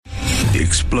The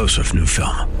explosive new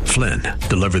film, Flynn,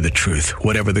 deliver the truth,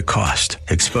 whatever the cost,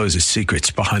 exposes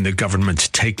secrets behind the government's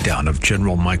takedown of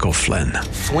General Michael Flynn.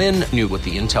 Flynn knew what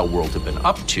the intel world had been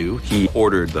up to. He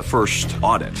ordered the first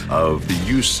audit of the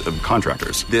use of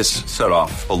contractors. This set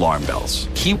off alarm bells.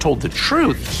 He told the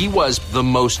truth. He was the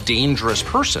most dangerous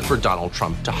person for Donald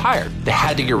Trump to hire. They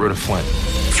had to get rid of Flynn.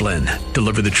 Flynn,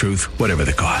 deliver the truth, whatever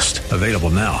the cost. Available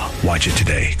now. Watch it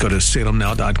today. Go to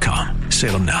salemnow.com.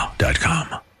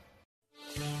 salemnow.com.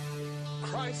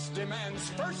 Christ demands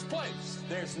first place.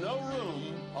 There's no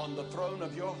room on the throne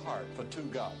of your heart for two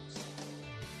gods.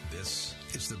 This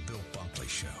is the Bill Bunkley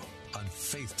Show on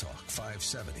Faith Talk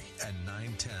 570 and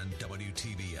 910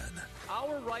 WTBN.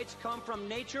 Our rights come from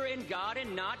nature and God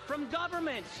and not from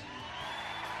government.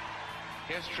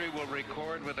 History will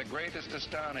record with the greatest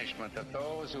astonishment that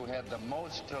those who had the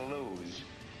most to lose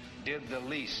did the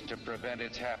least to prevent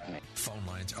its happening. Phone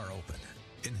lines are open.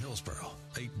 In Hillsborough,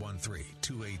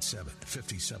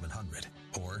 813-287-5700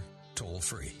 or toll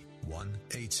free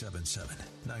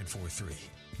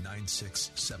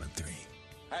 1-877-943-9673.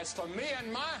 As for me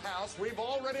and my house, we've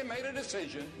already made a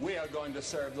decision. We are going to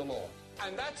serve the Lord.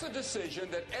 And that's a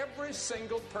decision that every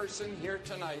single person here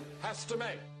tonight has to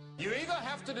make. You either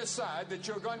have to decide that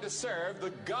you're going to serve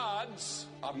the gods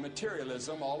of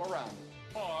materialism all around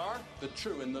you, or the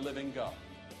true and the living God.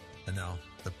 And now,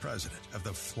 the president of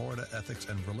the Florida Ethics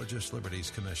and Religious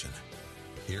Liberties Commission.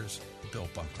 Here's Bill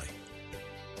Bunkley.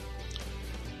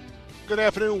 Good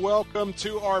afternoon. Welcome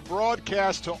to our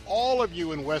broadcast to all of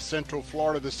you in West Central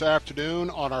Florida this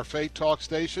afternoon on our Faith Talk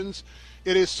stations.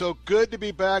 It is so good to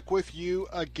be back with you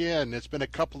again. It's been a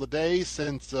couple of days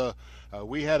since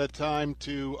we had a time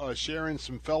to share in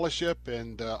some fellowship,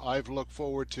 and I've looked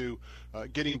forward to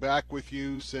getting back with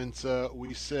you since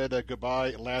we said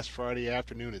goodbye last Friday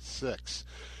afternoon at 6.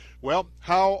 Well,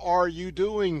 how are you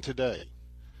doing today?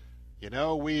 You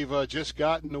know, we've just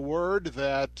gotten the word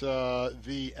that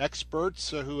the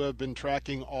experts who have been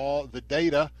tracking all the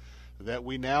data, that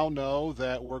we now know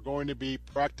that we're going to be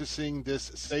practicing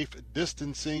this safe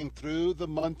distancing through the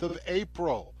month of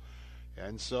April.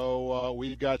 And so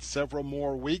we've got several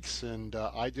more weeks, and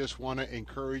I just want to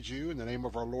encourage you in the name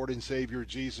of our Lord and Savior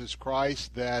Jesus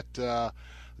Christ that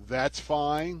that's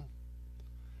fine.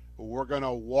 We're going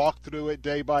to walk through it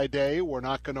day by day. We're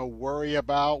not going to worry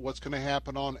about what's going to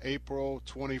happen on April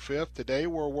 25th. Today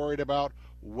we're worried about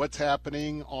what's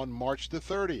happening on March the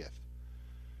 30th.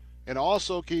 And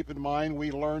also keep in mind,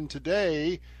 we learned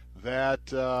today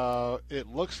that it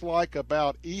looks like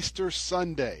about Easter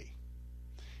Sunday.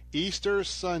 Easter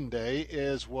Sunday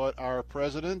is what our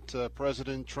president,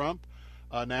 President Trump,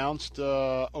 announced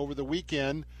over the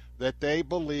weekend that they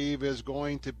believe is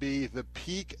going to be the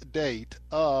peak date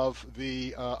of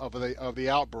the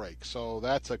outbreak. So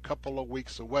that's a couple of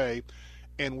weeks away,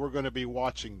 and we're going to be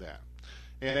watching that.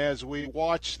 And as we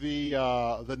watch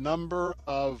the number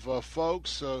of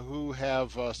folks who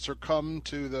have succumbed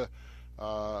to the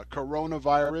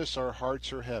coronavirus, our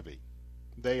hearts are heavy.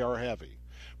 They are heavy.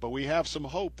 But we have some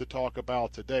hope to talk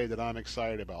about today that I'm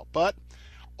excited about. But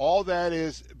all that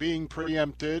is being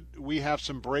preempted. We have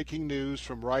some breaking news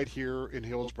from right here in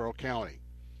Hillsborough County.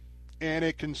 And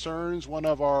it concerns one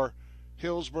of our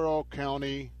Hillsborough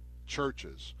County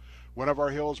churches, one of our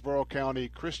Hillsborough County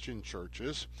Christian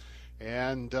churches.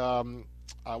 And I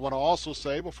want to also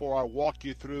say, before I walk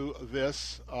you through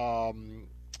this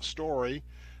story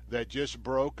that just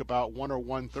broke about 1 or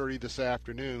 1:30 this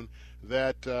afternoon,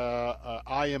 that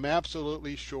I am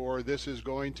absolutely sure this is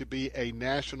going to be a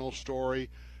national story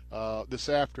this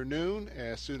afternoon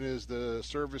as soon as the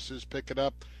services pick it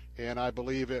up, and I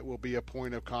believe it will be a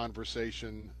point of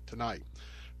conversation tonight.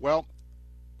 Well,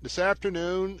 this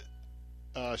afternoon,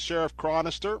 Sheriff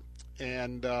Chronister,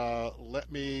 and let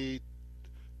me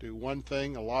do one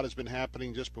thing. A lot has been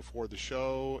happening just before the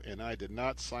show, and I did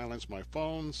not silence my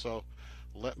phone, so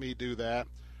let me do that.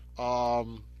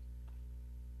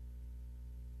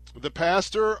 The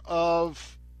pastor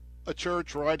of a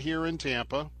church right here in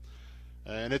Tampa,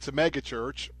 and it's a mega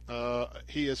church,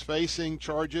 he is facing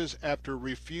charges after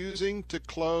refusing to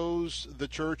close the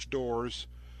church doors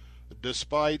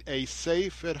despite a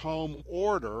safe-at-home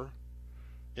order,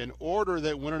 an order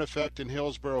that went in effect in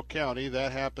Hillsborough County.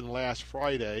 That happened last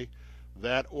Friday.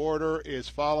 That order is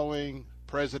following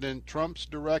President Trump's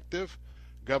directive,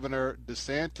 Governor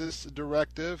DeSantis'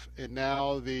 directive, and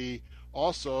now the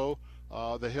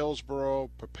Hillsborough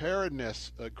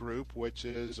Preparedness Group, which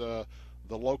is the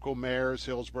local mayors,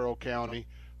 Hillsborough County,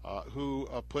 who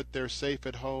put their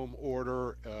safe-at-home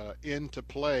order into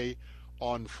play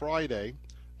on Friday.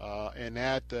 and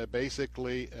that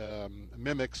basically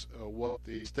mimics what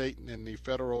the state and the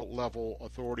federal level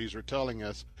authorities are telling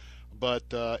us. But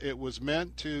it was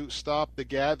meant to stop the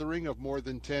gathering of more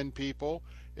than 10 people.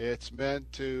 It's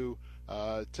meant to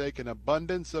take an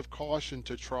abundance of caution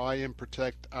to try and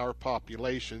protect our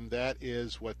population. That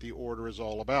is what the order is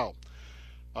all about.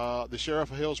 The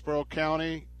sheriff of Hillsborough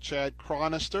County, Chad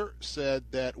Chronister, said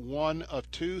that one of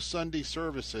 2 Sunday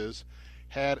services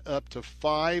had up to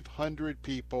 500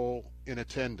 people in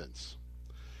attendance.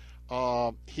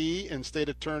 He and State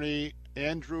Attorney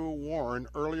Andrew Warren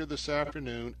earlier this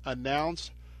afternoon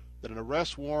announced that an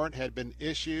arrest warrant had been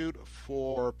issued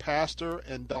for Pastor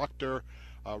and Dr.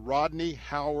 Rodney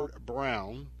Howard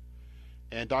Brown,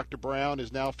 and Dr. Brown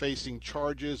is now facing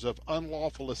charges of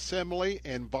unlawful assembly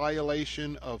and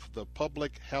violation of the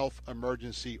public health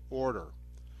emergency order.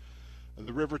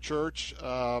 The River Church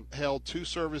held 2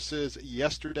 services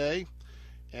yesterday,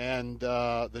 and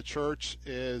the church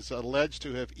is alleged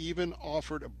to have even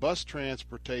offered bus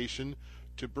transportation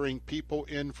to bring people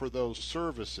in for those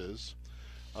services.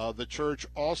 The church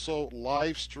also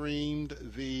live streamed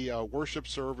the worship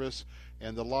service,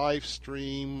 and the live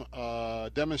stream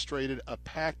demonstrated a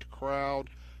packed crowd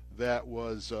that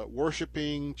was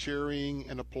worshiping, cheering,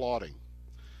 and applauding.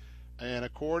 And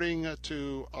according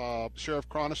to Sheriff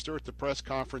Chronister at the press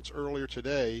conference earlier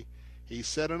today, he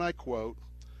said, and I quote,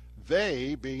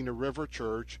 "They, being the River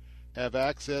Church, have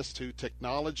access to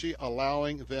technology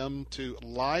allowing them to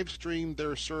live stream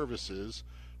their services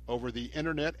over the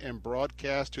internet and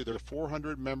broadcast to their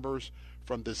 400 members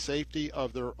from the safety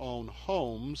of their own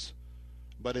homes,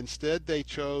 but instead they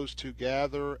chose to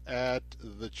gather at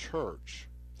the church."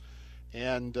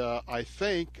 And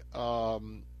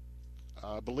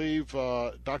I believe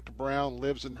Dr. Brown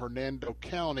lives in Hernando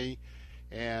County,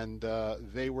 and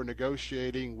they were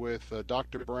negotiating with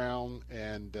Dr. Brown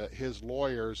and his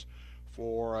lawyers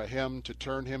for him to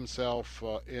turn himself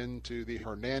into the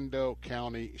Hernando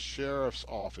County Sheriff's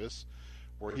Office,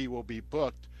 where he will be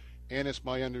booked. And it's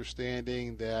my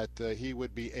understanding that he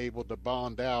would be able to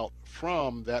bond out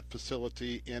from that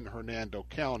facility in Hernando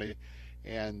County.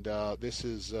 And this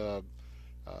is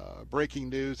breaking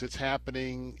news. It's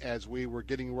happening as we were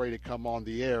getting ready to come on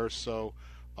the air, so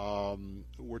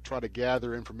we're trying to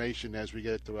gather information as we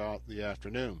get it throughout the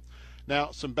afternoon.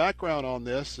 Now, some background on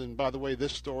this, and by the way,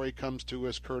 this story comes to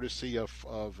us courtesy of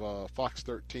Fox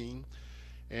 13.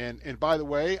 And by the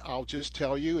way, I'll just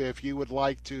tell you, if you would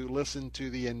like to listen to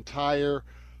the entire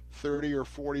 30 or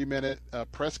 40-minute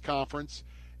press conference,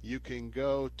 you can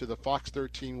go to the Fox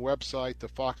 13 website, the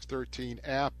Fox 13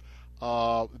 app.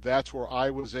 That's where I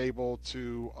was able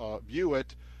to view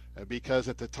it, because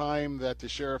at the time that the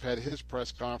sheriff had his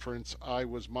press conference, I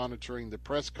was monitoring the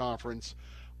press conference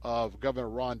of Governor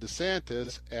Ron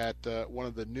DeSantis at one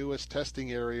of the newest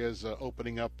testing areas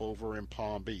opening up over in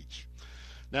Palm Beach.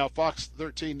 Now, Fox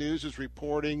 13 News is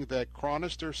reporting that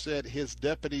Chronister said his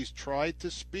deputies tried to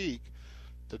speak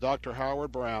to Dr.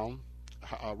 Howard Brown,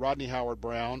 Rodney Howard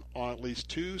Brown, on at least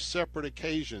 2 separate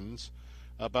occasions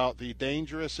about the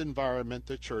dangerous environment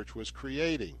the church was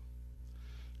creating.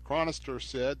 Chronister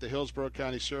said the Hillsborough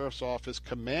County Sheriff's Office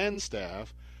command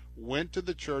staff went to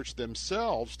the church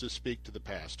themselves to speak to the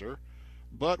pastor,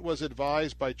 but was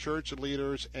advised by church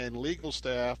leaders and legal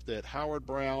staff that Howard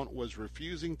Brown was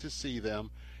refusing to see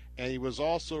them, and he was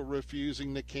also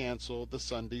refusing to cancel the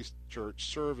Sunday church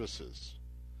services.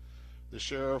 The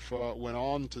sheriff went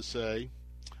on to say,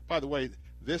 by the way,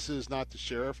 this is not the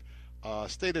sheriff.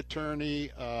 State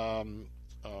Attorney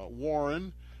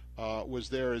Warren was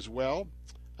there as well.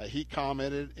 He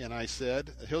commented, and I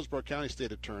said, Hillsborough County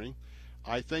State Attorney,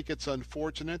 "I think it's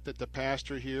unfortunate that the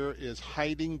pastor here is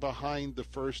hiding behind the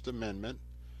First Amendment.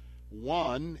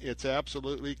 One, it's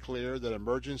absolutely clear that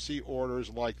emergency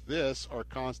orders like this are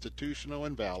constitutional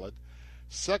and valid.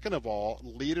 Second of all,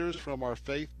 leaders from our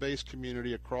faith-based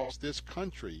community across this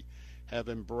country have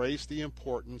embraced the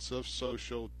importance of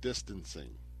social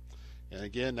distancing." And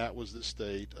again, that was the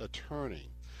state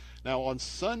attorney. Now, on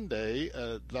Sunday,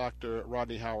 Dr.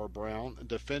 Rodney Howard Brown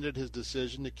defended his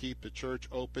decision to keep the church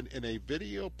open in a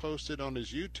video posted on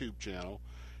his YouTube channel,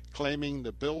 claiming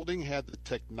the building had the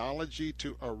technology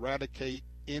to eradicate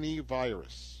any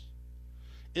virus.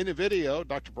 In the video,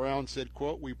 Dr. Brown said,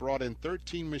 quote, "We brought in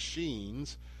 13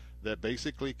 machines that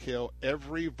basically kill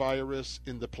every virus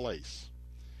in the place.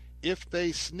 If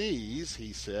they sneeze,"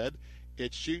 he said,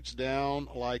 "it shoots down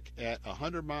like at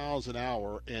 100 miles an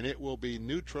hour, and it will be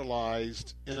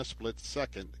neutralized in a split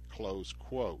second," close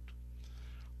quote.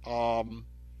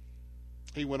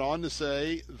 He went on to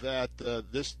say that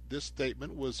this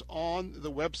statement was on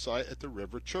the website at the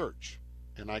River Church,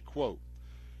 and I quote,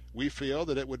 We feel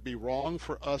that it would be wrong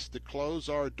for us to close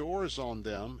our doors on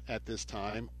them at this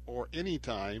time or any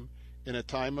time in a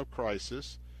time of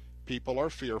crisis. People are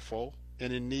fearful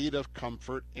and in need of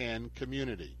comfort and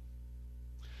community.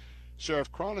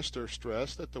 Sheriff Chronister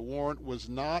stressed that the warrant was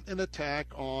not an attack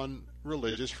on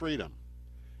religious freedom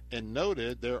and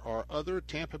noted there are other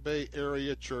Tampa Bay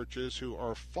area churches who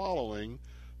are following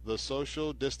the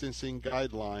social distancing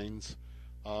guidelines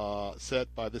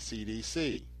set by the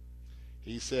CDC.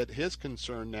 He said his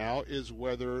concern now is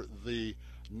whether the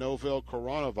novel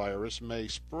coronavirus may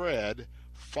spread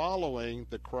following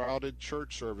the crowded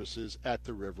church services at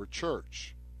the River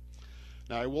Church.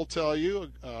 Now, I will tell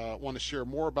you, I want to share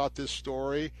more about this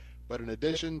story, but in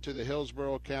addition to the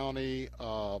Hillsborough County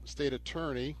State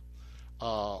Attorney,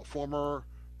 former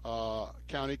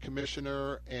County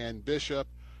Commissioner and Bishop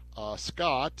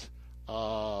Scott,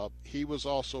 he was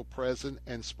also present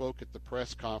and spoke at the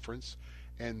press conference.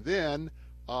 And then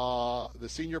the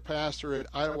senior pastor at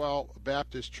Idlewild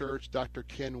Baptist Church, Dr.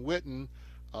 Ken Whitten,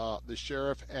 the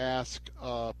sheriff asked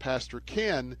Pastor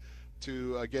Ken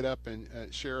to get up and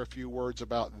share a few words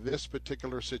about this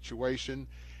particular situation.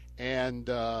 And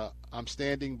I'm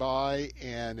standing by,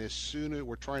 and as soon as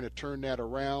we're trying to turn that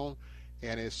around,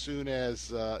 and as soon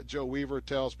as Joe Weaver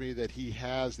tells me that he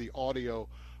has the audio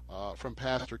from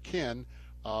Pastor Ken,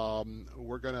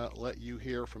 we're going to let you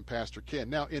hear from Pastor Ken.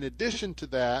 Now, in addition to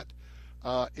that,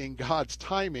 in God's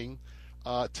timing,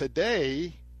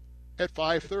 today at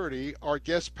 5:30, our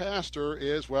guest pastor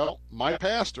is, well, my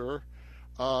pastor,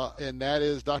 and that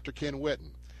is Dr. Ken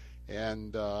Whitten.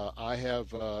 And I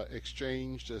have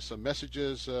exchanged some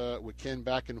messages with Ken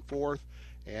back and forth,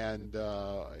 and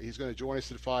he's going to join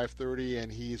us at 5:30,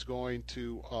 and he's going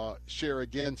to share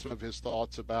again some of his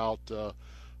thoughts about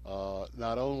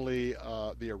not only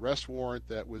the arrest warrant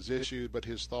that was issued, but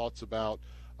his thoughts about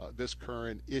this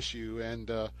current issue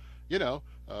and,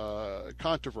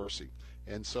 controversy.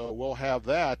 And so we'll have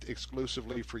that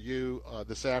exclusively for you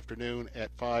this afternoon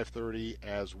at 5:30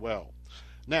 as well.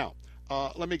 Now,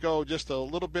 let me go just a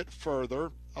little bit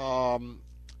further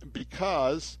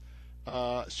because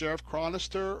Sheriff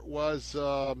Chronister was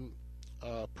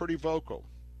pretty vocal.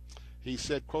 He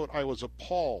said, quote, "I was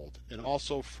appalled and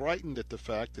also frightened at the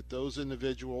fact that those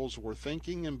individuals were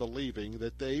thinking and believing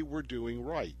that they were doing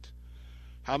right.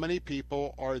 How many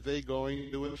people are they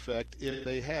going to infect if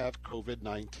they have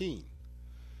COVID-19?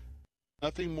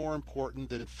 Nothing more important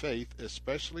than faith,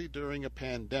 especially during a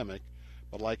pandemic,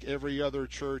 but like every other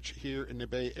church here in the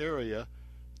Bay Area,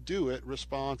 do it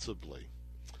responsibly."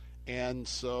 And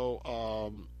so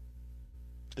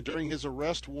during his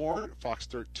arrest warrant, Fox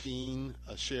 13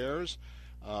 shares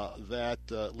that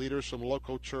leaders from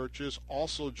local churches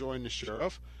also joined the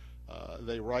sheriff.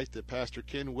 They write that Pastor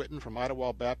Ken Whitten from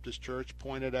Idlewild Baptist Church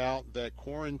pointed out that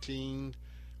quarantining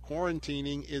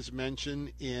is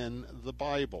mentioned in the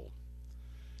Bible.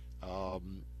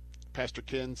 Pastor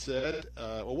Ken said,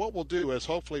 well, what we'll do is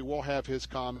hopefully we'll have his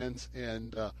comments,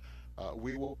 and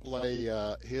we will play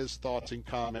his thoughts and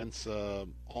comments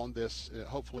on this,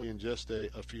 hopefully in just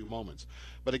a few moments.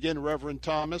 But again, Reverend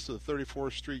Thomas of the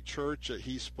 34th Street Church,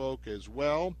 he spoke as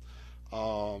well.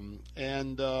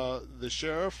 And the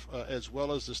sheriff, as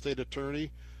well as the state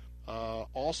attorney,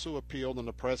 also appealed in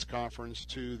the press conference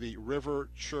to the River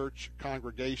Church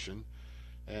congregation,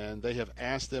 and they have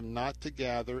asked them not to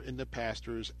gather in the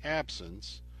pastor's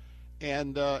absence.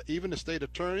 And even the state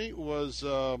attorney was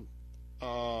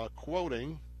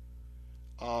quoting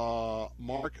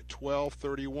Mark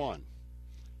 12:31.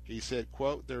 He said,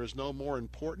 quote, "There is no more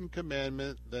important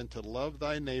commandment than to love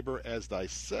thy neighbor as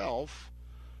thyself.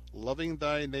 Loving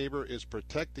thy neighbor is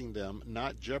protecting them,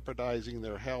 not jeopardizing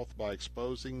their health by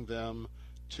exposing them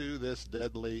to this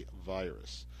deadly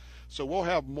virus." So we'll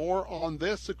have more on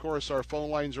this. Of course, our phone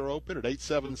lines are open at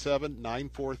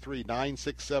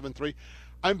 877-943-9673.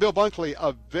 I'm Bill Bunkley.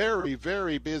 A very,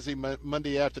 very busy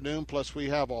Monday afternoon, plus we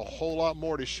have a whole lot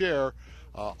more to share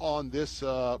on this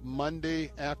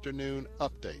Monday afternoon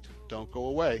update. Don't go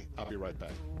away. I'll be right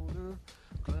back.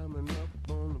 Climbing up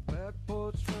on the back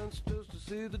porch fence just to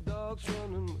see the dogs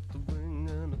running with the ring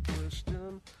and a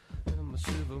question. And my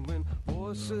shivering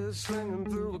voices singing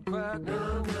through a crack.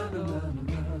 Na, na, na, na,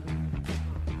 na.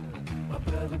 I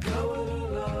better go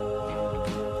alone.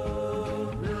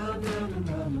 Na, na, na,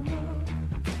 na, na.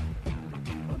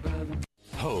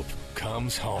 Hope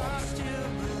comes home.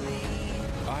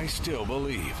 I Still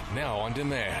Believe. Now on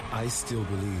demand. I still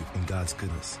believe in God's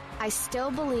goodness. I still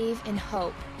believe in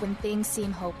hope when things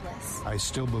seem hopeless. I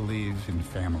still believe in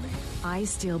family. I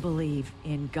still believe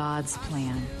in God's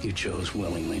plan. You chose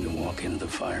willingly to walk into the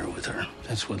fire with her.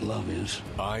 That's what love is.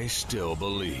 I Still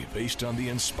Believe, based on the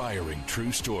inspiring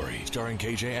true story, starring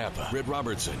KJ Apa, Britt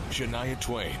Robertson, Shania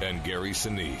Twain, and Gary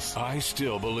Sinise. I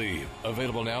Still Believe,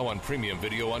 available now on Premium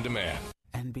Video on Demand.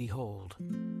 And behold,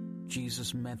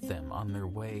 Jesus met them on their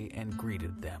way and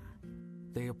greeted them.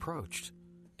 They approached,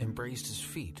 embraced his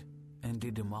feet, and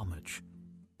did him homage.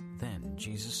 Then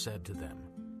Jesus said to them,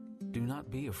 "Do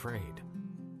not be afraid.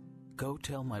 Go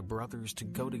tell my brothers to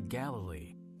go to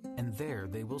Galilee, and there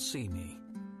they will see me."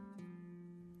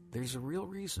 There's a real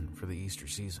reason for the Easter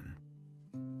season.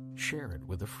 Share it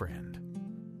with a friend.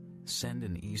 Send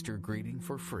an Easter greeting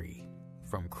for free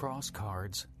from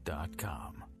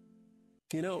crosscards.com.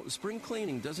 You know, spring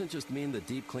cleaning doesn't just mean the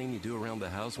deep clean you do around the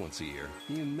house once a year.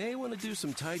 You may want to do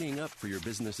some tidying up for your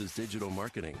business's digital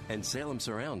marketing, and Salem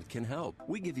Surround can help.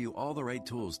 We give you all the right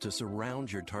tools to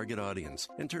surround your target audience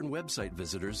and turn website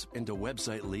visitors into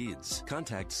website leads.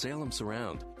 Contact Salem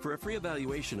Surround for a free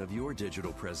evaluation of your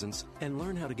digital presence and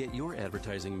learn how to get your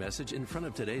advertising message in front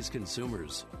of today's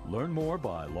consumers. Learn more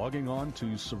by logging on to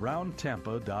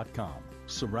surroundtampa.com.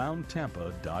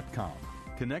 Surroundtampa.com.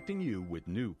 Connecting you with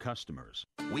new customers.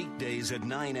 Weekdays at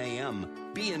 9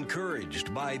 a.m. Be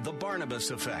encouraged by The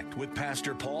Barnabas Effect with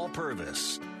Pastor Paul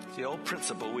Purvis. It's the old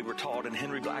principle we were taught in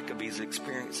Henry Blackaby's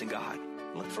Experiencing God.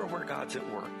 Look for where God's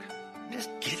at work.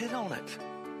 Just get in on it.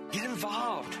 Get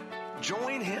involved.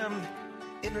 Join him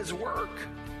in his work.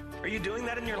 Are you doing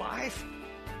that in your life?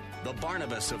 The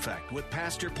Barnabas Effect with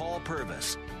Pastor Paul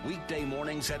Purvis. Weekday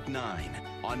mornings at 9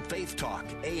 on Faith Talk,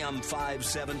 AM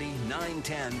 570,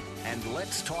 910, and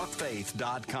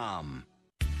letstalkfaith.com.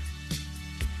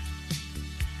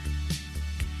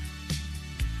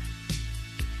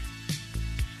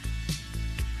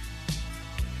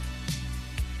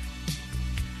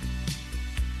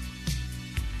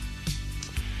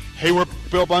 Hey, we're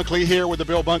Bill Bunkley here with the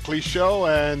Bill Bunkley Show,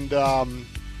 and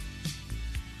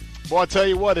well, I'll tell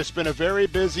you what, it's been a very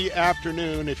busy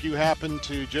afternoon. If you happen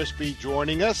to just be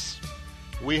joining us,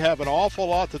 we have an awful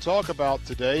lot to talk about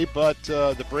today, but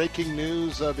the breaking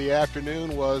news of the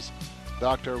afternoon was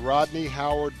Dr. Rodney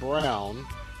Howard-Browne,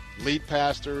 lead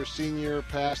pastor, senior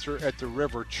pastor at the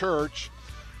River Church,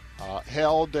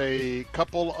 held a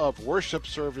couple of worship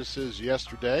services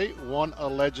yesterday, one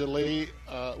allegedly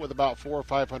with about 400 or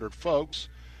 500 folks,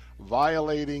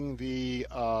 violating the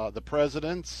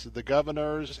president's, the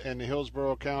governor's, and the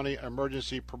Hillsborough County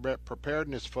Emergency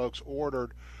Preparedness folks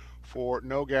ordered for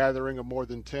no gathering of more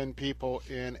than 10 people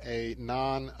in a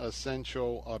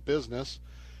non-essential business.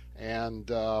 And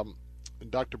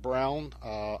Dr. Brown,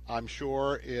 I'm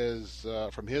sure, is,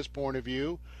 from his point of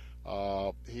view,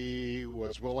 he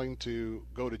was willing to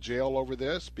go to jail over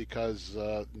this because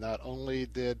not only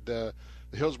did the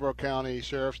Hillsborough County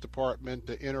Sheriff's Department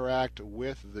to interact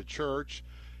with the church,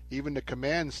 even the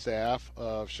command staff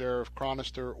of Sheriff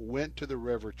Chronister went to the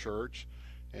River Church,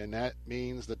 and that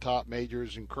means the top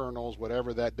majors and colonels,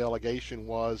 whatever that delegation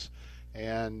was,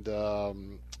 and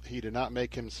he did not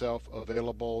make himself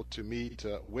available to meet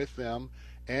with them,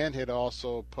 and had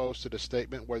also posted a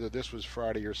statement, whether this was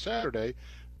Friday or Saturday,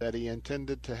 that he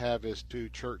intended to have his 2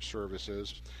 church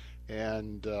services.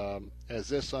 And as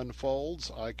this unfolds,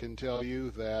 I can tell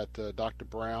you that Dr.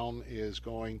 Brown is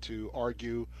going to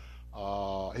argue,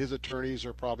 his attorneys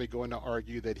are probably going to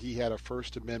argue that he had a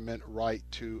First Amendment right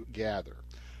to gather.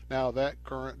 Now, that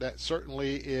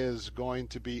certainly is going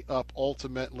to be up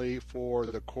ultimately for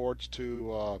the courts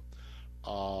to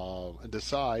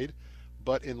decide.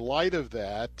 But in light of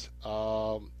that,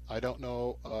 I don't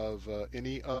know of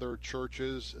any other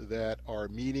churches that are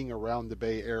meeting around the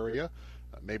Bay Area.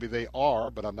 Maybe they are,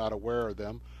 but I'm not aware of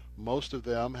them. Most of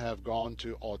them have gone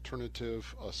to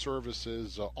alternative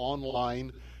services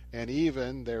online, and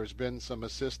even there's been some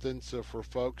assistance for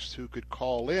folks who could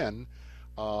call in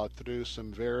through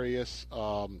some various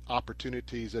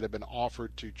opportunities that have been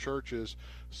offered to churches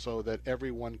so that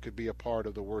everyone could be a part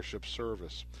of the worship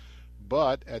service.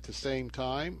 But at the same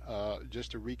time,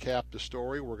 just to recap the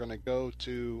story, we're going to go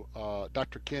to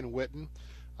Dr. Ken Whitten,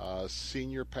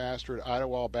 senior pastor at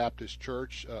Idlewild Baptist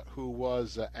Church, who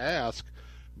was asked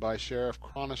by Sheriff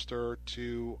Chronister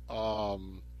to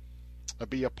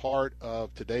be a part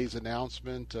of today's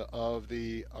announcement of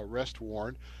the arrest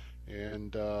warrant.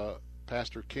 And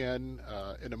Pastor Ken,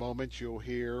 in a moment you'll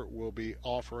hear, will be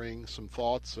offering some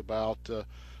thoughts about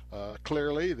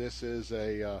clearly this is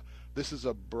a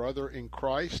brother in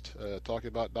Christ, talking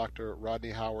about Dr.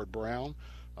 Rodney Howard-Browne.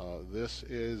 This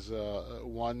is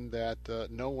one that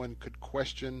no one could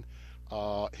question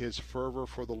his fervor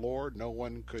for the Lord. No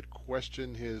one could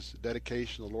question his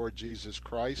dedication to the Lord Jesus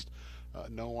Christ.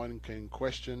 No one can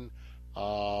question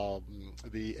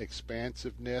the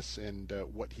expansiveness and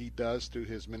what he does through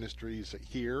his ministries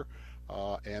here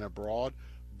and abroad.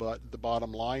 But the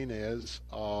bottom line is,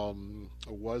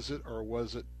 was it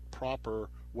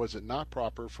not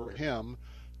proper for him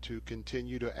to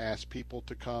continue to ask people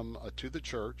to come to the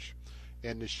church?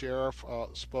 And the sheriff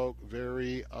spoke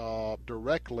very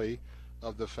directly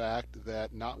of the fact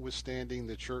that, notwithstanding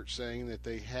the church saying that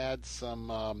they had some,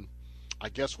 I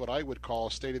guess what I would call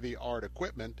state-of-the-art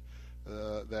equipment,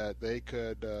 that they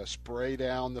could spray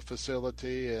down the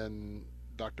facility, and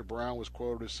Dr. Brown was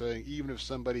quoted as saying, even if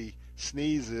somebody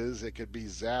sneezes, it could be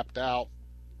zapped out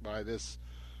by this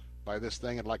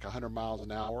thing at like 100 miles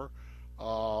an hour.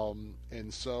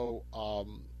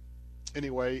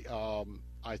 Anyway,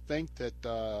 I think that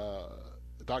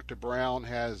Dr. Brown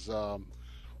has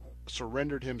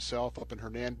surrendered himself up in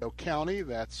Hernando County.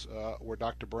 That's where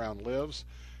Dr. Brown lives.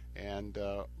 And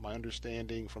my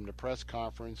understanding from the press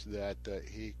conference that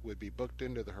he would be booked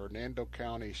into the Hernando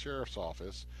County Sheriff's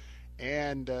Office,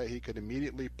 and he could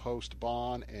immediately post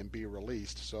bond and be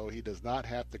released. So he does not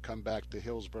have to come back to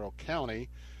Hillsborough County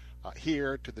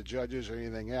here to the judges or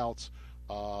anything else.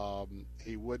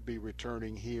 He would be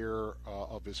returning here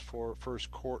of his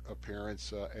first court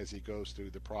appearance as he goes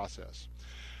through the process.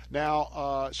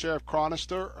 Now, Sheriff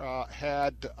Chronister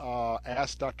had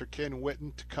asked Dr. Ken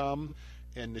Whitten to come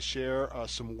and to share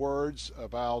some words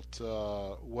about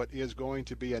what is going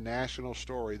to be a national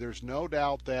story. There's no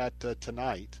doubt that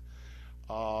tonight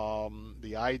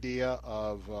the idea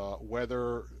of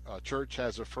whether a church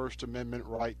has a First Amendment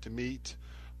right to meet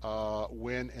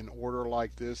when an order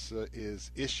like this is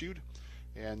issued.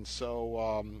 And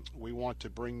so we want to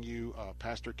bring you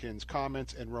Pastor Ken's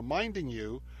comments, and reminding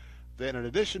you that in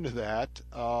addition to that,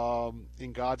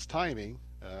 in God's timing,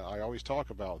 I always talk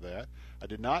about that. I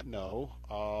did not know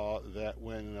that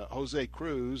when Jose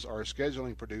Cruz, our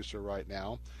scheduling producer right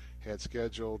now, had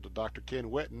scheduled Dr.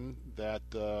 Ken Whitten, that,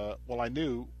 I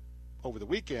knew over the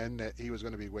weekend that he was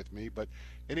going to be with me. But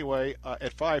anyway,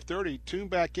 at 5:30, tune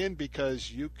back in,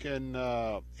 because you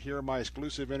can hear my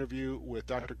exclusive interview with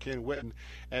Dr. Ken Whitten,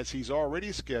 as he's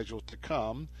already scheduled to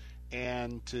come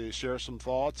and to share some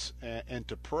thoughts and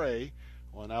to pray.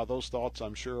 Well, now those thoughts,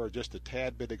 I'm sure, are just a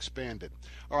tad bit expanded.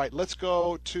 All right, let's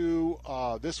go to,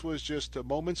 this was just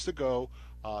moments ago.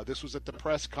 This was at the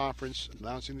press conference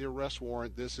announcing the arrest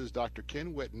warrant. This is Dr.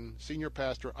 Ken Whitten, Senior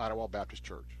Pastor, Ottawa Baptist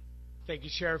Church. Thank you,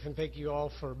 Sheriff, and thank you all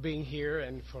for being here,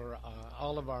 and for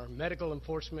all of our medical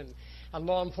enforcement and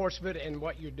law enforcement and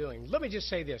what you're doing. Let me just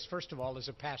say this, first of all, as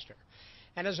a pastor.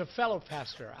 And as a fellow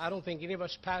pastor, I don't think any of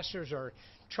us pastors are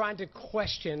trying to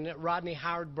question Rodney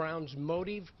Howard-Browne's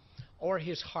motive or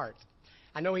his heart.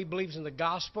 I know he believes in the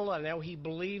gospel. I know he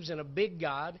believes in a big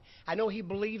God. I know he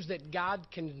believes that God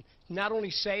can not only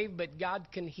save, but God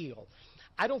can heal.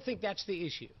 I don't think that's the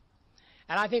issue.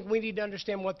 And I think we need to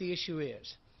understand what the issue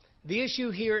is. The issue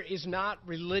here is not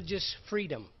religious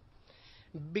freedom,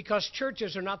 because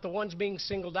churches are not the ones being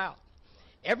singled out.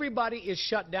 Everybody is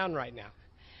shut down right now.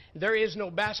 There is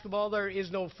no basketball, there is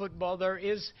no football, there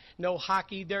is no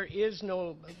hockey, there is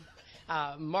no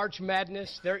March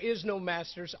Madness, there is no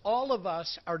Masters. All of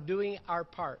us are doing our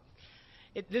part.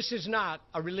 This is not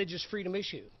a religious freedom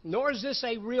issue, nor is this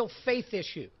a real faith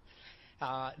issue.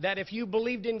 That if you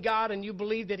believed in God and you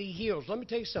believe that he heals, let me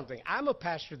tell you something. I'm a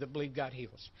pastor that believes God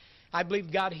heals. I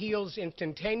believe God heals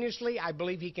instantaneously. I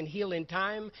believe he can heal in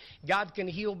time. God can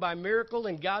heal by miracle,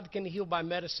 and God can heal by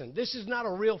medicine. This is not a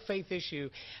real faith issue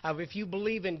of if you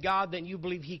believe in God, then you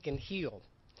believe he can heal.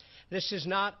 This is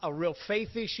not a real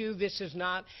faith issue. This is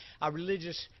not a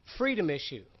religious freedom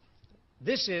issue.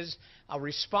 This is a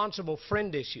responsible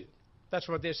friend issue. That's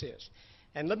what this is.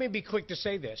 And let me be quick to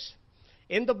say this.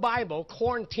 In the Bible,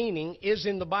 quarantining is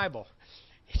in the Bible.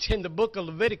 It's in the book of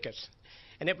Leviticus.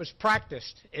 And it was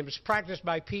practiced. It was practiced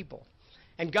by people.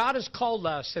 And God has called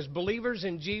us as believers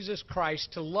in Jesus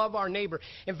Christ to love our neighbor.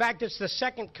 In fact, it's the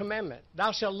second commandment.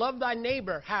 Thou shalt love thy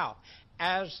neighbor, how?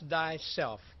 As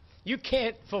thyself. You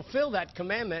can't fulfill that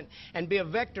commandment and be a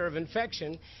vector of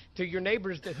infection to your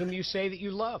neighbors whom you say that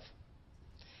you love.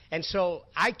 And so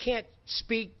I can't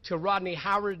speak to Rodney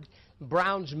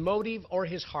Howard-Browne's motive or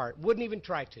his heart. Wouldn't even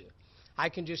try to. I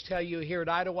can just tell you here at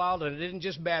Idlewild, and it isn't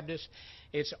just Baptists,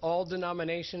 it's all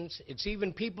denominations. It's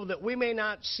even people that we may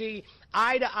not see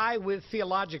eye to eye with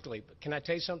theologically. But can I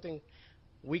tell you something?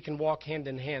 We can walk hand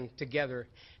in hand together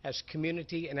as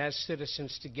community and as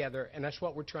citizens together, and that's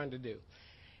what we're trying to do.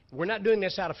 We're not doing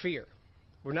this out of fear.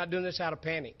 We're not doing this out of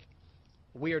panic.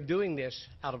 We are doing this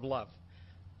out of love.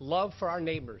 Love for our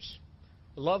neighbors.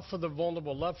 love for the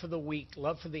vulnerable, love for the weak,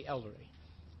 love for the elderly.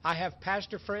 I have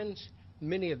pastor friends,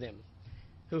 many of them,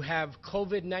 who have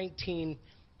COVID-19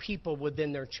 people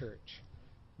within their church.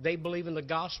 They believe in the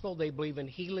gospel. They believe in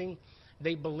healing.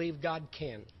 They believe God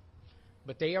can.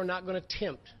 But they are not going to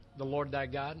tempt the Lord thy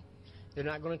God. They're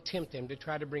not going to tempt him to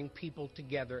try to bring people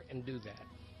together and do that.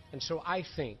 And so I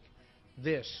think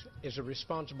this is a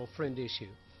responsible friend issue.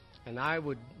 And I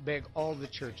would beg all the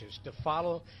churches to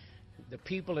follow the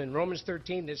people in Romans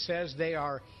 13 that says they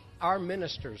are our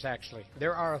ministers, actually.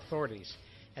 They're our authorities.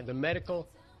 And the medical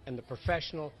and the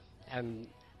professional and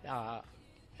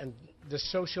the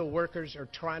social workers are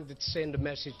trying to send a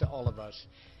message to all of us.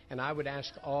 And I would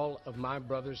ask all of my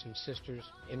brothers and sisters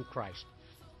in Christ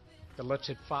that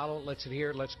let's follow, let's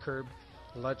adhere, let's curb,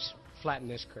 and let's flatten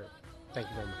this curve. Thank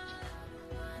you very much.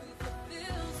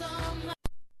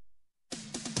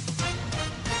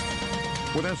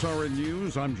 With SRN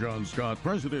News, I'm John Scott.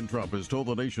 President Trump has told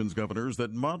the nation's governors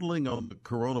that modeling on the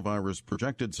coronavirus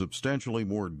projected substantially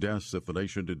more deaths if the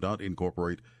nation did not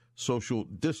incorporate social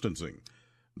distancing.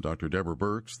 Dr. Deborah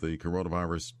Birx, the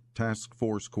coronavirus task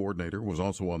force coordinator, was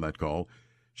also on that call.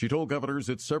 She told governors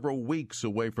it's several weeks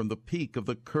away from the peak of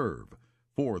the curve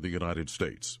for the United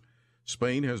States.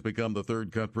 Spain has become the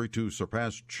third country to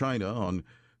surpass China on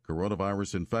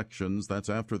coronavirus infections. That's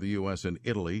after the U.S. and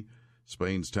Italy.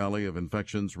 Spain's tally of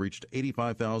infections reached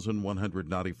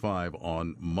 85,195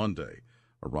 on Monday,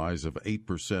 a rise of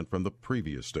 8% from the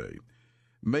previous day.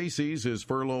 Macy's is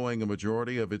furloughing a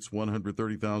majority of its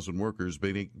 130,000 workers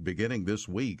beginning this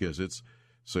week as its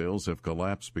sales have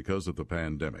collapsed because of the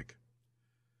pandemic.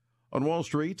 On Wall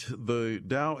Street, the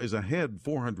Dow is ahead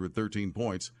 413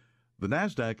 points. The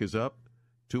Nasdaq is up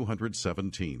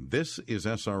 217. This is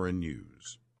SRN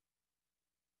News.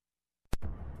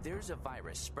 There's a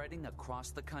virus spreading across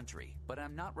the country, but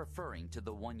I'm not referring to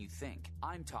the one you think.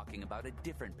 I'm talking about a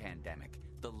different pandemic,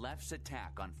 the left's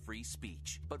attack on free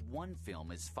speech. But one film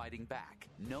is fighting back.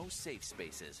 No Safe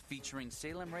Spaces, featuring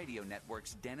Salem Radio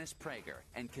Network's Dennis Prager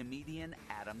and comedian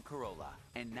Adam Carolla.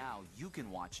 And now you can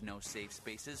watch No Safe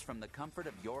Spaces from the comfort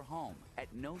of your home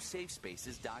at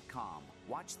nosafespaces.com.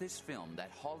 Watch this film that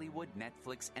Hollywood,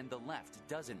 Netflix, and the left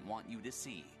doesn't want you to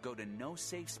see. Go to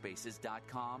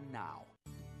nosafespaces.com now.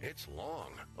 It's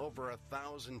long, over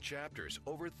 1,000 chapters,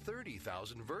 over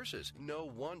 30,000 verses.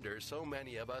 No wonder so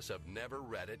many of us have never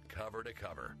read it cover to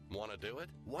cover. Want to do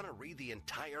it? Want to read the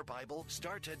entire Bible?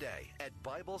 Start today at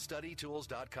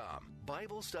BibleStudyTools.com.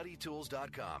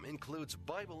 BibleStudyTools.com includes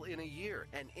Bible in a Year,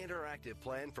 an interactive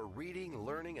plan for reading,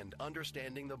 learning, and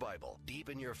understanding the Bible.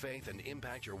 Deepen your faith and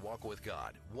impact your walk with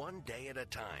God, one day at a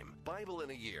time. Bible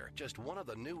in a Year, just one of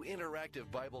the new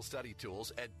interactive Bible study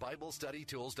tools at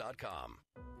BibleStudyTools.com.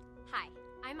 Hi,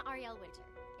 I'm Ariel Winter.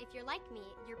 If you're like me,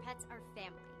 your pets are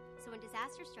family. So when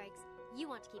disaster strikes, you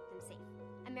want to keep them safe.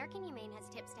 American Humane has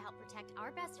tips to help protect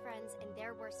our best friends in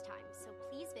their worst times. So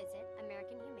please visit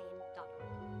AmericanHumane.org.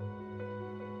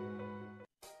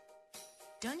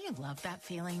 Don't you love that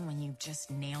feeling when you've just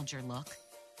nailed your look?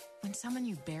 When someone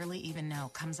you barely even know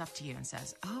comes up to you and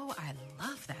says, "Oh, I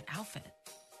love that outfit.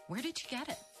 Where did you get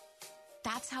it?"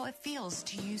 That's how it feels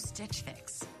to use Stitch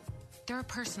Fix. They're a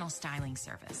personal styling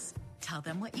service. Tell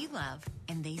them what you love,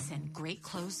 and they send great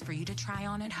clothes for you to try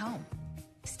on at home.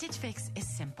 Stitch Fix is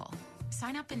simple.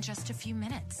 Sign up in just a few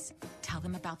minutes. Tell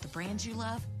them about the brands you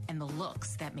love and the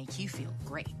looks that make you feel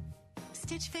great.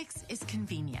 Stitch Fix is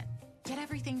convenient. Get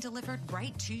everything delivered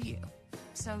right to you,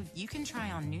 so you can try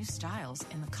on new styles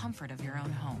in the comfort of your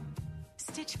own home.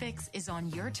 Stitch Fix is on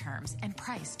your terms and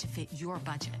priced to fit your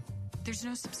budget. There's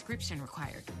no subscription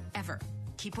required, ever.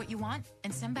 Keep what you want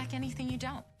and send back anything you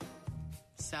don't.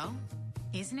 So,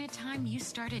 isn't it time you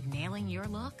started nailing your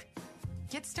look?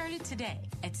 Get started today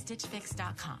at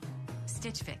StitchFix.com.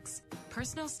 Stitch Fix,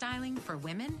 personal styling for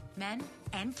women, men,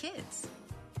 and kids.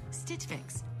 Stitch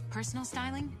Fix, personal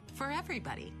styling for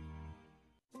everybody.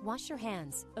 Wash your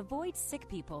hands, avoid sick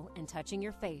people, and touching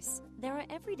your face. There are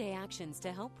everyday actions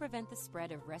to help prevent the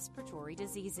spread of respiratory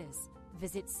diseases.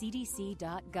 Visit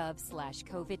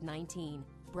cdc.gov/COVID-19.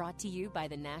 Brought to you by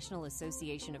the National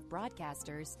Association of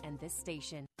Broadcasters and this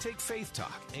station. Take Faith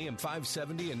Talk, AM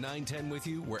 570 and 910 with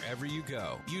you wherever you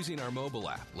go. Using our mobile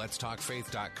app,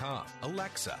 letstalkfaith.com,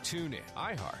 Alexa, TuneIn,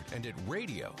 iHeart, and at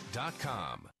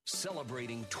radio.com.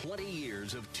 Celebrating 20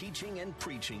 years of teaching and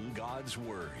preaching God's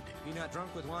Word. Be not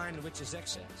drunk with wine, which is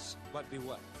excess, but be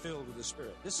what? Filled with the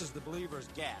Spirit. This is the believer's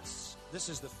gas. This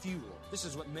is the fuel. This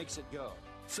is what makes it go.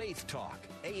 Faith Talk,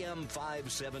 AM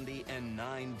 570 and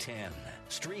 910.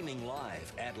 Streaming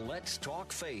live at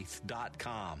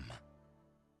letstalkfaith.com.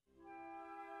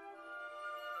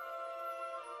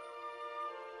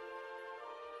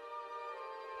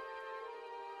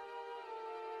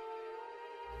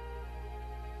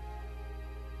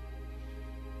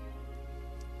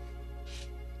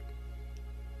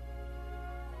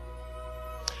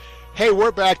 Hey,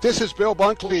 we're back. This is Bill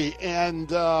Bunkley,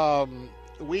 and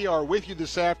we are with you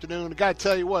this afternoon. I got to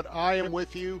tell you what, I am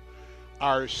with you.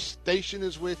 Our station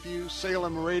is with you,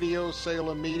 Salem Radio,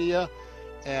 Salem Media,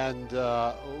 and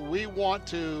we want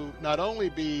to not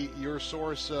only be your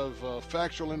source of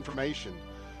factual information,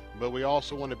 but we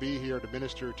also want to be here to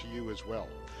minister to you as well.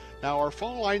 Now, our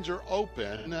phone lines are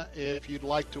open if you'd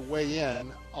like to weigh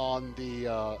in on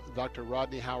the Dr.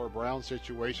 Rodney Howard-Browne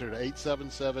situation at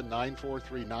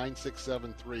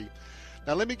 877-943-9673.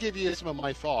 Now, let me give you some of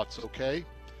my thoughts, okay?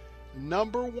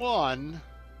 Number one,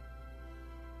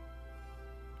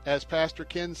 as Pastor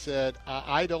Ken said,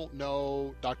 I don't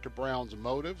know Dr. Brown's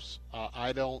motives.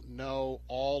 I don't know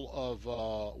all of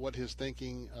what his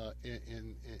thinking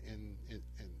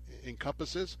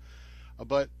encompasses.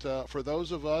 But for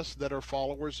those of us that are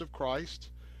followers of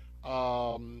Christ,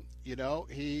 you know,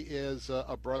 he is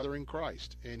a brother in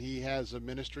Christ, and he has a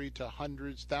ministry to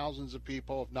hundreds, thousands of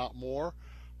people, if not more,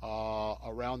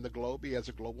 around the globe. He has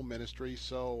a global ministry.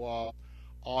 So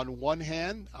on one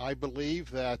hand, I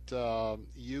believe that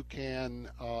you can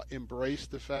embrace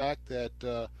the fact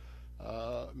that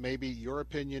maybe your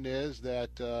opinion is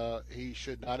that he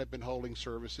should not have been holding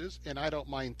services, and I don't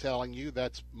mind telling you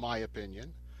that's my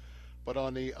opinion. But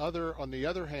on the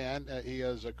other hand, he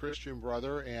is a Christian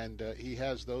brother, and he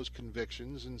has those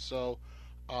convictions. And so,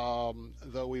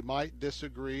 though we might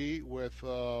disagree with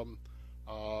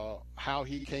how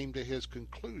he came to his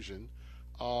conclusion,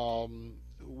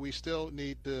 we still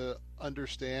need to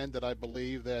understand that I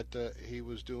believe that he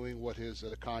was doing what his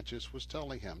conscience was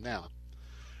telling him. Now,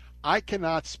 I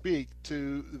cannot speak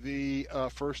to the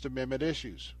First Amendment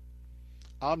issues.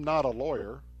 I'm not a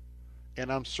lawyer,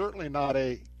 and I'm certainly not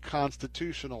a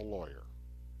constitutional lawyer.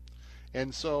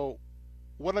 And so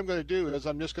what I'm going to do is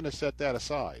I'm just going to set that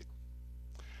aside.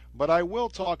 But I will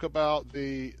talk about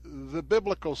the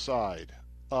biblical side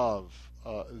of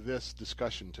this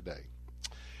discussion today.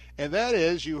 And that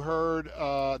is, you heard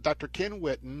Dr. Ken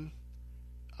Whitten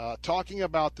talking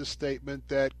about the statement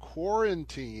that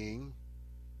quarantining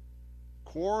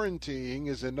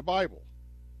is in the Bible.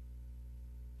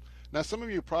 Now, some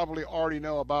of you probably already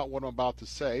know about what I'm about to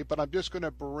say, but I'm just going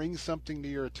to bring something to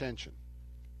your attention.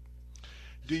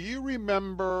 Do you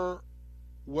remember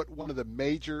what one of the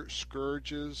major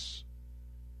scourges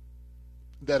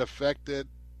that affected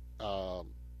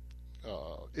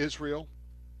Israel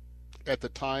at the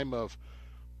time of,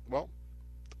 well,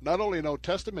 not only in Old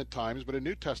Testament times, but in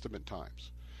New Testament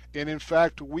times? And in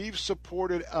fact, we've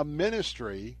supported a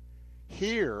ministry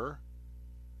here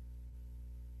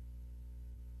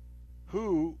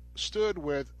who stood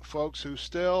with folks who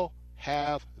still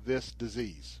have this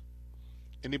disease.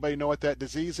 Anybody know what that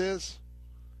disease is?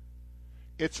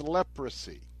 It's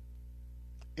leprosy.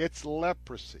 It's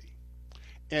leprosy.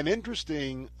 And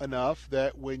interesting enough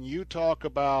that when you talk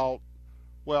about,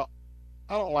 well,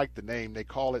 I don't like the name, they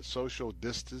call it social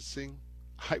distancing.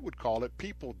 I would call it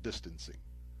people distancing.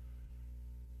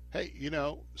 Hey,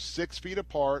 6 feet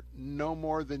apart, no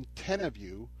more than 10 of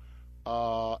you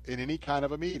in any kind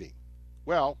of a meeting.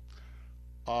 Well,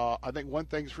 I think one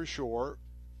thing's for sure,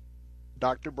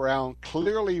 Dr. Brown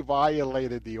clearly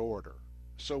violated the order.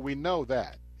 So we know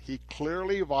that. He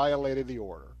clearly violated the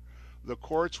order. The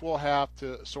courts will have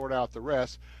to sort out the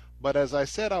rest. But as I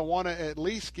said, I want to at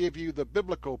least give you the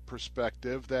biblical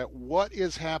perspective that what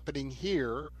is happening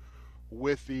here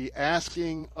with the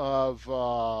asking of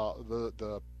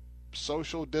the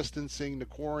social distancing, the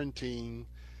quarantine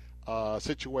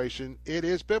situation, it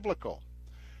is biblical.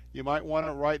 You might want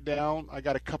to write down, I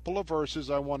got a couple of verses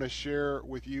I want to share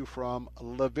with you from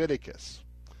Leviticus.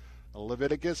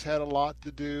 Leviticus had a lot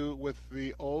to do with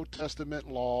the Old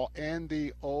Testament law and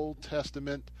the Old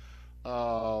Testament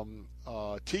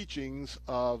teachings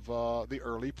of the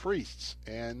early priests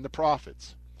and the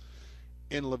prophets.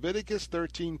 In Leviticus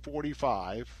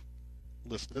 13:45,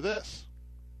 listen to this.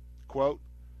 Quote,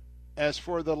 "As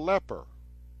for the leper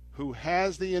who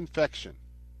has the infection,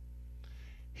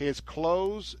 his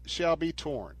clothes shall be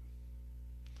torn,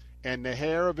 and the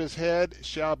hair of his head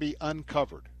shall be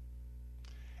uncovered,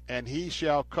 and he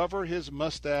shall cover his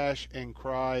mustache and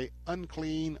cry,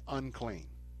 'Unclean, unclean.'"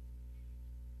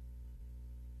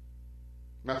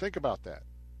 Now think about that.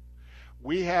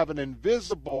 We have an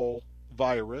invisible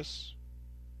virus.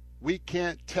 We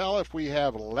can't tell if we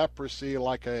have leprosy,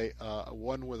 like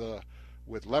one with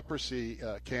leprosy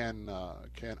can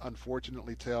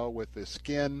unfortunately tell with the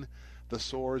skin, the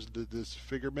sores, the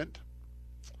disfigurement.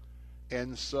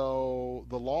 And so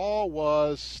the law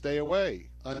was stay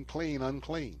away, unclean,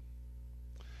 unclean.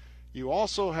 You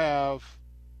also have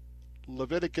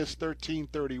Leviticus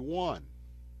 13:31.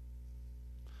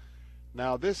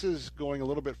 Now, this is going a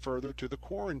little bit further to the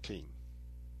quarantine.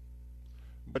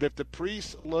 But if the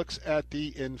priest looks at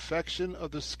the infection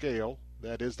of the scale,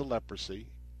 that is the leprosy,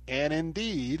 and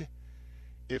indeed,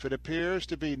 if it appears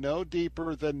to be no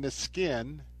deeper than the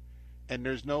skin, and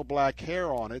there's no black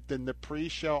hair on it, then the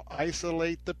priest shall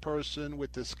isolate the person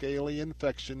with the scaly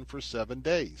infection for 7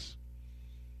 days.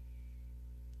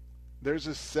 There's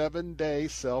a 7-day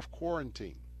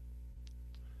self-quarantine.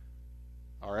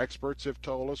 Our experts have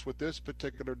told us with this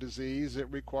particular disease it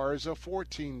requires a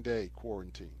 14-day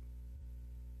quarantine.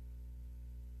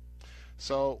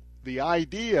 So the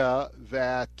idea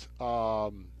that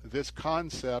this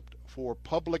concept for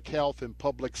public health and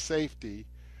public safety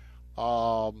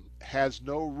has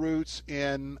no roots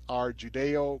in our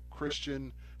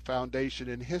Judeo-Christian foundation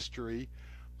in history,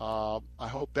 I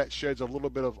hope that sheds a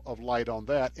little bit of light on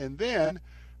that. And then,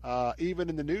 even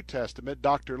in the New Testament,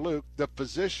 Dr. Luke, the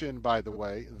physician, by the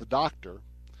way, the doctor,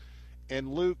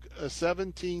 in Luke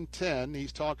 17:10,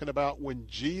 he's talking about when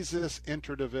Jesus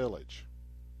entered a village.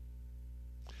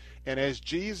 And as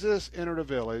Jesus entered a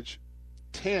village,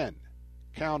 10,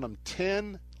 count them,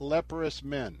 10 leprous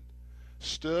men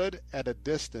stood at a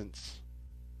distance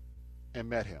and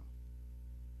met him.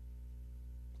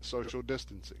 Social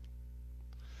distancing.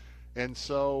 And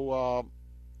so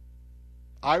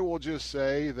I will just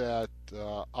say that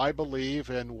I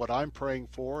believe in what I'm praying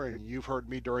for, and you've heard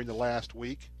me during the last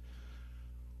week.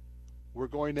 We're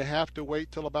going to have to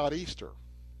wait till about Easter.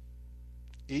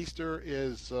 Easter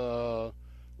is,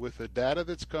 with the data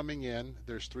that's coming in,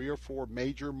 there's 3 or 4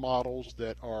 major models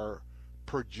that are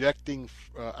projecting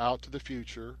out to the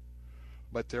future,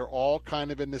 but they're all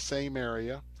kind of in the same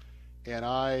area. And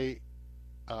I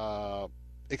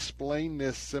explain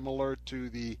this similar to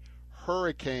the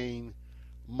hurricane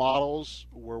models,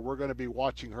 where we're going to be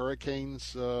watching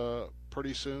hurricanes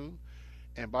pretty soon.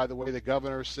 And by the way, the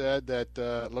governor said that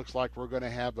it looks like we're going to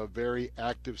have a very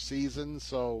active season.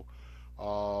 So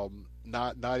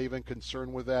not even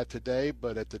concerned with that today,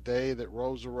 but at the day that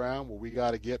rolls around where we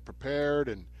got to get prepared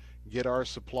and get our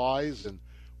supplies, and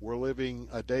we're living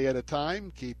a day at a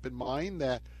time, keep in mind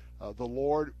that the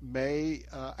Lord may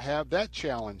have that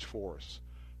challenge for us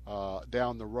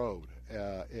down the road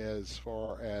as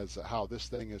far as how this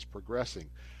thing is progressing.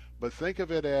 But think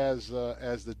of it as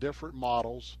the different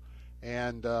models,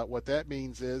 and what that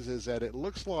means is that it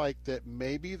looks like that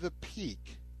maybe the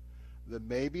peak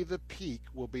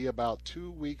will be about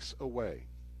 2 weeks away,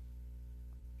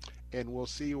 and we'll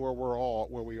see where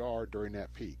we are during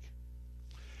that peak.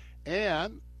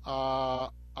 And I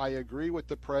agree with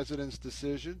the president's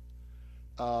decision,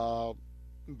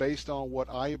 based on what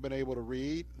I have been able to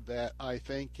read, that I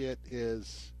think it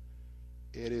is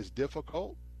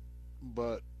difficult,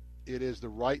 but it is the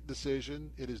right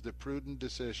decision. It is the prudent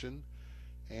decision,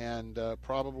 and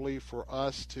probably for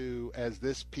us to, as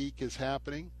this peak is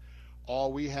happening,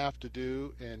 all we have to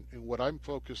do, and what I'm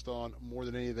focused on more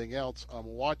than anything else, I'm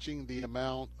watching the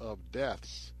amount of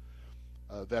deaths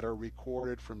that are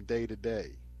recorded from day to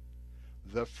day,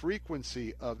 the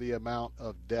frequency of the amount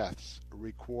of deaths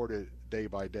recorded day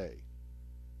by day,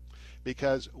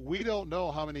 because we don't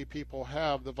know how many people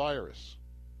have the virus,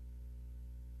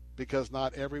 because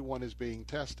not everyone is being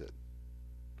tested.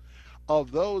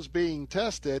 Of those being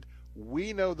tested,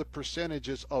 we know the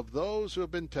percentages of those who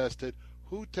have been tested,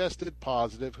 who tested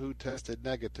positive, who tested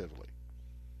negatively.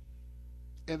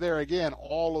 And there again,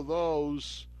 all of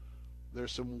those,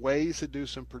 there's some ways to do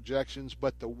some projections,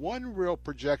 but the one real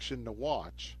projection to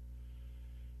watch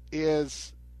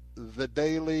is the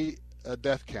daily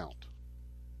death count.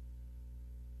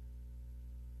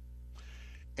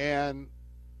 And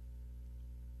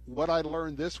what I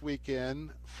learned this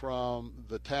weekend from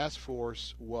the task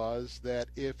force was that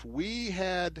if we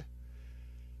had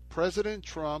President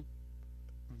Trump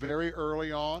very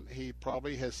early on, he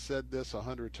probably has said this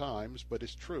 100 times, but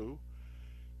it's true,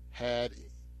 had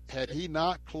he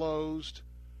not closed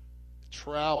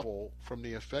travel from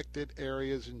the affected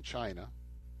areas in China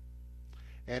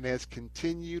and has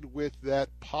continued with that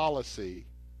policy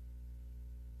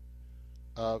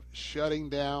of shutting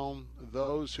down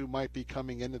those who might be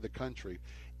coming into the country,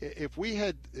 if we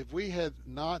had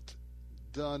not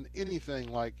done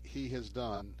anything like he has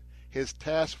done, his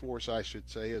task force, I should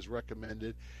say, has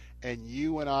recommended, and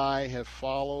you and I have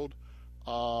followed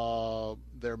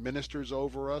their ministers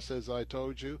over us, as I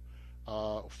told you,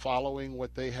 following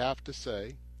what they have to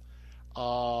say.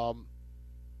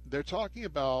 They're talking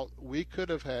about we could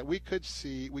have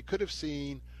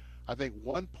seen, I think,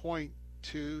 1.2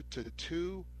 to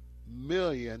 2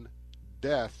 million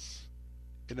deaths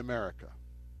in America.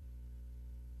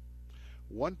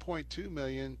 1.2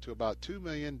 million to about 2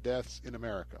 million deaths in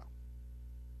America.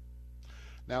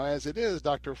 Now, as it is,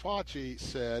 Dr. Fauci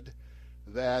said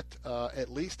that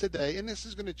at least today, and this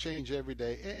is going to change every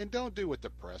day, and don't do what the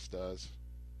press does.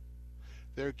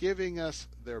 They're giving us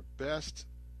their best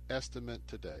estimate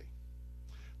today.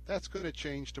 That's going to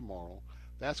change tomorrow.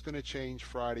 That's going to change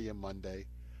Friday and Monday.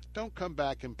 Don't come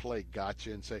back and play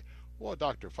gotcha and say, well,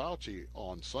 Dr. Fauci,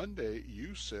 on Sunday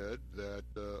you said that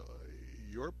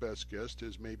your best guess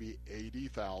is maybe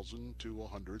 80,000 to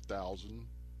 100,000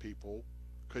 people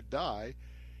could die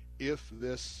if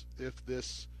this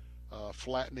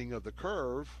flattening of the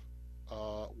curve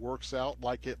works out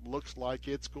like it looks like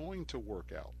it's going to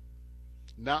work out.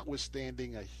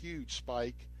 Notwithstanding a huge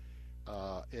spike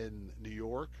in New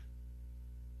York,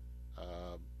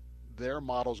 their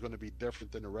model is going to be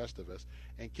different than the rest of us.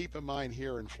 And keep in mind,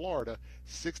 here in Florida,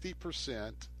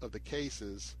 60% of the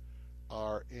cases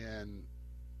are in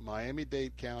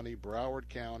Miami-Dade County, Broward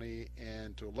County,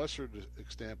 and to a lesser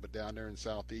extent, but down there in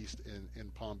southeast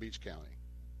in Palm Beach County.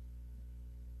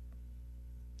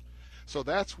 So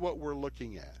that's what we're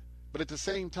looking at. But at the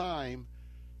same time,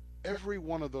 every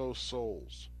one of those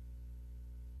souls,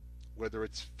 whether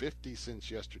it's 50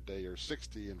 since yesterday or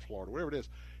 60 in Florida, whatever it is,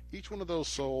 each one of those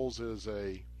souls is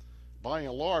by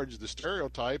and large, the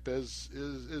stereotype is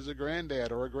a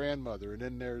granddad or a grandmother, and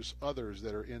then there's others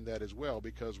that are in that as well,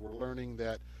 because we're learning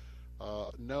that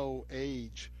no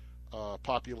age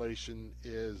population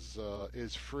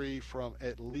is free from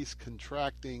at least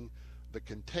contracting the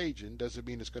contagion. Doesn't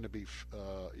mean it's going to be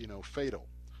fatal.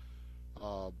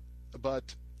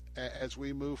 But as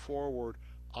we move forward,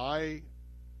 I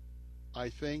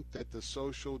think that the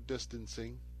social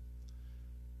distancing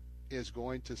is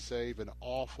going to save an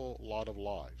awful lot of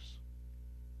lives.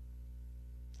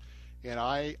 And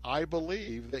I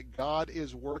believe that God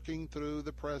is working through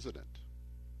the president.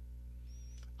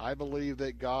 I believe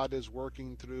that God is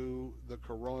working through the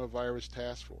coronavirus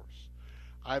task force.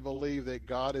 I believe that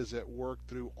God is at work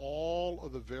through all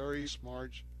of the very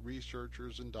smart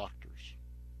researchers and doctors.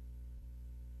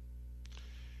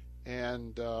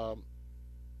 And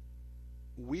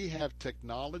we have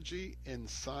technology and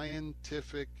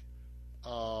scientific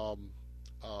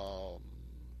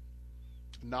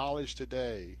knowledge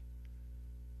today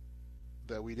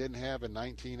that we didn't have in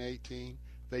 1918.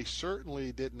 They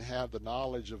certainly didn't have the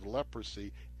knowledge of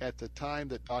leprosy at the time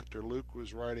that Dr. Luke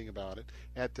was writing about it,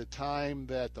 at the time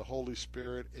that the Holy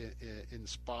Spirit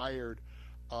inspired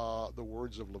the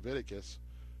words of Leviticus.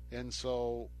 And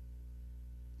so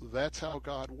that's how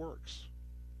God works.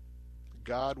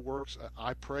 God works.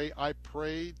 I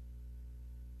prayed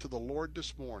to the Lord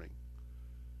this morning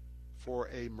for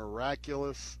a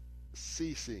miraculous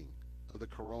ceasing of the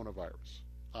coronavirus.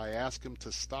 I asked him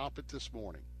to stop it this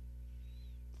morning.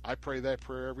 I pray that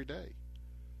prayer every day.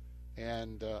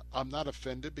 And I'm not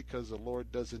offended because the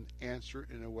Lord doesn't answer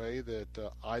in a way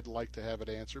that I'd like to have it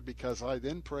answered, because I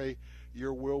then pray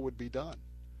your will would be done.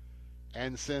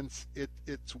 And since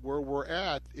it's where we're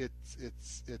at,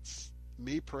 it's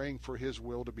me praying for his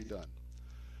will to be done.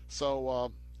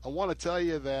 So I want to tell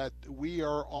you that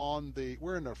we're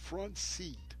in the front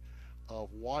seat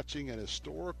of watching an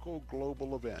historical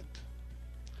global event.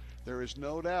 There is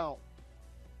no doubt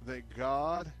that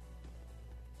God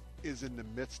is in the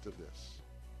midst of this.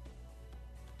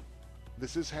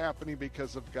 This is happening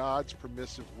because of God's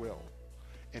permissive will,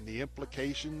 and the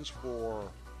implications for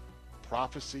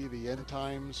prophecy, the end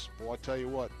times. Well, I tell you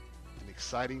what, an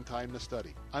exciting time to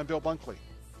study. I'm Bill Bunkley.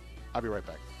 I'll be right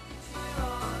back.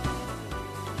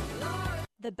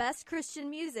 The best Christian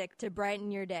music to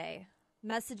brighten your day.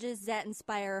 Messages that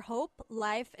inspire hope,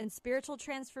 life, and spiritual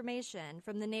transformation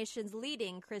from the nation's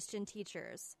leading Christian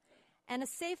teachers. And a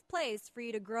safe place for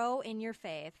you to grow in your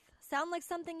faith. Sound like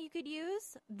something you could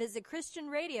use? Visit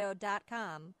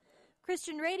ChristianRadio.com.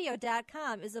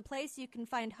 ChristianRadio.com is a place you can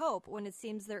find hope when it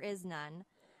seems there is none.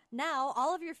 Now,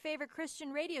 all of your favorite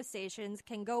Christian radio stations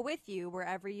can go with you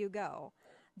wherever you go.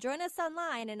 Join us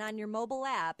online and on your mobile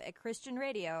app at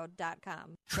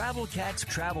ChristianRadio.com. Travel Cats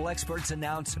travel experts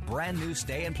announce brand new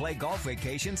stay and play golf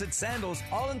vacations at Sandals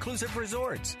All-Inclusive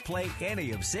Resorts. Play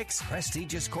any of 6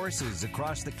 prestigious courses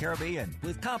across the Caribbean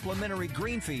with complimentary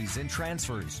green fees and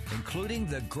transfers, including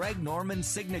the Greg Norman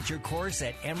Signature Course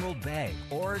at Emerald Bay,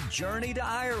 or journey to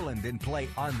Ireland and play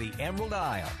on the Emerald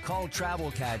Isle. Call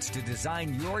Travel Cats to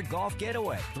design your golf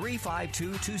getaway.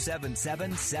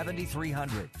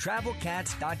 352-277-7300.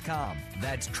 TravelCats.com.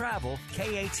 That's travel,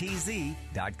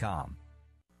 KATZ.com.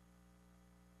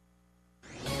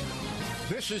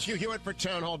 This is Hugh Hewitt for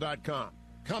townhall.com.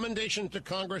 Commendation to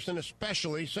Congress and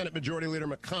especially Senate Majority Leader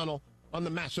McConnell on the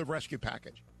massive rescue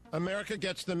package. America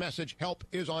gets the message help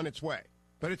is on its way.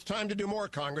 But it's time to do more,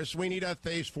 Congress. We need a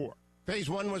phase 4. Phase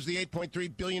 1 was the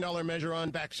 $8.3 billion measure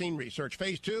on vaccine research.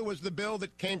 Phase 2 was the bill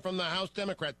that came from the House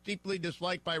Democrats, deeply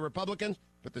disliked by Republicans,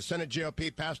 but the Senate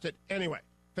GOP passed it anyway.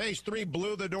 Phase 3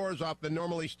 blew the doors off the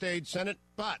normally staged Senate,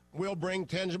 but will bring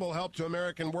tangible help to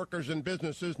American workers and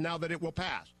businesses now that it will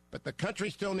pass. But the country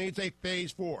still needs a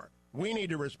Phase 4. We need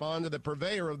to respond to the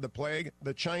purveyor of the plague,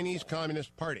 the Chinese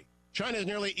Communist Party. China is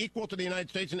nearly equal to the United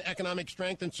States in economic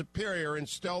strength and superior in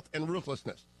stealth and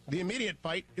ruthlessness. The immediate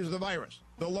fight is the virus.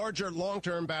 The larger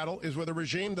long-term battle is with a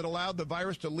regime that allowed the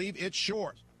virus to leave its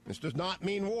shores. This does not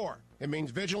mean war. It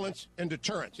means vigilance and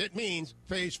deterrence. It means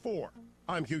Phase 4.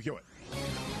 I'm Hugh Hewitt.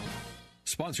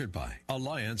 Sponsored by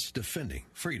Alliance Defending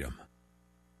Freedom.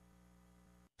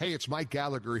 Hey, it's Mike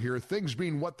Gallagher here. Things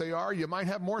being what they are, you might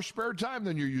have more spare time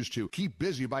than you're used to. Keep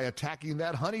busy by attacking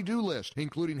that honey-do list,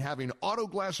 including having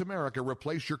Autoglass America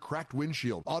replace your cracked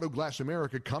windshield. Autoglass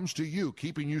America comes to you,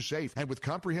 keeping you safe. And with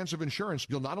comprehensive insurance,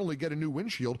 you'll not only get a new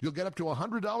windshield, you'll get up to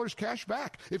 $100 cash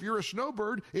back. If you're a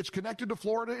snowbird, it's connected to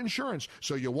Florida Insurance,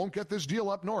 so you won't get this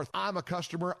deal up north. I'm a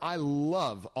customer. I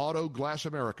love Autoglass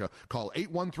America. Call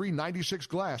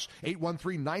 813-96-GLASS,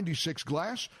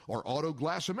 813-96-GLASS, or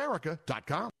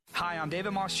autoglassamerica.com. Hi, I'm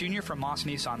David Moss Jr. from Moss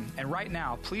Nissan, and right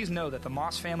now, please know that the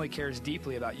Moss family cares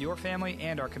deeply about your family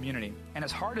and our community. And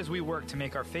as hard as we work to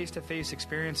make our face-to-face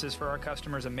experiences for our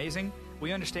customers amazing,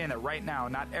 we understand that right now,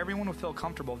 not everyone will feel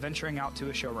comfortable venturing out to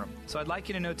a showroom. So I'd like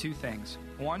you to know two things.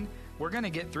 One, we're going to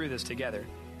get through this together.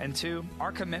 And two,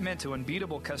 our commitment to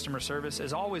unbeatable customer service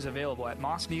is always available at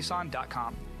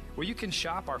mossnissan.com, where you can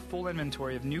shop our full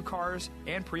inventory of new cars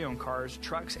and pre-owned cars,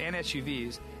 trucks, and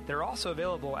SUVs. They're also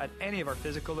available at any of our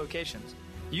physical locations.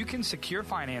 You can secure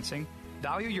financing,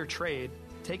 value your trade,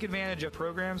 take advantage of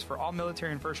programs for all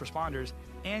military and first responders,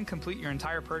 and complete your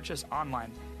entire purchase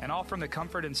online, and all from the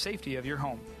comfort and safety of your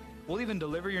home. We'll even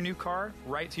deliver your new car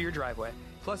right to your driveway.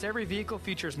 Plus, every vehicle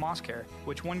features MossCare,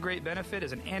 which one great benefit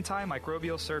is an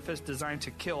antimicrobial surface designed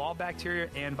to kill all bacteria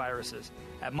and viruses.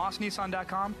 At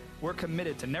mossnissan.com, we're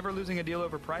committed to never losing a deal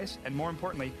over price, and more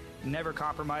importantly, never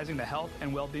compromising the health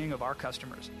and well-being of our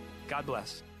customers. God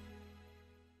bless.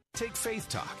 Take Faith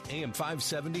Talk, AM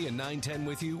 570 and 910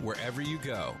 with you wherever you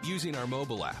go. Using our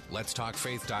mobile app,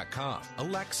 letstalkfaith.com,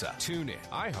 Alexa, TuneIn,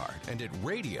 iHeart, and at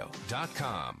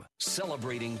radio.com.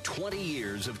 Celebrating 20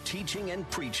 years of teaching and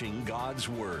preaching God's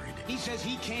Word. He says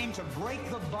he came to break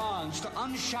the bonds, to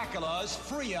unshackle us,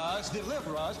 free us,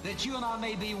 deliver us, that you and I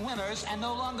may be winners and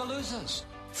no longer losers.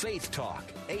 Faith Talk,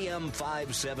 AM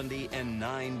 570 and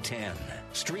 910.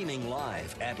 Streaming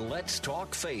live at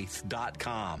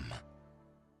letstalkfaith.com.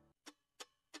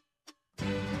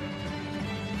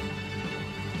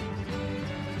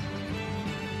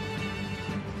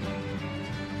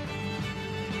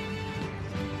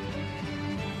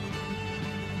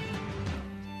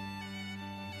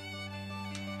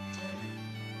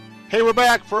 Hey, we're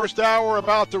back. First hour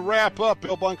about to wrap up.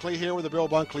 Bill Bunkley here with the Bill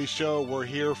Bunkley Show. We're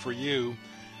here for you.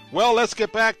 Well, let's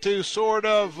get back to sort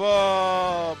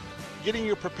of getting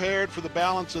you prepared for the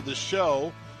balance of the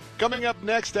show. Coming up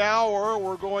next hour,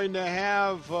 we're going to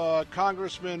have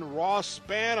Congressman Ross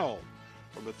Spano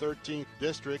from the 13th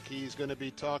District. He's going to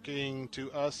be talking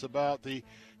to us about the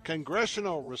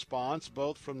congressional response,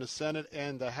 both from the Senate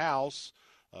and the House,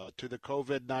 to the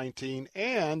COVID-19,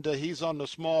 and he's on the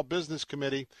Small Business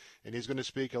Committee, and he's going to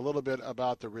speak a little bit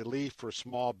about the relief for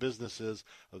small businesses.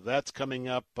 That's coming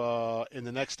up in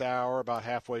the next hour, about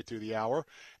halfway through the hour.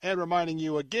 And reminding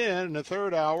you again, in the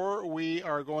third hour, we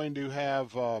are going to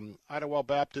have Idlewild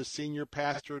Baptist Senior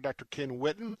Pastor Dr. Ken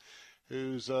Whitten,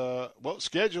 who's was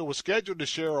scheduled to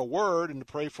share a word and to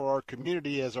pray for our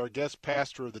community as our guest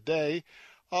pastor of the day.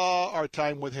 Our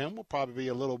time with him will probably be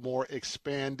a little more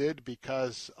expanded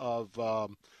because of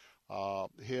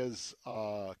his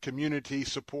community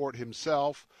support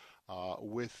himself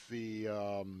with the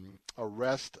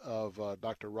arrest of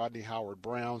Dr. Rodney Howard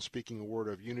Brown, speaking a word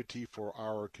of unity for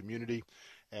our community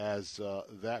as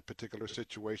that particular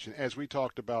situation, as we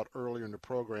talked about earlier in the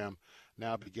program,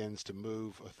 now begins to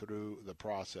move through the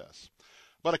process.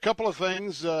 But a couple of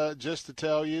things just to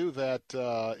tell you that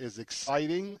is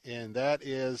exciting, and that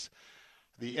is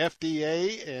the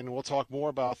FDA, and we'll talk more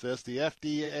about this. The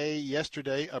FDA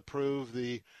yesterday approved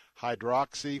the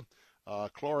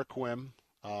hydroxychloroquine.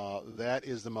 That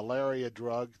is the malaria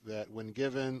drug that when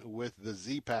given with the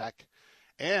Z-Pak,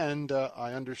 and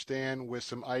I understand with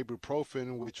some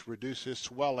ibuprofen, which reduces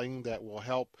swelling, that will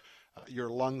help your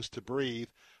lungs to breathe.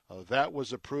 That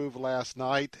was approved last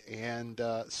night, and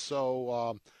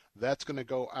so that's going to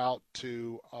go out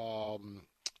to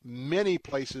many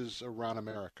places around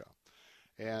America.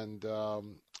 And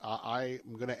I'm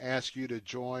going to ask you to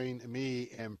join me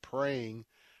in praying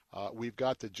We've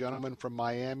got the gentleman from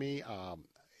Miami.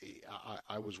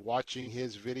 I was watching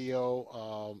his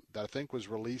video that I think was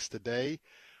released today.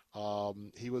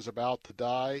 He was about to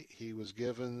die. He was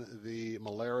given the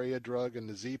malaria drug and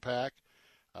the Z-Pack.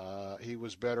 He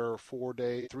was better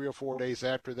 3 or 4 days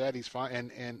after that. He's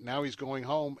fine, and now he's going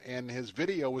home. And his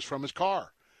video was from his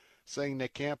car, saying he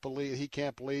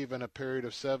can't believe in a period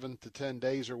of 7 to 10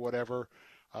 days or whatever,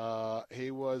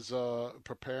 he was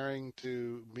preparing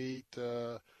to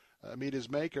meet his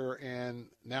maker, and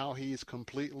now he's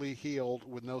completely healed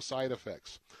with no side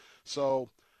effects. So,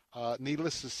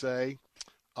 needless to say,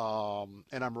 and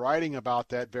I'm writing about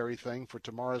that very thing for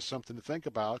tomorrow's Something to Think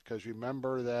About, because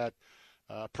remember that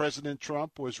President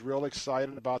Trump was real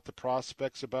excited about the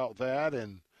prospects about that,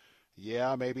 and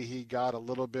yeah, maybe he got a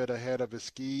little bit ahead of his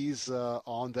skis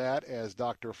on that, as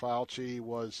Dr. Fauci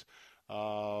was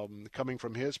coming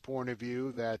from his point of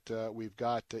view that we've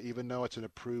got, even though it's an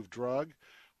approved drug,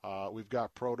 we've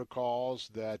got protocols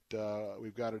that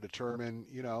we've got to determine,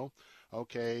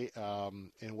 okay,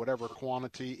 in whatever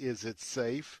quantity, is it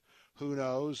safe? Who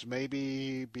knows?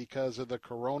 Maybe because of the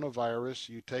coronavirus,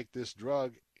 you take this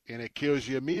drug and it kills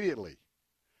you immediately.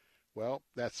 Well,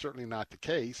 that's certainly not the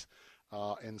case.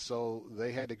 And so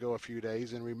they had to go a few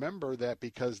days. And remember that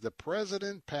because the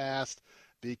president passed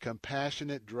the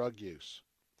compassionate drug use,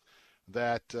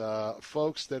 that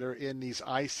folks that are in these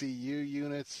ICU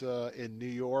units in New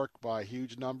York by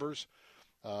huge numbers,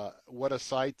 what a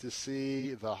sight to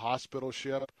see the hospital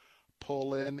ship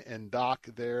pull in and dock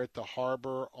there at the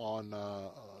harbor on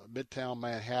Midtown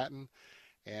Manhattan.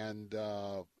 And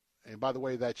by the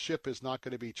way, that ship is not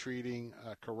going to be treating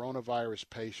coronavirus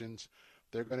patients.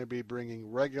 They're going to be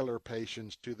bringing regular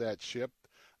patients to that ship.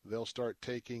 They'll start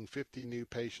taking 50 new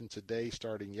patients a day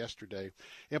starting yesterday.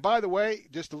 And by the way,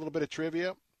 just a little bit of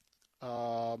trivia.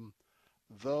 I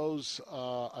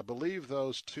believe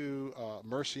those two,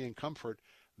 Mercy and Comfort,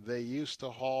 they used to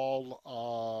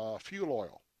haul fuel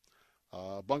oil.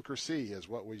 Bunker C is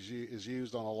what is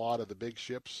used on a lot of the big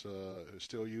ships,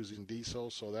 still using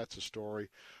diesel, so that's a story.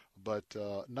 But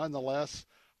nonetheless,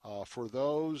 for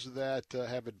those that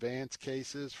have advanced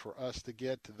cases, for us to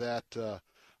get that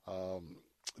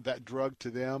drug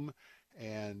to them,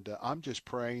 and I'm just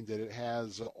praying that it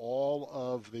has all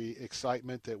of the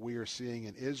excitement that we are seeing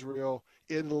in Israel,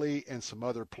 Italy, and some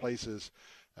other places.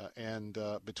 And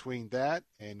between that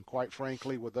and, quite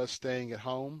frankly, with us staying at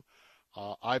home,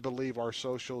 I believe our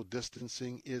social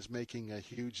distancing is making a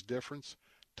huge difference.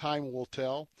 Time will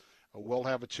tell. We'll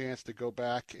have a chance to go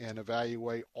back and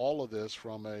evaluate all of this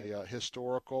from a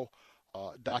historical,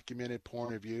 documented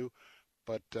point of view.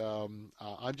 But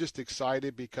I'm just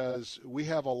excited because we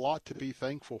have a lot to be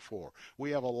thankful for.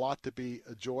 We have a lot to be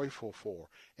joyful for.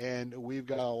 And we've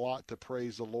got a lot to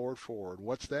praise the Lord for. And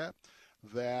what's that?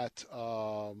 That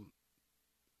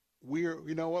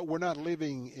we're not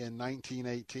living in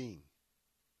 1918.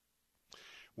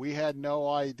 We had no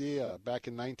idea back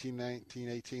in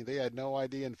 1918. They had no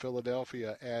idea in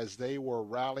Philadelphia as they were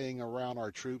rallying around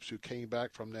our troops who came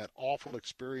back from that awful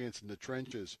experience in the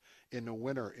trenches in the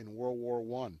winter in World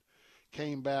War I.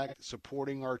 Came back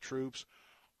supporting our troops.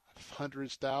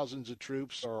 Hundreds, thousands of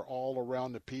troops are all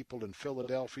around the people in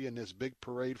Philadelphia in this big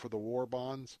parade for the war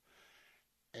bonds.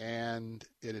 And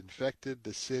it infected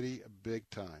the city big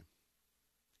time.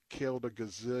 Killed a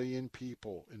gazillion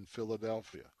people in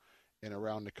Philadelphia and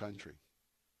around the country.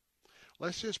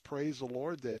 Let's just praise the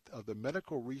Lord that of the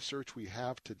medical research we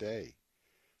have today,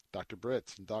 Dr.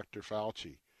 Britz and Dr.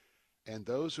 Fauci, and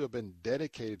those who have been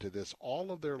dedicated to this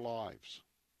all of their lives.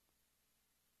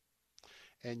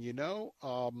 And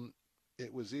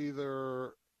it was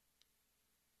either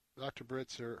Dr.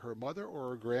 Britz, her mother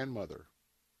or her grandmother,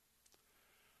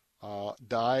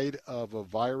 died of a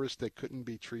virus that couldn't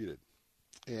be treated.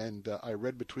 And I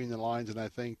read between the lines, and I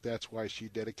think that's why she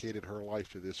dedicated her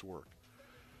life to this work.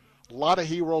 A lot of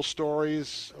hero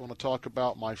stories. I want to talk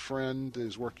about my friend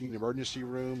who's working in the emergency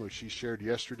room, who she shared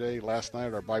last night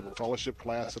at our Bible fellowship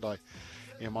class that I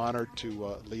am honored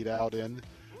to lead out in.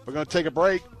 We're going to take a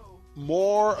break.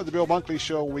 More of the Bill Bunkley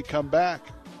Show when we come back,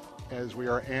 as we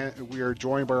are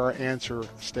joined by our answer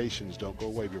stations. Don't go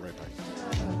away. Be right back.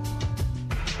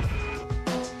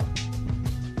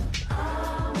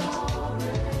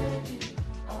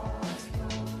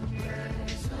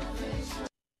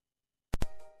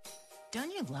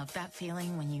 Don't you love that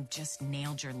feeling when you just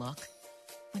nailed your look?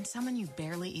 When someone you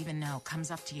barely even know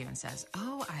comes up to you and says,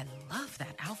 "Oh, I love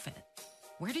that outfit.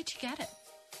 Where did you get it?"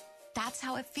 That's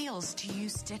how it feels to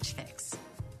use Stitch Fix.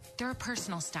 They're a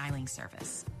personal styling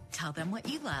service. Tell them what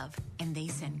you love, and they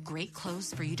send great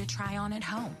clothes for you to try on at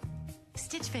home.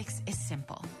 Stitch Fix is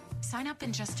simple. Sign up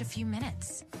in just a few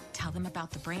minutes. tell them about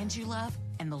the brands you love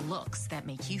and the looks that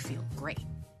make you feel great.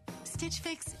 Stitch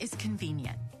Fix is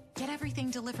convenient. Get everything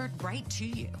delivered right to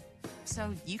you,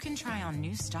 so you can try on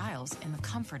new styles in the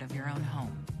comfort of your own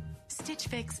home. Stitch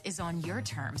Fix is on your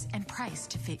terms and priced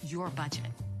to fit your budget.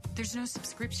 There's no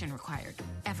subscription required,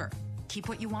 ever. Keep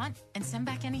what you want and send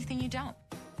back anything you don't.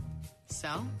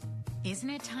 So, isn't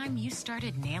it time you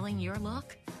started nailing your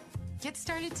look? Get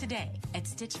started today at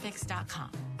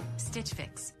StitchFix.com. Stitch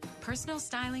Fix, personal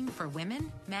styling for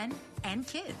women, men, and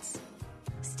kids.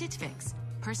 Stitch Fix,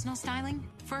 personal styling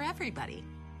for everybody.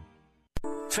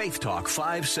 Faith Talk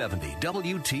 570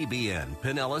 WTBN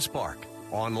Pinellas Park.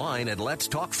 Online at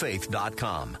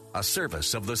letstalkfaith.com, a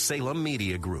service of the Salem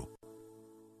Media Group.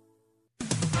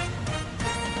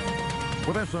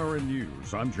 With SRN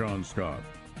News, I'm John Scott.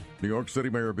 New York City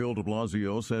Mayor Bill de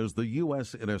Blasio says the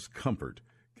USNS Comfort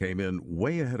came in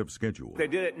way ahead of schedule. They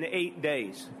did it in 8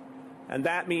 days, and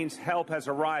that means help has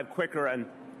arrived quicker, and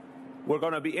we're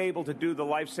going to be able to do the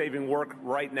life-saving work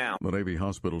right now. The Navy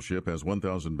hospital ship has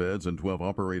 1,000 beds and 12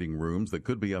 operating rooms that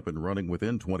could be up and running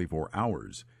within 24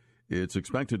 hours. It's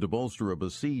expected to bolster a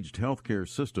besieged healthcare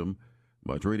system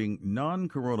by treating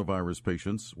non-coronavirus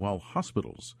patients while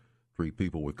hospitals treat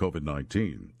people with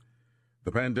COVID-19.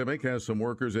 The pandemic has some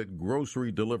workers at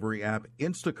grocery delivery app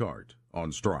Instacart on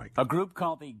strike. A group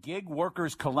called the Gig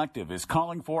Workers Collective is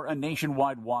calling for a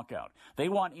nationwide walkout. They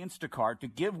want Instacart to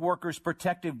give workers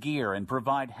protective gear and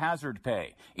provide hazard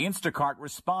pay. Instacart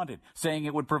responded, saying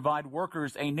it would provide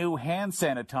workers a new hand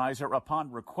sanitizer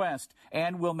upon request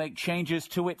and will make changes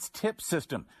to its tip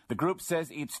system. The group says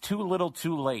it's too little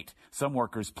too late. Some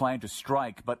workers plan to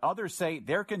strike, but others say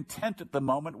they're content at the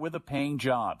moment with a paying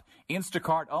job.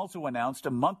 Instacart also announced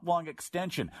a month-long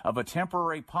extension of a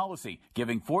temporary policy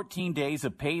giving 14 days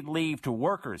of paid leave to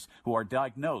workers who are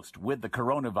diagnosed with the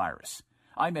coronavirus.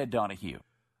 I'm Ed Donahue.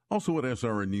 Also at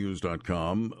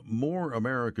SRNnews.com, more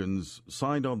Americans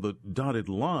signed on the dotted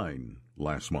line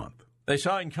last month. They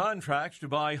signed contracts to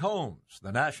buy homes.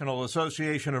 The National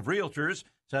Association of Realtors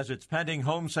says its pending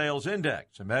home sales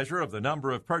index, a measure of the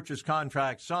number of purchase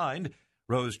contracts signed,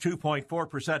 rose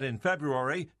 2.4% in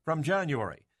February from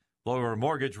January. Lower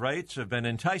mortgage rates have been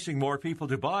enticing more people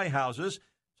to buy houses,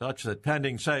 such that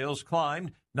pending sales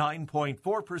climbed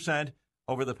 9.4%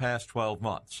 over the past 12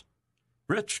 months.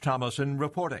 Rich Thomason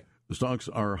reporting. The stocks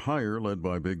are higher, led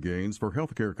by big gains for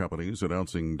healthcare companies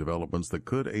announcing developments that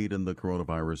could aid in the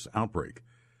coronavirus outbreak.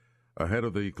 Ahead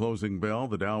of the closing bell,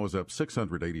 the Dow is up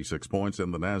 686 points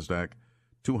and the NASDAQ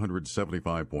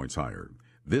 275 points higher.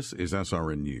 This is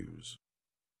SRN News.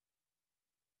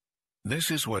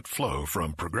 This is what Flo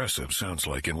from Progressive sounds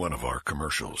like in one of our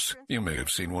commercials. You may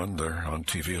have seen one there on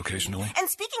TV occasionally. And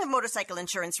speaking of motorcycle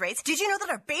insurance rates, did you know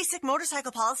that our basic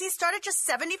motorcycle policies start at just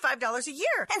 $75 a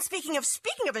year? And speaking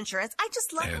of insurance, I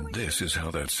just love And this is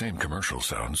how that same commercial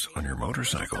sounds on your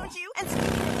motorcycle. Don't you?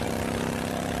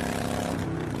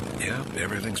 Yeah,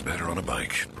 everything's better on a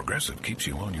bike. Progressive keeps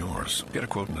you on yours. Get a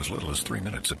quote in as little as 3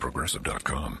 minutes at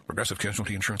Progressive.com. Progressive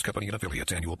Casualty Insurance Company and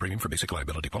affiliates. Annual premium for basic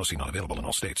liability policy not available in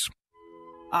all states.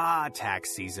 Ah, tax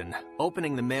season.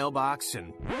 Opening the mailbox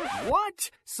and... What?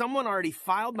 Someone already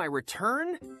filed my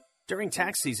return? During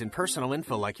tax season, personal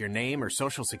info like your name or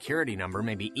social security number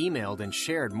may be emailed and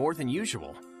shared more than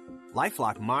usual.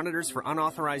 LifeLock monitors for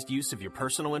unauthorized use of your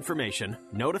personal information,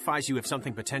 notifies you if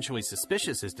something potentially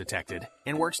suspicious is detected,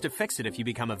 and works to fix it if you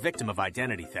become a victim of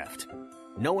identity theft.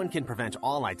 No one can prevent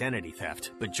all identity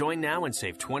theft, but join now and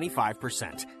save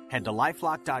 25%. Head to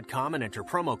LifeLock.com and enter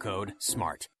promo code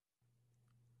SMART.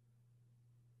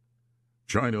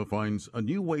 China finds a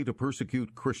new way to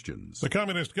persecute Christians. The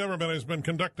communist government has been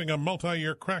conducting a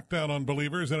multi-year crackdown on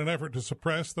believers in an effort to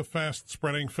suppress the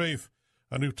fast-spreading faith.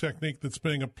 A new technique that's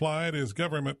being applied is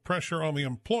government pressure on the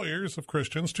employers of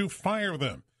Christians to fire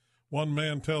them. One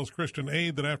man tells Christian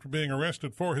Aid that after being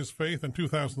arrested for his faith in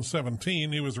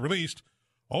 2017, he was released,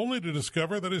 only to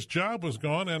discover that his job was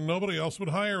gone and nobody else would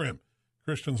hire him.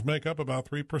 Christians make up about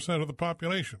 3% of the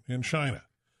population in China.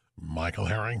 Michael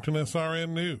Harrington, SRN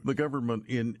News. The government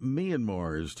in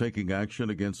Myanmar is taking action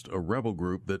against a rebel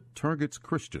group that targets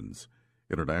Christians.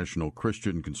 International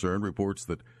Christian Concern reports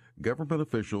that government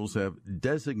officials have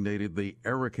designated the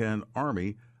Arakan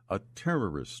Army a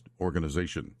terrorist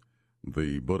organization.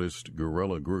 The Buddhist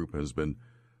guerrilla group has been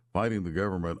fighting the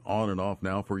government on and off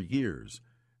now for years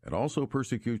and also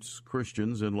persecutes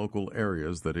Christians in local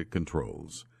areas that it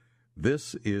controls.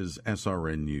 This is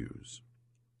SRN News.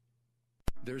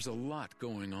 There's a lot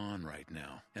going on right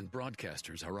now, and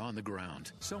broadcasters are on the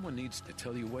ground. Someone needs to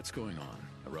tell you what's going on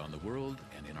around the world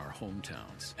and in our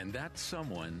hometowns. And that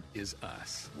someone is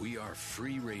us. We are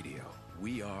free radio,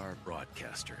 We Are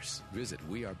Broadcasters. Visit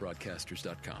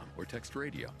wearebroadcasters.com or text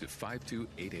radio to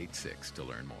 52886 to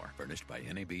learn more. Furnished by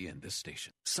NAB and this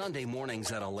station. Sunday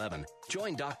mornings at 11,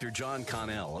 join Dr. John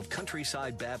Connell of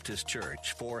Countryside Baptist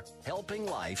Church for Helping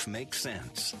Life Make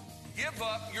Sense. Give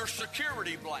up your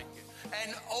security blanket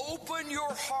and open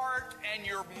your heart and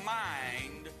your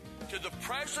mind to the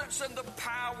presence and the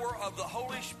power of the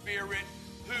Holy Spirit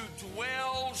who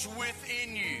dwells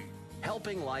within you.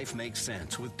 Helping Life Make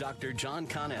Sense with Dr. John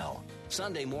Connell.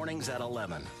 Sunday mornings at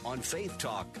 11 on Faith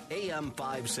Talk, AM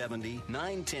 570,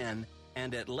 910,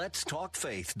 and at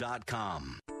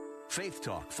letstalkfaith.com. Faith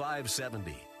Talk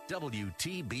 570,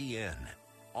 WTBN.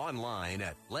 Online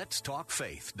at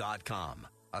letstalkfaith.com.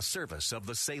 A service of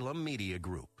the Salem Media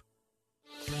Group.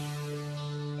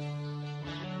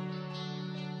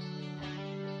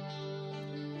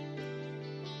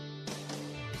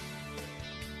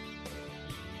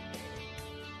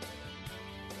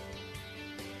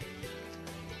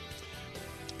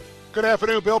 Good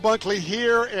afternoon, Bill Bunkley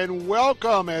here, and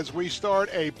welcome as we start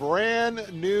a brand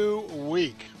new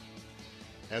week.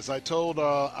 As I told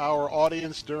our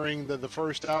audience during the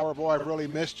first hour, boy, I really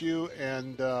missed you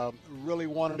and really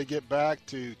wanted to get back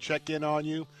to check in on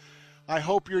you. I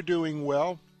hope you're doing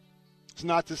well. It's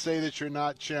not to say that you're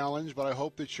not challenged, but I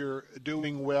hope that you're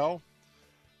doing well.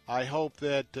 I hope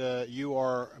that you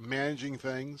are managing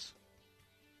things.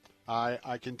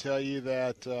 I can tell you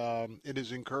that it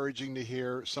is encouraging to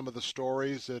hear some of the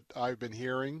stories that I've been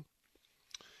hearing.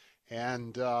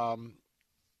 And I'll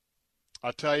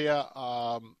tell you,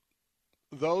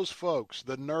 those folks,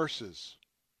 the nurses,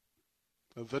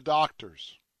 the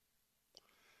doctors,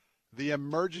 the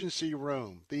emergency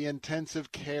room, the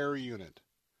intensive care unit.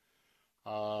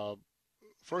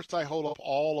 First, I hold up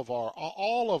all of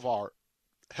our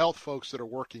health folks that are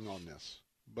working on this.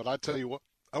 But I tell you what,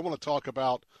 I want to talk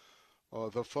about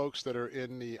the folks that are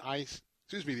in the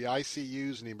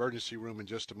ICUs and the emergency room in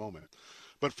just a moment.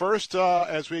 But first,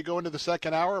 as we go into the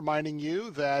second hour, reminding you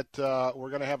that we're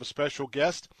going to have a special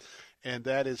guest, and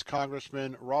that is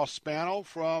Congressman Ross Spano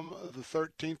from the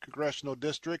 13th Congressional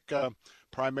District,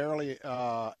 primarily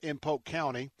in Polk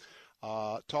County,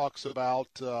 talks about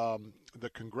the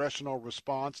congressional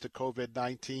response to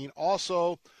COVID-19.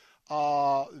 Also,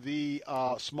 the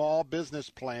small business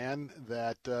plan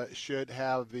that should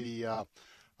have the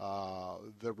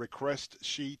request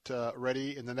sheet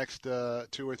ready in the next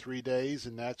 2 or 3 days,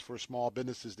 and that's for small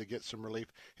businesses to get some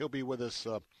relief. He'll be with us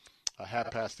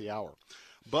half past the hour.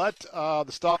 But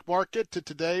the stock market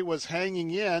today was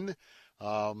hanging in.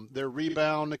 Their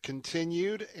rebound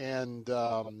continued, and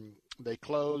they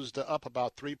closed up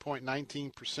about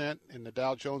 3.19% in the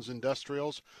Dow Jones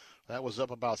Industrials. That was up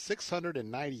about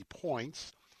 690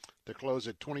 points to close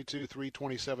at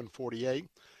 22,327.48.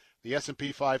 The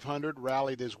S&P 500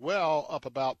 rallied as well, up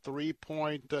about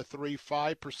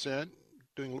 3.35%,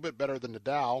 doing a little bit better than the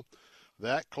Dow.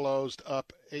 That closed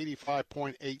up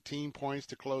 85.18 points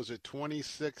to close at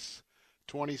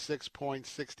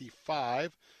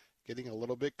 26.65, getting a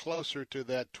little bit closer to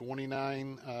that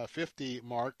 29.50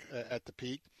 mark at the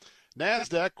peak.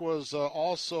 NASDAQ was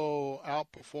also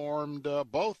outperformed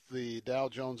both the Dow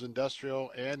Jones Industrial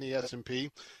and the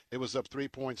S&P. It was up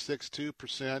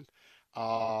 3.62%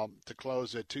 to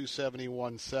close at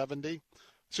 271.70.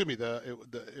 Excuse me,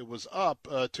 it was up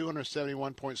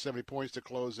 271.70 points to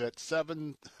close at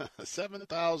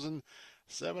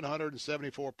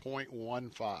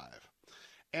 7,774.15.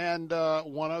 And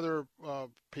one other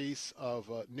piece of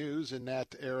news in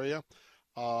that area.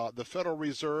 The Federal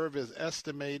Reserve is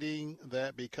estimating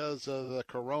that because of the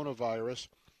coronavirus,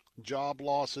 job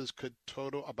losses could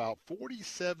total about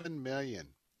 47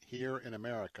 million here in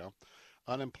America.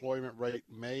 Unemployment rate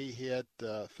may hit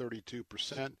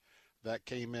 32%. That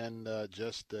came in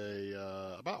just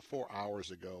about 4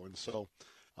 hours ago. And so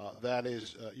that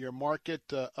is your market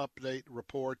update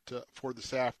report for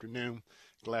this afternoon.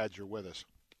 Glad you're with us.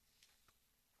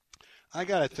 I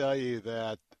got to tell you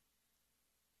that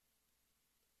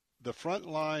the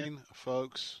frontline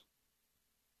folks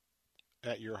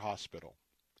at your hospital,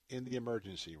 in the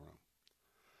emergency room,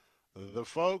 the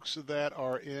folks that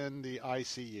are in the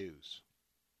ICUs,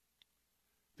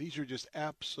 these are just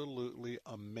absolutely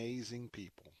amazing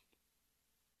people.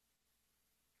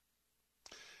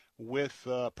 With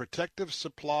protective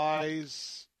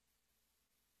supplies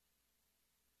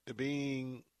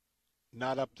being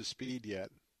not up to speed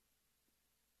yet,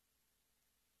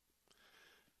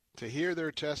 to hear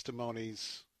their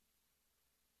testimonies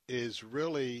is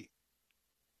really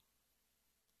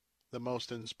the most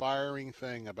inspiring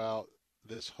thing about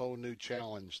this whole new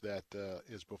challenge that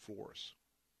is before us.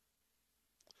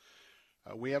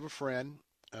 We have a friend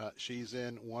She's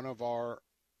in one of our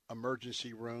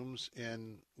emergency rooms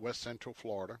in West Central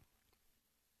Florida.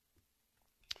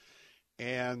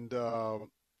 And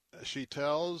she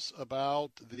tells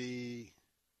about the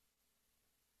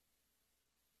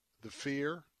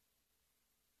fear,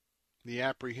 the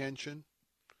apprehension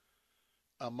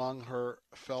among her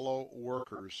fellow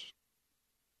workers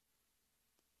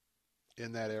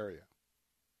in that area.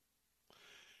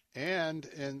 And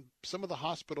in some of the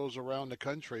hospitals around the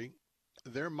country,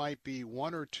 there might be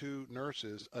 1 or 2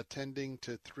 nurses attending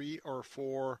to 3 or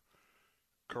 4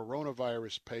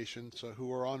 coronavirus patients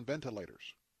who are on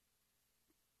ventilators.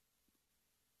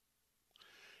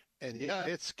 And yeah,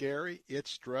 it's scary,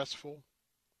 it's stressful,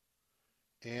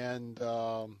 and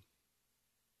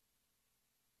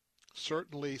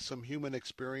certainly some human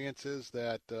experiences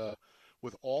that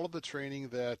with all of the training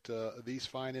that these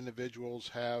fine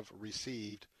individuals have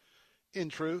received, in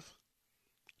truth,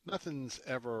 nothing's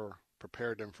ever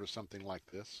prepared them for something like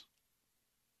this.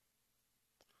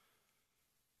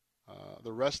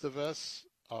 The rest of us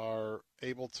are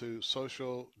able to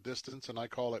social distance, and I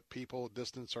call it people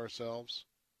distance ourselves.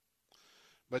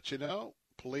 But you know,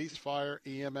 police, fire,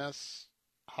 EMS,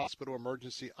 hospital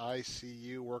emergency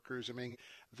ICU workers, I mean,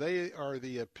 they are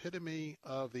the epitome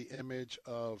of the image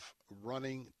of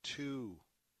running to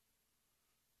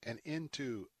and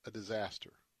into a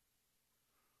disaster,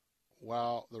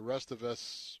 while the rest of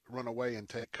us run away and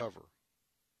take cover.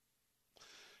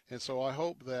 And so I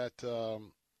hope that,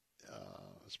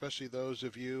 especially those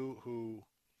of you who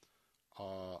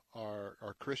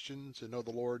are Christians and know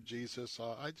the Lord Jesus,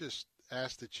 I just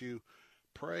ask that you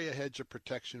pray a hedge of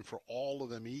protection for all of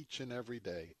them each and every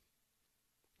day,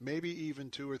 maybe even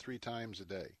 2 or 3 times a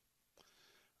day.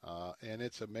 And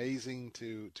it's amazing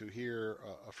to hear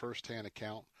a firsthand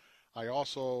account. I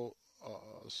also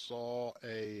saw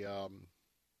a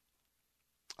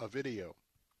video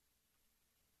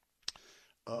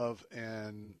of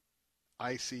an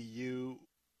ICU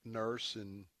nurse,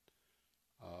 and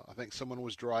I think someone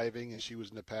was driving and she was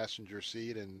in the passenger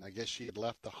seat, and I guess she had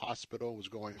left the hospital, was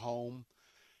going home,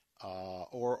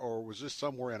 or was just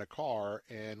somewhere in a car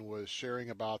and was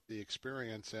sharing about the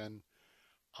experience, and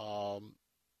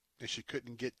she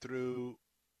couldn't get through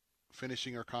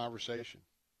finishing her conversation.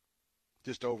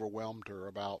 Just overwhelmed her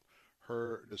about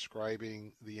her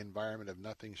describing the environment of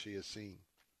nothing she has seen.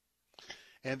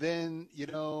 And then, you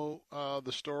know,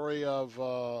 the story of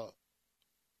the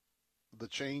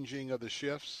changing of the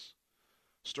shifts,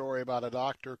 story about a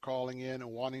doctor calling in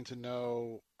and wanting to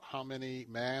know how many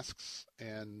masks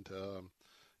and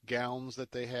gowns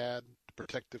that they had,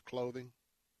 protective clothing,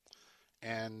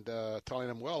 and telling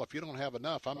them, well, if you don't have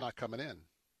enough, I'm not coming in.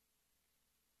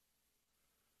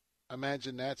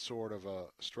 Imagine that sort of a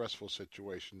stressful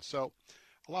situation. So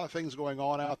a lot of things going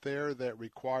on out there that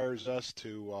requires us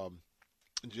to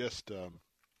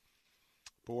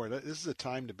boy, this is a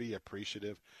time to be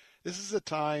appreciative. This is a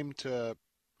time to,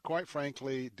 quite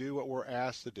frankly, do what we're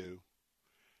asked to do.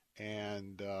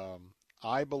 And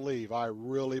I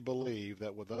really believe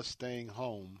that with us staying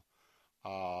home,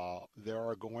 there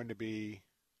are going to be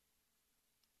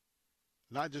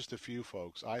not just a few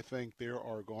folks. I think there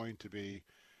are going to be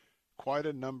quite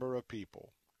a number of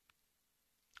people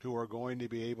who are going to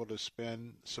be able to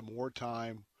spend some more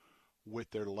time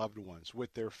with their loved ones,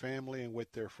 with their family, and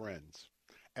with their friends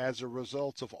as a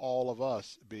result of all of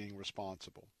us being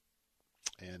responsible.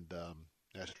 And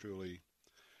that's truly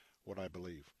what I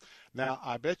believe. Now,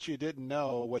 I bet you didn't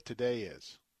know what today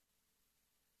is.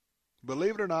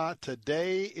 Believe it or not,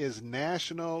 today is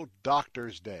National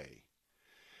Doctor's Day.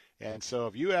 And so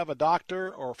if you have a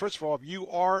doctor, or first of all, if you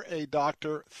are a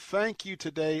doctor, thank you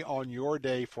today on your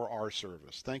day for our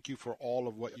service. Thank you for all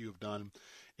of what you've done.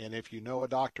 And if you know a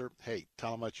doctor, hey,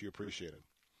 tell them how much you appreciate it.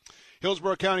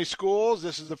 Hillsborough County Schools,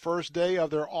 this is the first day of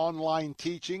their online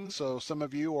teaching. So some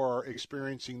of you are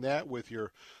experiencing that with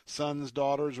your sons,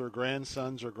 daughters, or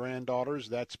grandsons or granddaughters.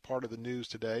 That's part of the news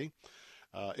today.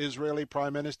 Israeli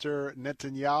Prime Minister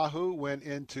Netanyahu went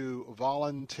into a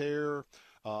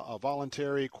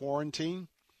voluntary quarantine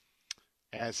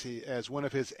as one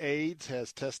of his aides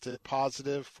has tested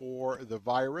positive for the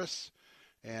virus.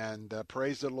 And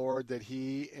praise the Lord that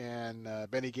he and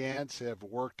Benny Gantz have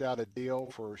worked out a deal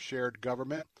for shared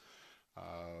government.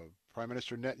 Prime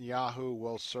Minister Netanyahu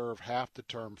will serve half the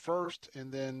term first,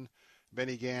 and then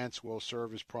Benny Gantz will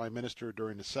serve as prime minister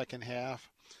during the second half.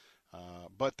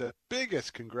 But the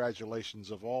biggest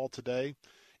congratulations of all today,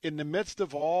 in the midst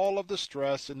of all of the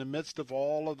stress, in the midst of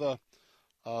all of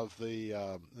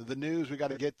the news we got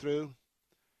to get through,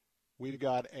 we've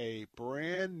got a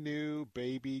brand new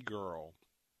baby girl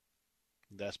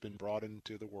that's been brought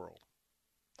into the world.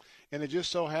 And it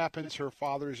just so happens her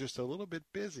father is just a little bit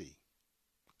busy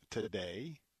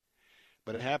today.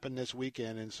 But it happened this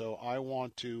weekend, and so I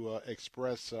want to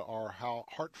express our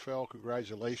heartfelt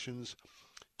congratulations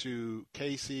to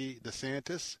Casey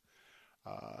DeSantis.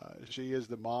 She is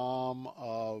the mom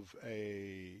of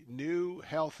a new,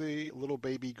 healthy little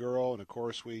baby girl, and of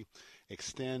course we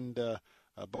extend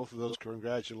both of those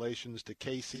congratulations to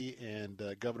Casey and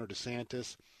Governor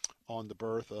DeSantis on the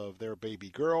birth of their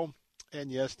baby girl.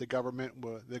 And yes, the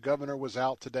governor was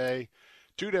out today.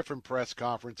 2 different press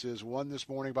conferences, one this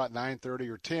morning about 9:30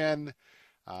 or 10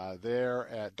 there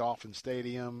at Dolphin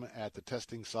Stadium at the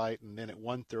testing site, and then at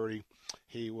 1:30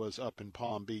 he was up in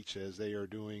Palm Beach as they are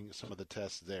doing some of the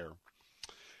tests there.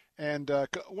 And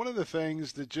one of the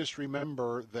things that just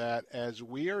remember that as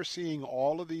we are seeing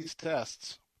all of these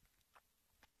tests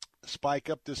spike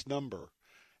up this number,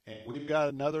 and we've got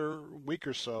another week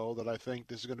or so that I think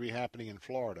this is going to be happening in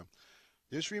Florida,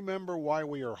 just remember why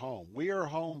we are home. We are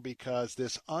home because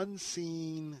this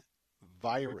unseen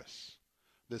virus,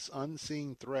 this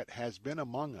unseen threat has been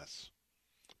among us.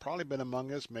 Probably been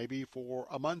among us maybe for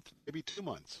a month, maybe 2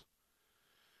 months.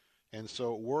 And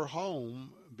so we're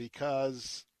home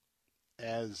because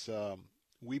as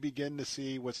we begin to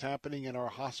see what's happening in our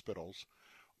hospitals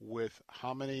with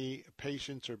how many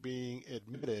patients are being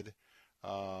admitted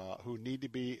who need to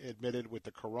be admitted with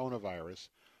the coronavirus,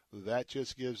 that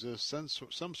just gives us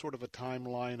some sort of a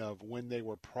timeline of when they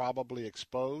were probably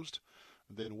exposed,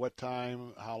 then what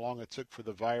time, how long it took for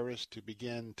the virus to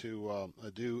begin to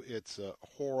do its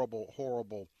horrible,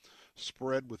 horrible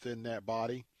spread within that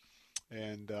body.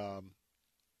 And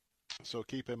so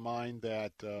keep in mind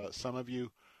that some of you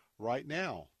right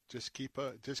now just keep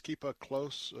a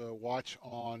close watch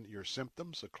on your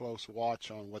symptoms, a close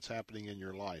watch on what's happening in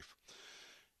your life.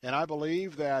 And I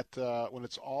believe that when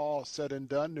it's all said and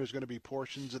done, there's going to be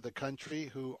portions of the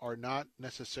country who are not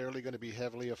necessarily going to be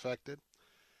heavily affected.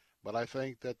 But I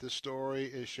think that this story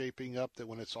is shaping up that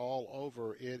when it's all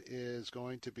over, it is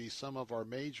going to be some of our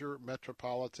major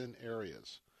metropolitan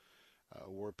areas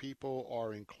where people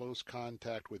are in close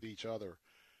contact with each other.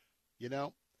 You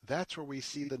know, that's where we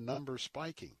see the numbers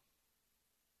spiking.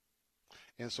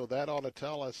 And so that ought to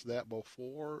tell us that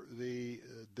before the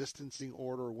distancing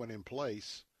order went in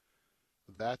place,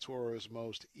 that's where it was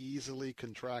most easily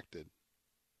contracted.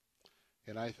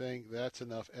 And I think that's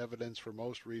enough evidence for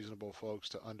most reasonable folks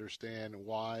to understand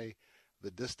why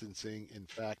the distancing, in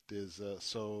fact, is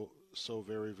so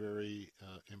very, very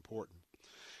important.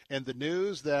 And the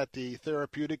news that the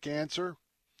therapeutic answer,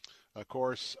 of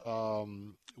course,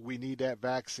 we need that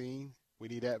vaccine. We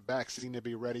need that vaccine to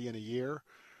be ready in a year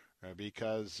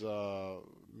because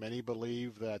many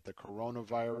believe that the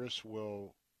coronavirus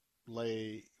will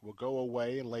go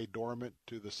away and lay dormant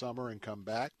to the summer and come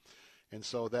back. And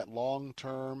so that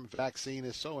long-term vaccine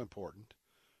is so important.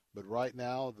 But right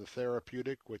now, the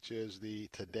therapeutic, which is the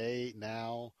Today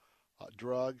Now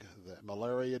drug, the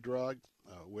malaria drug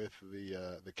with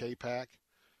the K-Pack,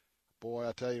 boy,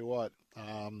 I tell you what,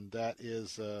 that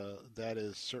is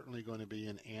certainly going to be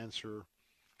an answer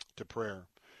to prayer.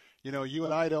 You know, you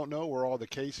and I don't know where all the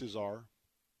cases are,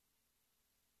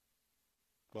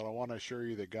 but I want to assure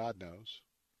you that God knows.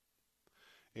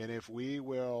 And if we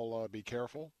will be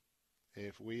careful,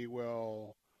 if we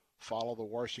will follow the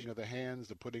washing of the hands,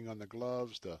 the putting on the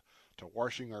gloves, to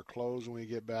washing our clothes when we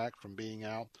get back from being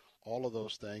out, all of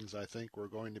those things, I think we're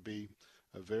going to be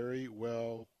very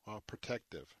well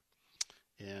protective.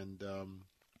 And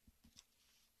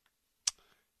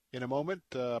in a moment,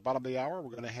 bottom of the hour,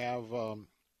 we're going to have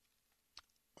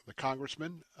the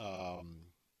congressman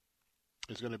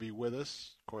is going to be with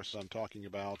us. Of course, I'm talking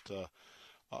about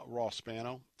Ross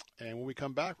Spano. And when we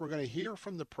come back, we're going to hear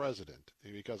from the president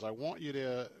because I want you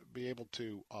to be able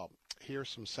to hear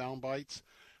some sound bites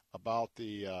about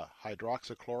the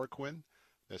hydroxychloroquine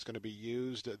that's going to be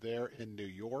used there in New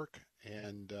York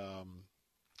and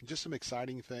just some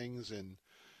exciting things. And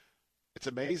it's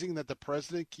amazing that the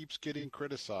president keeps getting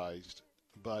criticized,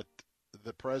 but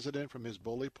the president from his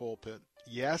bully pulpit,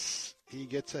 yes, he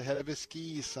gets ahead of his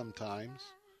skis sometimes,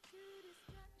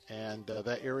 and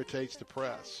that irritates the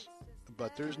press.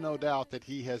 But there's no doubt that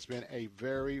he has been a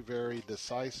very, very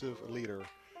decisive leader,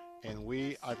 and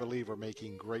we, I believe, are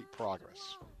making great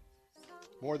progress.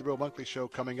 More of the Bill Bunkley Show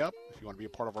coming up. If you want to be a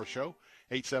part of our show,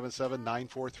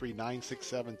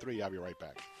 877-943-9673. I'll be right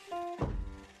back.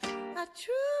 A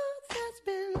truth that's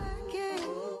been lacking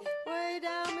way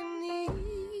down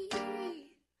beneath.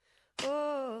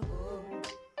 Oh.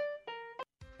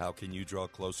 How can you draw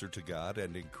closer to God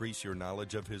and increase your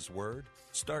knowledge of His Word?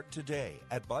 Start today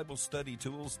at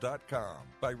BibleStudyTools.com.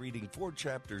 By reading 4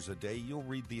 chapters a day, you'll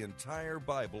read the entire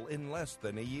Bible in less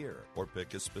than a year. Or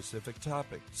pick a specific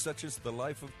topic, such as the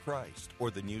life of Christ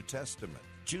or the New Testament.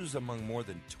 Choose among more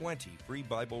than 20 free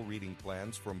Bible reading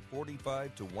plans from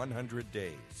 45 to 100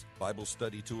 days.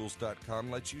 BibleStudyTools.com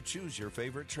lets you choose your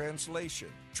favorite translation.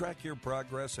 Track your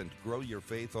progress and grow your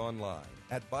faith online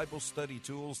at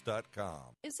BibleStudyTools.com.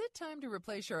 Is it time to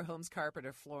replace your home's carpet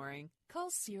or flooring? Call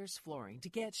Sears Flooring to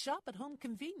get shop-at-home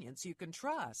convenience you can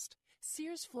trust.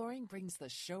 Sears Flooring brings the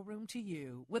showroom to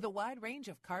you with a wide range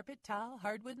of carpet, tile,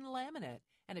 hardwood, and laminate.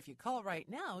 And if you call right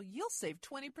now, you'll save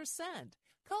 20%.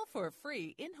 Call for a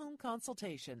free in-home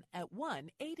consultation at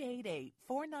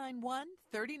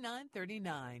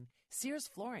 1-888-491-3939. Sears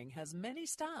Flooring has many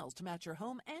styles to match your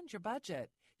home and your budget.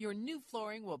 Your new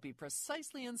flooring will be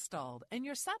precisely installed, and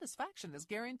your satisfaction is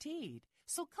guaranteed.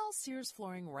 So call Sears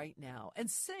Flooring right now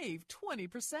and save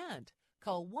 20%.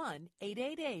 Call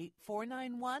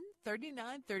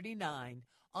 1-888-491-3939.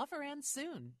 Offer ends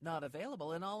soon. Not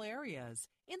available in all areas.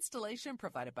 Installation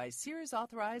provided by Sears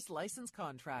Authorized Licensed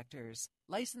Contractors.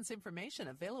 License information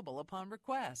available upon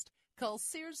request. Call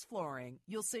Sears Flooring.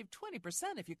 You'll save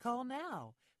 20% if you call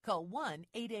now. Call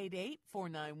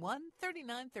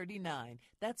 1-888-491-3939.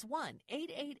 That's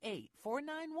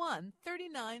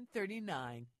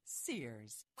 1-888-491-3939.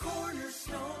 Sears.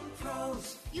 Cornerstone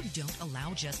Pros. You don't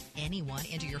allow just anyone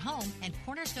into your home, and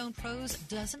Cornerstone Pros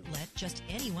doesn't let just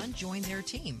anyone join their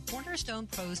team. Cornerstone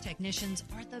Pros technicians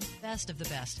are the best of the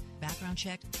best. Background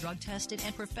checked, drug tested,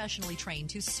 and professionally trained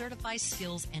to certify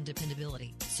skills and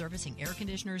dependability. Servicing air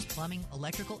conditioners, plumbing,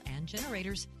 electrical, and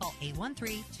generators. Call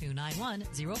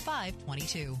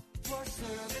 813-291-0522. For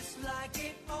service like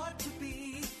it ought to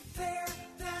be, fair,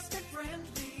 fast, and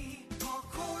friendly. Call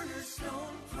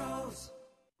Cornerstone Pros.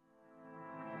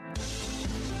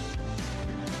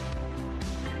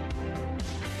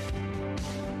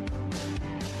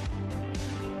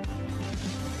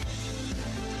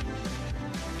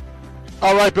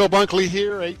 All right, Bill Bunkley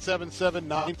here,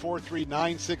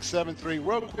 877-943-9673.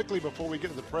 Real quickly before we get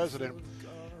to the president,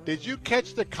 did you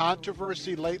catch the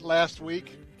controversy late last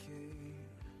week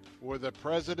where the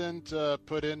president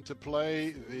put into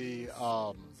play the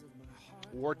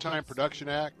Wartime Production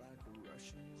Act,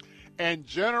 and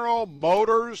General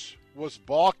Motors was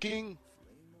balking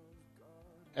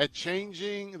at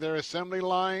changing their assembly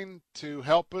line to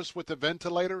help us with the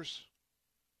ventilators?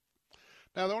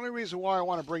 Now, the only reason why I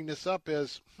want to bring this up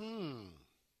is,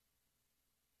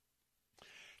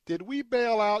 did we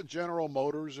bail out General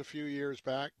Motors a few years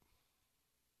back?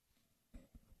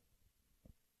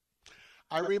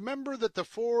 I remember that the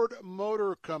Ford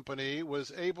Motor Company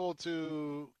was able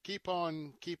to keep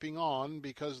on keeping on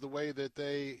because of the way that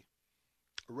they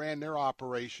ran their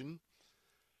operation.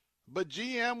 But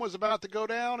GM was about to go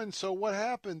down, and so what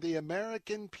happened? The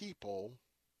American people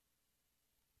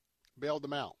bailed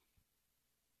them out.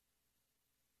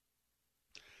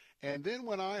 And then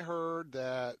when I heard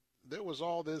that there was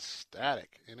all this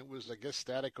static, and it was, I guess,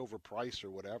 static over price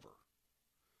or whatever,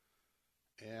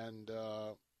 and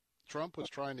Trump was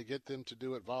trying to get them to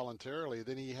do it voluntarily,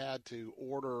 then he had to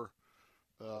order,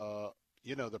 the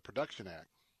Production Act.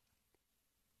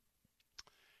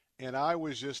 And I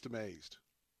was just amazed.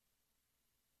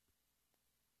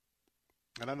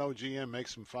 And I know GM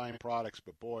makes some fine products,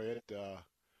 but boy,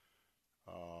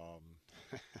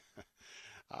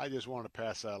 I just want to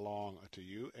pass that along to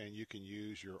you, and you can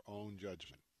use your own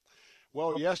judgment.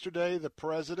 Well, yesterday, the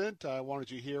president, I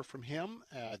wanted you to hear from him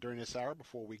during this hour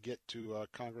before we get to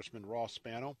Congressman Ross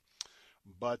Spano.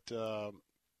 But,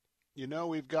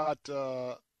 we've got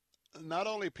not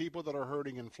only people that are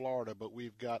hurting in Florida, but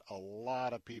we've got a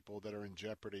lot of people that are in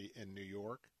jeopardy in New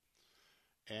York.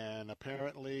 And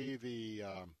apparently the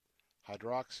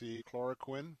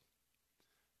hydroxychloroquine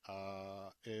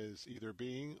is either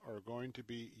being or going to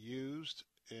be used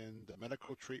in the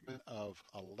medical treatment of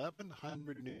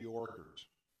 1,100 New Yorkers.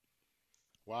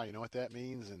 Wow, you know what that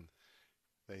means? And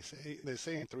they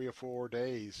say in 3 or 4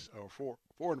 days, or 4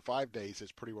 and 5 days,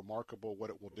 it's pretty remarkable what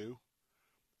it will do.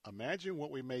 Imagine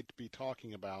what we may be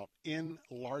talking about in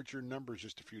larger numbers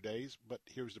just a few days, but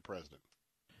here's the president.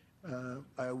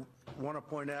 I want to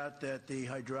point out that the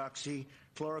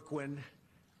hydroxychloroquine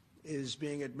is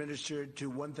being administered to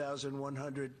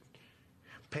 1,100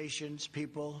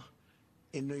 people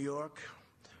in New York,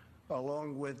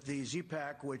 along with the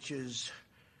Z-Pak, which is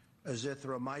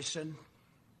azithromycin.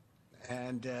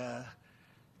 And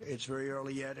it's very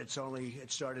early yet. It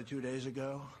started 2 days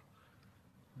ago.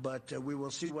 But we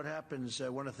will see what happens. I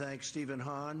want to thank Stephen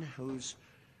Hahn, who's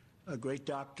a great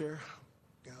doctor,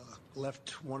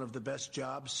 left one of the best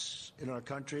jobs in our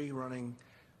country running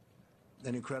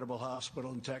an incredible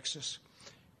hospital in Texas.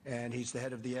 And he's the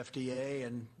head of the FDA,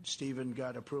 and Stephen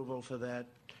got approval for that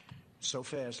so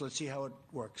fast. Let's see how it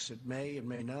works. It may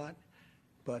not,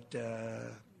 but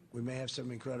we may have some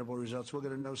incredible results. We're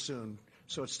going to know soon.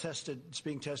 So it's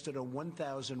being tested on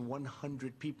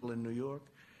 1,100 people in New York.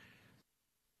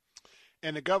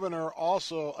 And the governor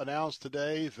also announced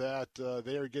today that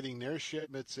they are getting their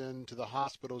shipments into the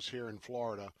hospitals here in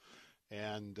Florida,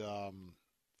 and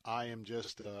I am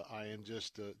just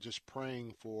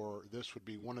praying for this would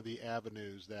be one of the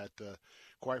avenues that,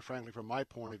 quite frankly, from my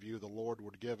point of view, the Lord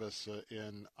would give us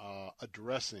in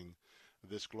addressing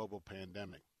this global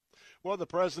pandemic. Well, the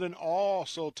president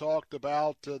also talked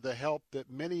about the help that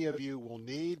many of you will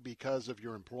need because of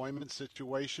your employment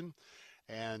situation,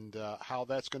 and how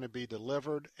that's going to be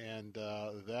delivered, and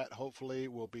that hopefully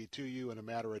will be to you in a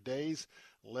matter of days.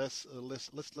 Let's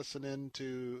listen in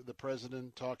to the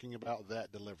president talking about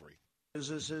that delivery.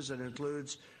 Businesses, and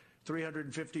includes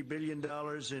 $350 billion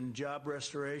in job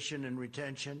restoration and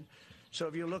retention. So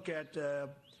if you look at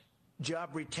job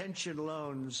retention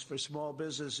loans for small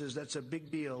businesses, that's a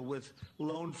big deal, with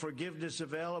loan forgiveness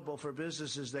available for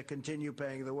businesses that continue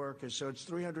paying the workers. So it's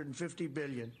 $350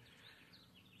 billion.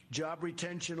 Job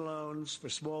retention loans for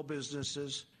small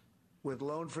businesses with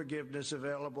loan forgiveness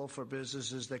available for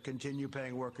businesses that continue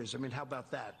paying workers. I mean, how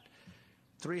about that?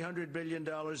 $300 billion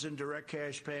in direct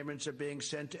cash payments are being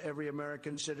sent to every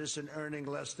American citizen earning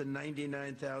less than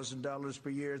 $99,000 per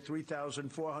year,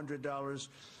 $3,400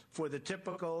 for the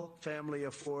typical family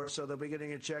of four. So they'll be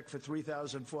getting a check for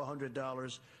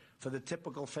 $3,400 for the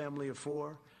typical family of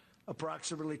four.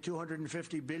 Approximately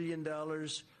 $250 billion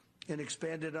in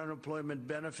expanded unemployment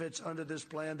benefits. Under this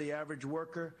plan, the average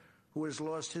worker who has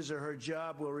lost his or her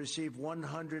job will receive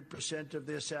 100% of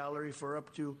their salary for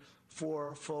up to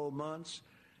 4 full months.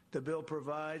 The bill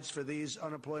provides for these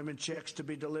unemployment checks to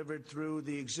be delivered through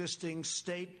the existing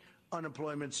state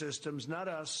unemployment systems, not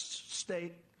us,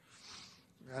 state.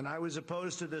 And I was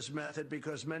opposed to this method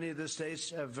because many of the states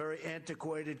have very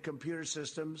antiquated computer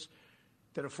systems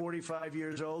that are 45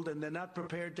 years old, and they're not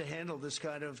prepared to handle this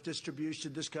kind of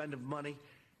distribution, this kind of money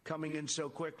coming in so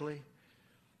quickly.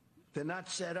 They're not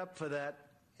set up for that,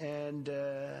 and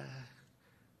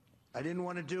I didn't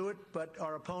want to do it, but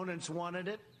our opponents wanted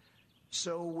it,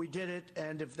 so we did it.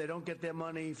 And if they don't get their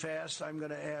money fast, I'm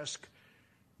going to ask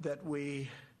that we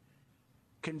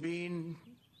convene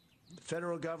the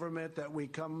federal government, that we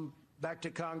come back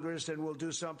to Congress, and we'll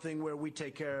do something where we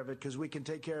take care of it, because we can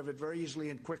take care of it very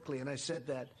easily and quickly, and I said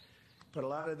that. But a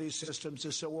lot of these systems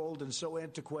are so old and so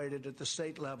antiquated at the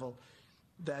state level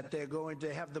that they're going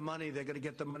to have the money. They're going to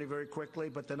get the money very quickly,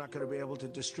 but they're not going to be able to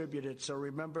distribute it. So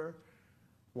remember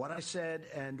what I said,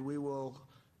 and we will,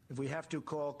 if we have to,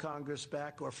 call Congress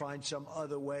back or find some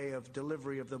other way of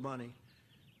delivery of the money.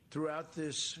 Throughout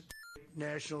this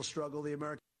national struggle, the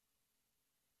American...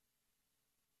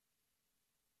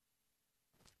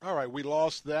 All right, we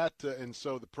lost that, and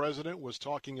so the president was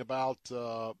talking about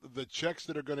the checks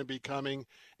that are going to be coming,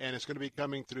 and it's going to be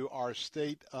coming through our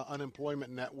state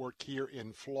unemployment network here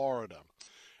in Florida.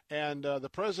 And the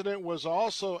president was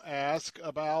also asked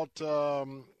about,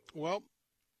 what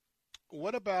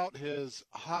about his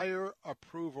higher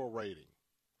approval rating?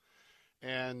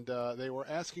 And they were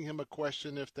asking him a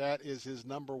question if that is his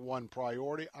number one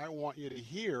priority. I want you to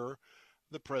hear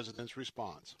the president's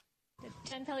response.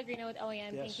 Jen Pellegrino with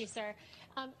OAM. Yes. Thank you, sir.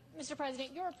 Mr.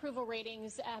 President, your approval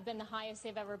ratings have been the highest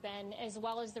they've ever been, as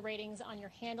well as the ratings on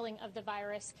your handling of the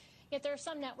virus. Yet there are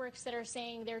some networks that are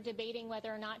saying they're debating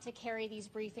whether or not to carry these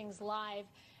briefings live.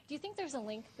 Do you think there's a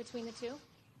link between the two?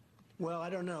 Well,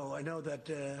 I don't know. I know that,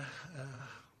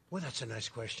 well, that's a nice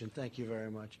question. Thank you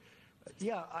very much.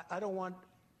 Yeah, I don't want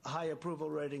high approval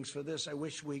ratings for this. I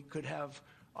wish we could have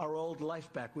our old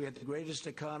life back. We had the greatest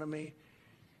economy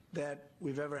that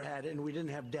we've ever had, and we didn't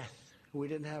have death. We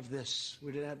didn't have this.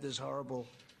 We didn't have this horrible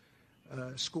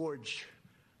scourge,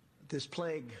 this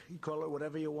plague. You call it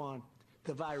whatever you want,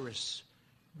 the virus.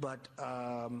 But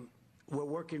we're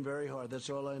working very hard. That's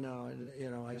all I know. You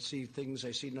know, I see things.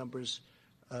 I see numbers.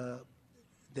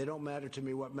 They don't matter to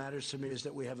me. What matters to me is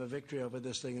that we have a victory over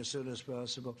this thing as soon as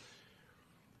possible.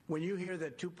 When you hear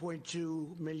that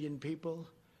 2.2 million people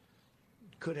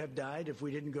could have died if we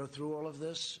didn't go through all of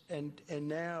this, and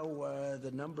now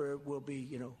the number will be,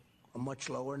 you know, a much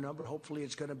lower number. Hopefully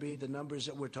it's going to be the numbers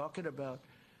that we're talking about.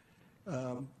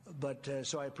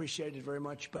 So I appreciate it very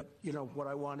much. But, you know, what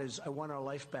I want is I want our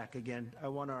life back again. I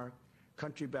want our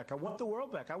country back. I want the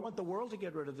world back. I want the world to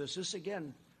get rid of this. This,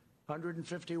 again,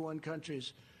 151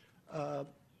 countries. And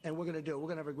we're going to do it. We're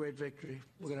going to have a great victory.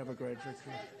 We're going to have a great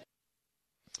victory.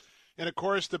 And, of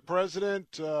course, the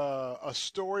president, a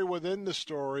story within the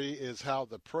story is how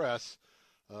the press,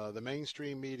 the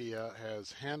mainstream media,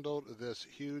 has handled this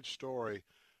huge story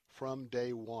from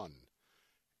day one.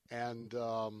 And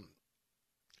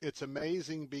it's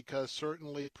amazing because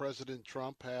certainly President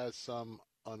Trump has some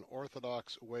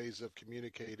unorthodox ways of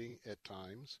communicating at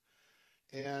times.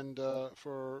 And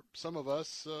for some of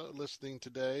us listening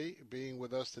today, being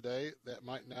with us today, that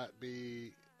might not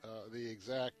be the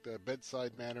exact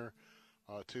bedside manner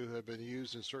to have been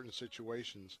used in certain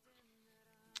situations.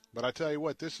 But I tell you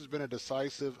what, this has been a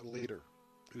decisive leader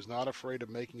who's not afraid of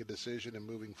making a decision and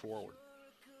moving forward.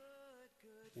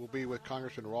 We'll be with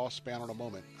Congressman Ross Spann in a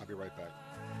moment. I'll be right back.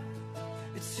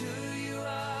 It's who you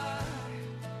are.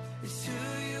 It's who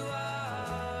you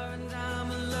are, and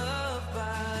I'm loved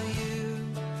by you.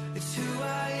 It's who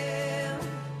I am.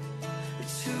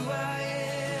 It's who I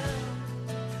am.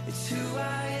 It's who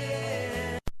I am.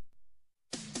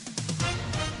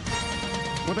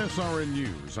 With SRN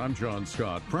News, I'm John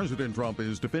Scott. President Trump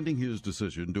is defending his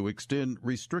decision to extend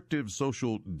restrictive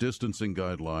social distancing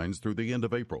guidelines through the end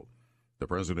of April. The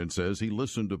president says he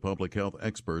listened to public health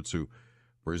experts who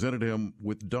presented him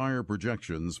with dire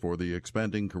projections for the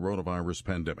expanding coronavirus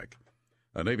pandemic.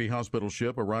 A Navy hospital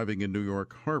ship arriving in New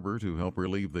York Harbor to help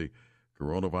relieve the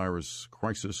coronavirus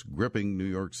crisis gripping New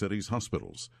York City's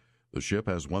hospitals. The ship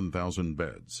has 1,000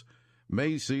 beds.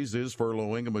 Macy's is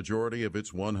furloughing a majority of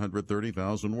its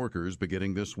 130,000 workers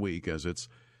beginning this week as its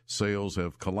sales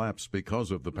have collapsed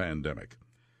because of the pandemic.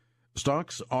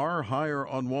 Stocks are higher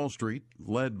on Wall Street,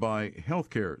 led by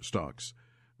healthcare stocks,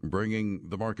 bringing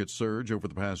the market surge over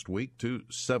the past week to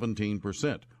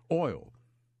 17%. Oil,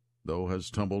 though,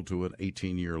 has tumbled to an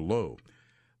 18-year low.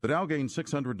 The Dow gained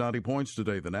 690 points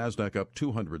today, the Nasdaq up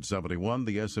 271,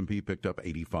 the S&P picked up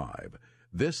 85.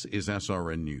 This is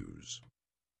SRN News.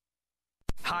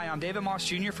 Hi, I'm David Moss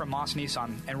Jr. from Moss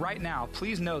Nissan, and right now,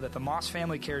 please know that the Moss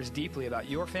family cares deeply about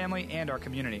your family and our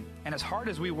community. And as hard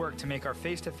as we work to make our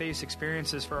face-to-face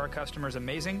experiences for our customers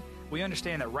amazing, we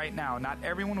understand that right now, not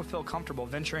everyone will feel comfortable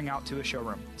venturing out to a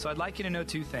showroom. So I'd like you to know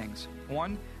two things.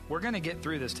 One, we're going to get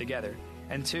through this together.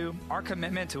 And two, our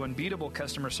commitment to unbeatable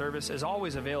customer service is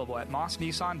always available at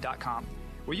mossnissan.com,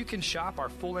 where you can shop our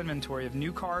full inventory of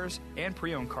new cars and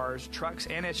pre-owned cars, trucks,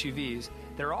 and SUVs.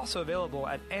 They're also available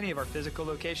at any of our physical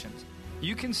locations.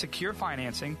 You can secure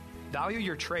financing, value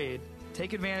your trade,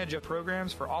 take advantage of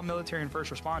programs for all military and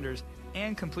first responders,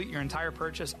 and complete your entire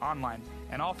purchase online,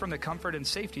 and all from the comfort and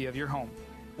safety of your home.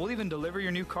 We'll even deliver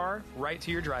your new car right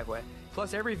to your driveway.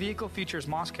 Plus, every vehicle features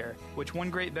MossCare, which one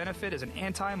great benefit is an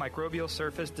antimicrobial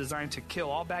surface designed to kill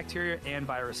all bacteria and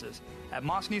viruses. At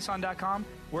mossnissan.com,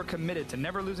 we're committed to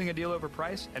never losing a deal over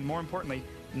price, and more importantly,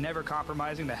 never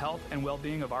compromising the health and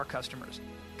well-being of our customers.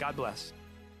 God bless.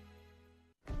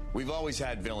 We've always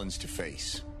had villains to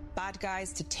face. Bad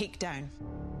guys to take down.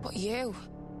 But you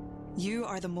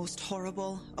are the most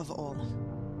horrible of all.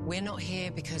 We're not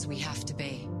here because we have to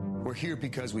be. We're here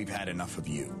because we've had enough of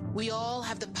you. We all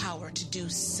have the power to do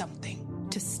something.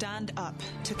 To stand up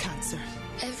to cancer.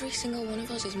 Every single one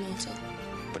of us is mortal.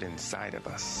 But inside of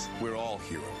us, we're all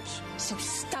heroes. So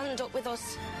stand up with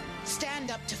us.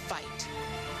 Stand up to fight.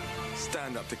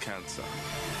 Stand up to cancer.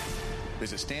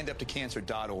 Visit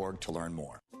standuptocancer.org to learn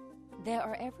more. There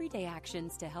are everyday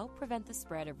actions to help prevent the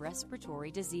spread of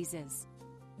respiratory diseases.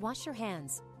 Wash your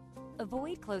hands.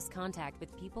 Avoid close contact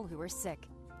with people who are sick.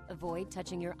 Avoid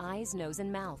touching your eyes, nose,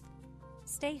 and mouth.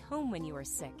 Stay home when you are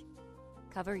sick.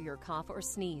 Cover your cough or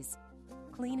sneeze.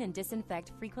 Clean and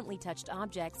disinfect frequently touched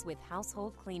objects with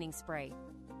household cleaning spray.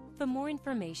 For more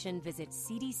information, visit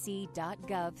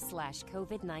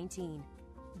cdc.gov/COVID-19.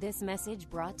 This message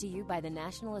brought to you by the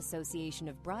National Association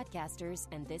of Broadcasters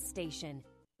and this station.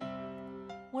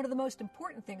 One of the most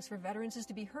important things for veterans is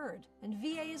to be heard, and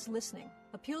VA is listening.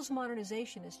 Appeals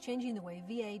modernization is changing the way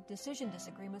VA decision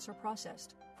disagreements are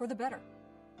processed, for the better.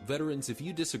 Veterans, if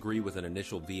you disagree with an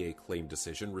initial VA claim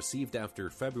decision received after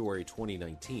February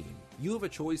 2019, you have a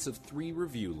choice of 3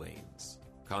 review lanes.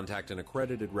 Contact an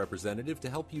accredited representative to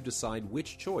help you decide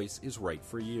which choice is right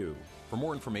for you. For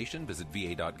more information, visit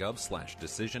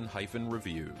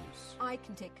va.gov/decision-reviews. I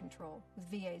can take control with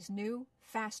VA's new,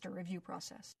 faster review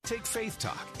process. Take Faith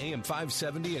Talk, AM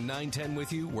 570 and 910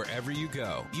 with you wherever you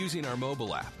go. Using our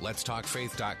mobile app,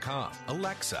 letstalkfaith.com,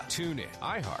 Alexa, TuneIn,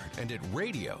 iHeart, and at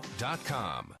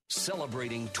radio.com.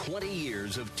 Celebrating 20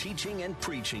 years of teaching and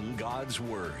preaching God's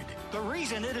Word. The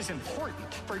reason it is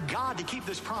important for God to keep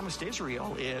this promise to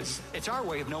Israel is it's our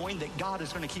way of knowing that God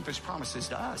is going to keep his promises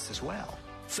to us as well.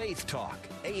 Faith Talk,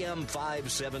 AM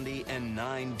 570 and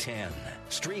 910.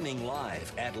 Streaming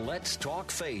live at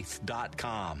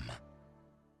letstalkfaith.com.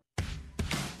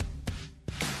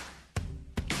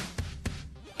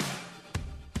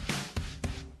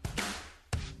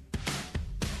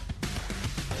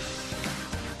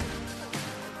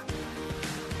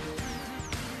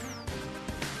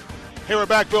 Hey, we're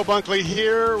back. Bill Bunkley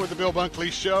here with the Bill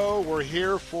Bunkley Show. We're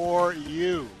here for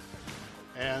you.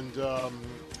 And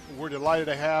we're delighted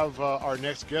to have our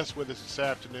next guest with us this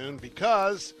afternoon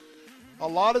because a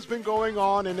lot has been going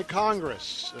on in the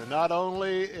Congress, not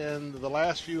only in the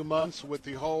last few months with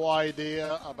the whole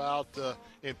idea about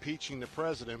impeaching the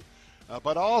president,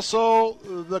 but also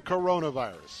the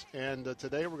coronavirus. And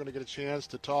today we're going to get a chance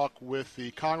to talk with the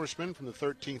congressman from the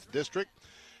 13th District,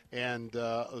 and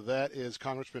that is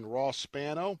Congressman Ross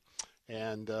Spano.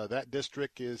 And that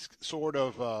district is sort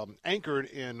of anchored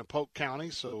in Polk County,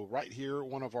 so right here,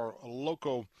 one of our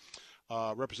local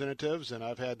representatives. And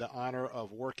I've had the honor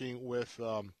of working with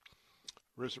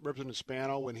Representative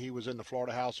Spano when he was in the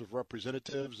Florida House of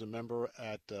Representatives, a member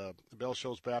at Bell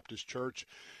Shoals Baptist Church.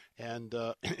 And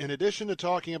in addition to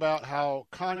talking about how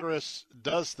Congress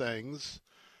does things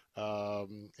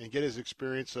and get his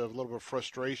experience of a little bit of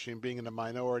frustration being in the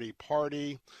minority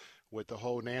party with the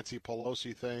whole Nancy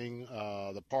Pelosi thing,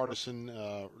 the partisan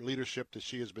leadership that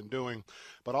she has been doing,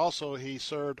 but also he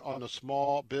served on the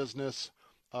Small Business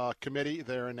Committee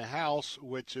there in the House,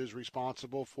 which is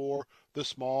responsible for the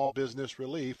small business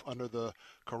relief under the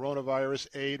Coronavirus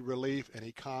Aid, Relief, and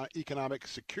Economic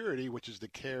Security, which is the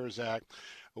CARES Act.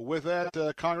 With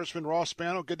that, Congressman Ross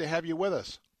Spano, good to have you with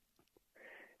us.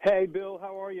 Hey, Bill,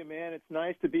 how are you, man? It's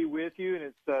nice to be with you, and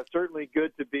it's certainly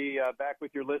good to be back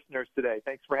with your listeners today.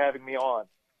 Thanks for having me on.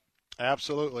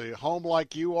 Absolutely. Home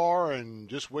like you are, and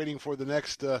just waiting for the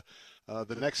next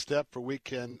step where we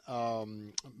can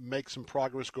make some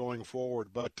progress going forward.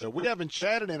 But we haven't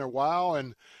chatted in a while,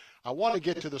 and I want to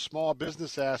get to the small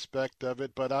business aspect of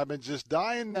it, but I've been just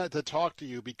dying to talk to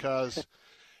you because,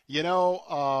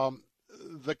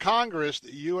 the Congress,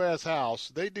 the U.S.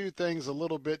 House, they do things a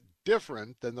little bit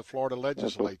different than the Florida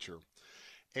legislature.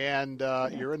 And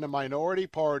you're in the minority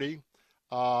party.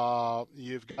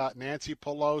 You've got Nancy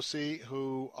Pelosi,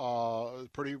 who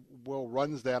pretty well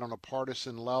runs that on a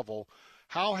partisan level.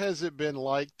 How has it been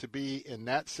like to be in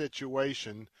that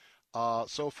situation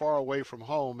so far away from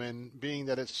home, and being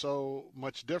that it's so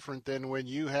much different than when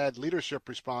you had leadership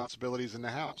responsibilities in the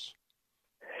House?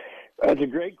 That's a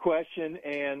great question,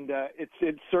 and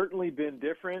it's certainly been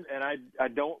different, and I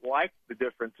don't like the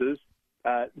differences.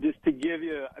 Just to give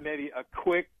you maybe a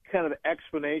quick kind of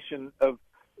explanation of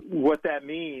what that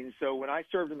means. So when I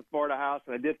served in the Florida House,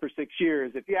 and I did for 6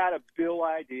 years, if you had a bill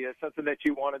idea, something that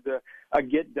you wanted to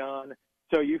get done,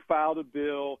 so you filed a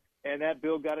bill, and that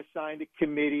bill got assigned to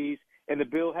committees, and the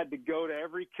bill had to go to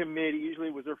every committee, usually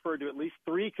it was referred to at least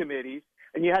 3 committees,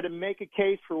 and you had to make a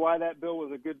case for why that bill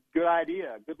was a good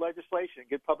idea, good legislation,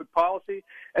 good public policy,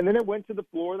 and then it went to the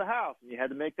floor of the House, and you had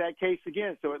to make that case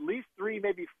again. So at least 3,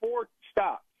 maybe 4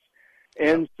 stops.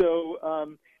 And so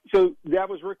that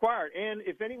was required. And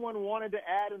if anyone wanted to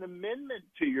add an amendment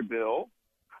to your bill,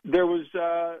 there was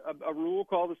a rule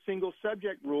called the single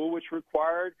subject rule, which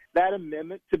required that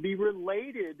amendment to be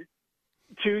related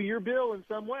to your bill in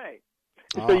some way.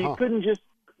 So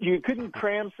you couldn't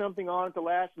cram something on at the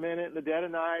last minute in the dead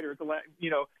of night, or at the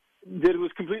that it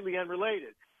was completely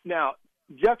unrelated. Now,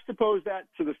 juxtapose that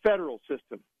to the federal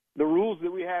system, the rules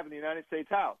that we have in the United States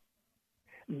House.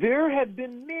 There have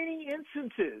been many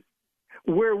instances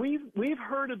where we've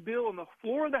heard a bill on the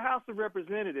floor of the House of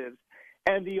Representatives,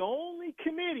 and the only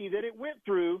committee that it went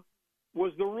through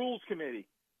was the Rules Committee,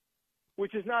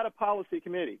 which is not a policy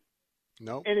committee.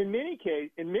 No. And in many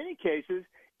cases,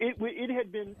 it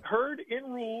had been heard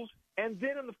in rules and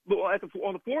then on the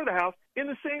floor of the House in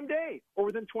the same day or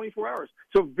within 24 hours.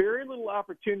 So very little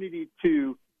opportunity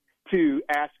to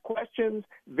ask questions,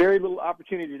 very little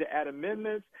opportunity to add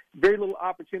amendments, very little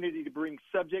opportunity to bring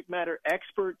subject matter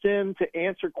experts in to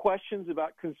answer questions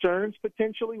about concerns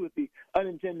potentially with the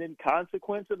unintended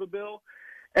consequence of a bill.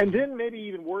 And then maybe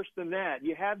even worse than that,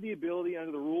 you have the ability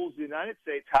under the rules of the United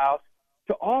States House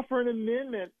to offer an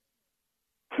amendment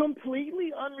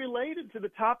completely unrelated to the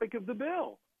topic of the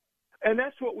bill. And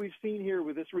that's what we've seen here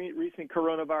with this recent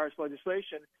coronavirus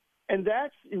legislation. And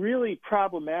that's really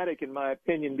problematic, in my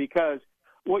opinion, because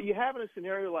what you have in a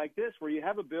scenario like this, where you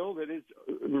have a bill that is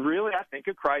really, I think,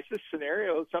 a crisis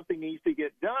scenario, something needs to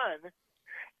get done,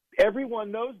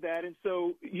 everyone knows that. And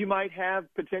so you might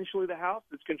have potentially the House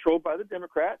that's controlled by the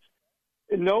Democrats,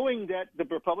 knowing that the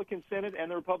Republican Senate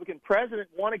and the Republican president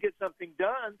want to get something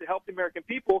done to help the American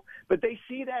people, but they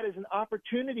see that as an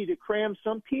opportunity to cram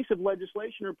some piece of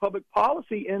legislation or public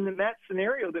policy in that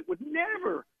scenario that would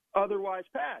never otherwise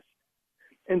pass.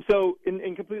 And so,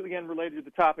 and completely unrelated to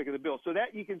the topic of the bill. So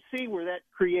that you can see where that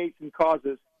creates and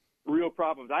causes real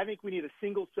problems. I think we need a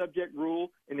single subject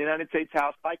rule in the United States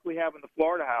House like we have in the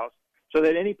Florida House, so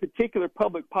that any particular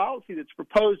public policy that's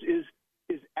proposed is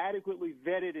is adequately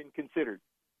vetted and considered.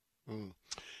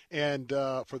 And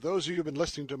for those of you who have been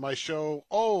listening to my show,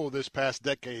 this past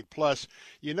decade plus,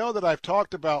 you know that I've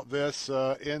talked about this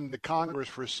in the Congress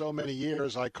for so many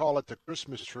years. I call it the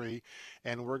Christmas tree,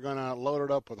 and we're going to load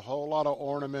it up with a whole lot of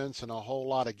ornaments and a whole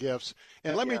lot of gifts.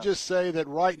 And let me just say that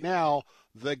right now,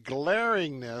 the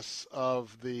glaringness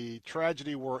of the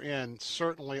tragedy we're in,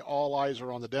 certainly all eyes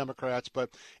are on the Democrats, but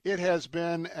it has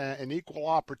been an equal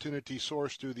opportunity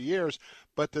source through the years.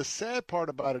 But the sad part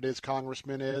about it is,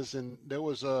 Congressman, and there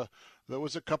was a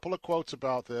couple of quotes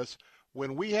about this,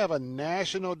 when we have a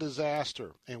national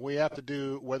disaster and we have to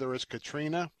do, whether it's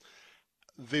Katrina,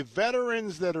 the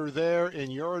veterans that are there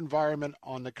in your environment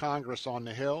on the Congress on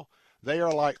the Hill, they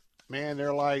are like, man,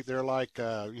 they're like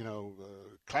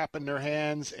clapping their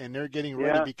hands, and they're getting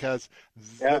ready because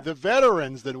the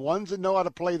veterans, the ones that know how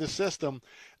to play the system,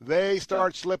 they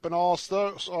start slipping all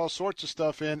sorts of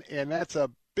stuff in, and that's a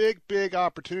big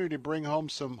opportunity to bring home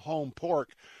some home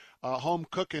pork, home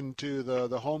cooking to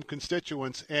the home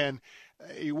constituents, and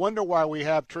you wonder why we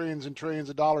have trillions and trillions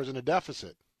of dollars in a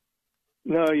deficit.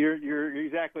 No, you're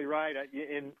exactly right,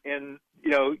 and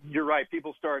you're right.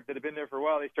 People that have been there for a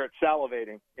while, they start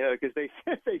salivating, because they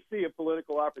see a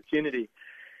political opportunity,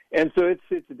 and so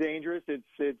it's dangerous.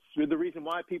 It's the reason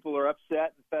why people are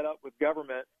upset and fed up with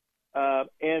government,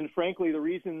 and frankly, the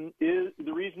reason,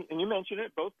 and you mentioned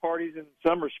it, both parties in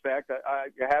some respect. I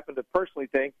happen to personally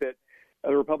think that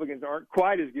the Republicans aren't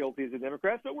quite as guilty as the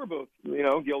Democrats, but we're both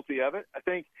guilty of it. I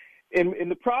think.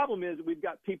 And the problem is we've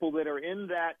got people that are in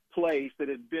that place that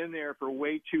have been there for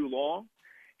way too long.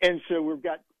 And so we've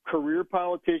got career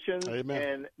politicians,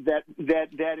 and that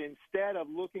instead of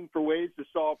looking for ways to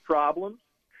solve problems,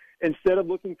 instead of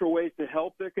looking for ways to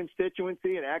help their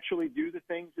constituency and actually do the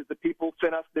things that the people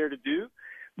sent us there to do,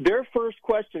 their first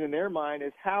question in their mind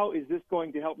is, how is this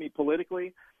going to help me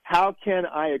politically? How can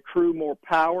I accrue more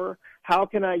power? How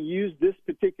can I use this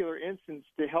particular instance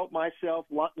to help myself,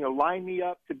 line me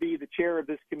up to be the chair of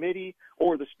this committee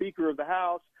or the Speaker of the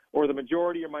House or the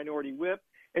majority or minority whip?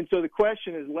 And so the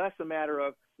question is less a matter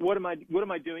of what am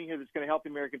I doing here that's going to help the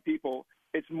American people?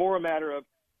 It's more a matter of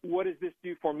what does this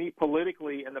do for me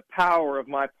politically and the power of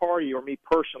my party or me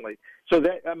personally? So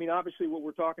obviously what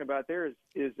we're talking about there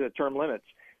is term limits.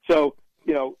 So,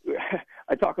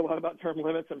 I talk a lot about term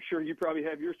limits. I'm sure you probably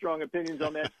have your strong opinions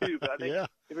on that too. But I think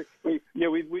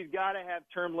we've got to have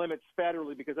term limits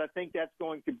federally, because I think that's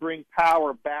going to bring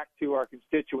power back to our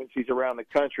constituencies around the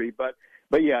country. But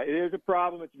yeah, it is a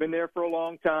problem. It's been there for a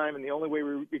long time, and the only way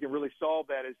we can really solve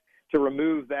that is to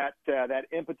remove that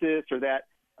impetus or that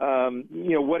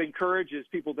what encourages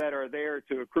people that are there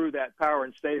to accrue that power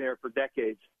and stay there for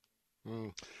decades.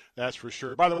 That's for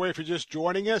sure. By the way, if you're just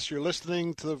joining us, you're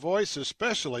listening to The Voice,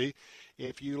 especially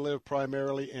if you live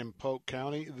primarily in Polk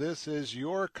County. This is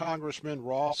your Congressman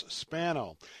Ross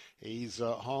Spano. He's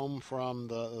home from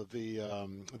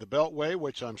the Beltway,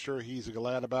 which I'm sure he's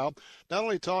glad about. Not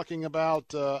only talking about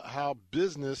how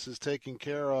business is taken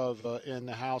care of in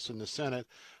the House and the Senate,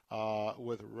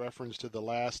 with reference to the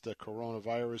last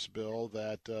coronavirus bill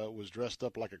that was dressed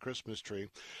up like a Christmas tree.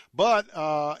 But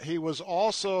he was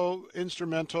also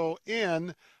instrumental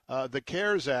in the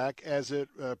CARES Act as it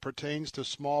pertains to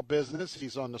small business.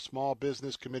 He's on the Small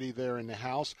Business Committee there in the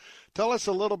House. Tell us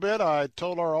a little bit. I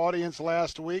told our audience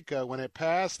last week when it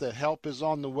passed that help is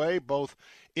on the way, both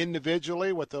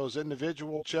individually with those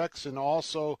individual checks and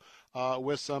also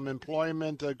with some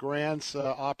employment grants,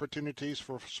 opportunities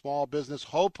for small business,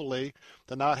 hopefully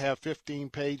to not have 15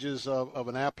 pages of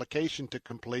an application to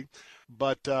complete.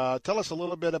 But tell us a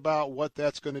little bit about what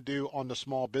that's going to do on the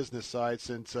small business side,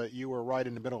 since you were right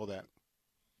in the middle of that.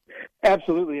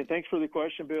 Absolutely, and thanks for the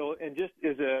question, Bill. And just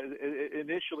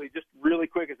initially, just really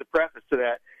quick as a preface to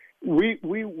that, we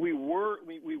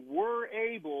were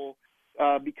able,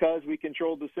 because we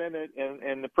controlled the Senate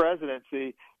and the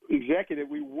presidency executive,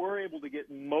 we were able to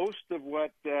get most of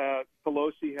what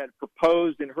Pelosi had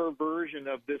proposed in her version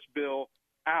of this bill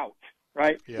out,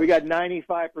 right? Yes. We got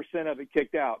 95% of it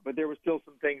kicked out, but there were still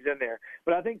some things in there.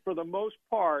 But I think for the most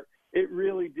part, it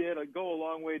really did go a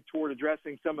long way toward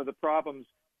addressing some of the problems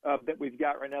that we've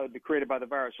got right now that have been created by the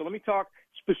virus. So let me talk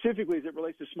specifically as it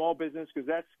relates to small business, because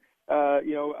that's,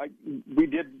 we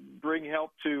did bring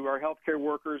help to our healthcare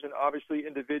workers and obviously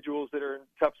individuals that are in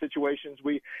tough situations.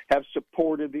 We have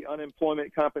supported the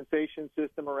unemployment compensation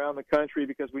system around the country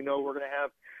because we know we're going to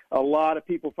have a lot of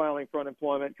people filing for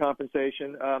unemployment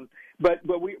compensation. But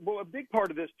a big part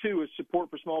of this, too, is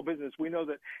support for small business. We know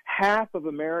that half of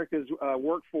America's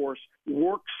workforce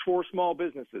works for small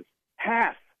businesses.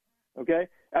 Half, okay?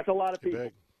 That's a lot of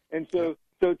people. And so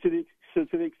to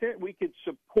the extent we could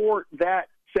support that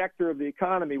sector of the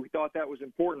economy, we thought that was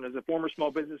important. As a former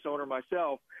small business owner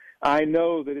myself, I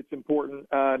know that it's important.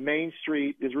 Main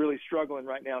Street is really struggling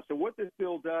right now. So what this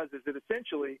bill does is it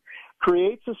essentially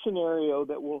creates a scenario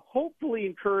that will hopefully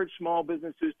encourage small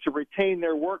businesses to retain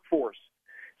their workforce.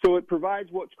 So it provides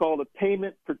what's called a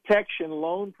payment protection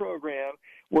loan program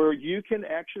where you can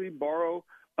actually borrow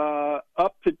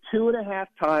up to 2.5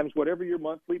 times whatever your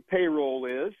monthly payroll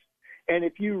is. And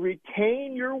if you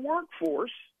retain your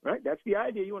workforce, right, that's the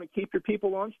idea. You want to keep your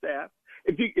people on staff.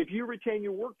 If you retain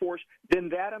your workforce, then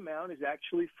that amount is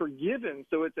actually forgiven.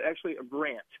 So it's actually a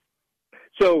grant.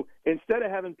 So instead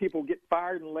of having people get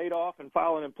fired and laid off and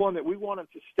file unemployment, we want them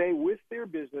to stay with their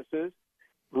businesses,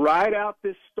 ride out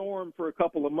this storm for a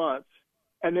couple of months,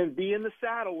 and then be in the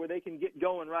saddle where they can get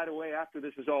going right away after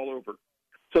this is all over.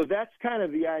 So that's kind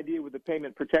of the idea with the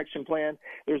payment protection plan.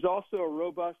 There's also a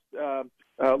robust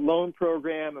loan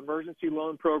program, emergency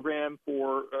loan program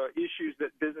for issues that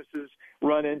businesses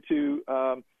run into,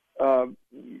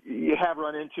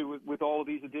 with all of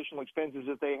these additional expenses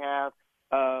that they have,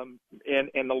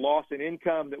 and the loss in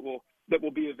income that will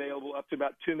be available up to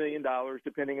about $2 million,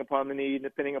 depending upon the need,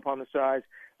 depending upon the size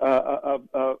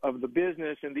of the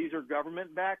business. And these are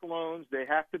government-backed loans. They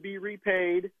have to be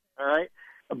repaid, all right?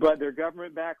 But they're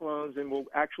government-backed loans and will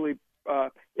actually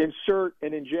insert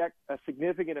and inject a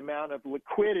significant amount of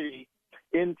liquidity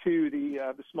into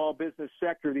the small business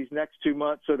sector these next 2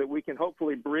 months so that we can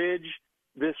hopefully bridge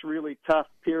this really tough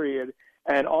period.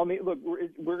 And look,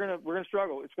 we're gonna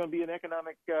struggle. It's going to be an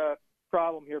economic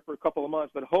problem here for a couple of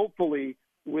months, but hopefully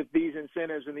with these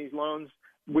incentives and these loans,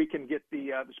 we can get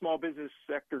the small business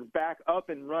sector back up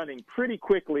and running pretty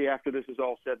quickly after this is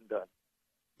all said and done.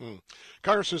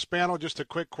 Congressman Spano, just a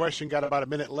quick question, got about a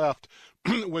minute left.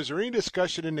 Was there any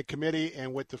discussion in the committee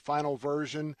and with the final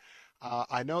version?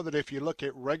 I know that if you look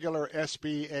at regular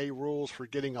SBA rules for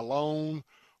getting a loan,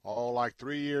 like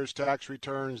 3 years tax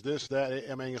returns, this, that,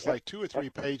 I mean, it's like 2 or 3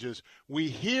 pages. We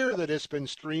hear that it's been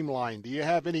streamlined. Do you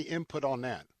have any input on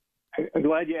that? I'm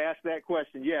glad you asked that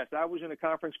question. Yes, I was in a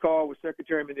conference call with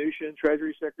Secretary Mnuchin,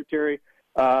 Treasury Secretary,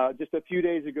 just a few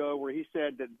days ago, where he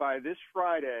said that by this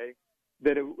Friday,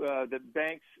 that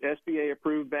banks,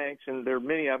 SBA-approved banks, and there are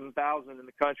many of them, 1,000 in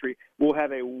the country, will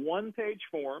have a 1-page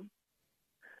form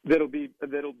you'll be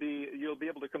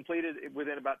able to complete it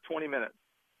within about 20 minutes.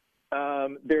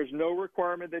 There's no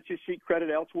requirement that you seek credit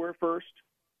elsewhere first.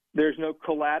 There's no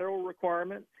collateral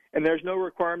requirement, and there's no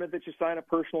requirement that you sign a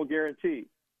personal guarantee.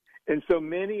 And so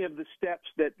many of the steps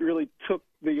that really took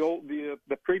the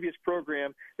previous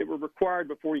program that were required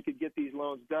before you could get these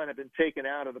loans done have been taken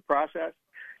out of the process.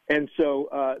 And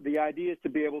so the idea is to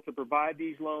be able to provide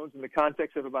these loans in the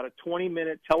context of about a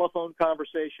 20-minute telephone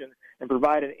conversation and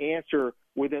provide an answer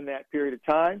within that period of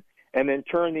time, and then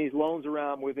turn these loans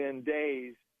around within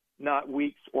days, not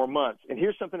weeks or months. And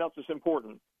here's something else that's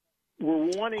important. We're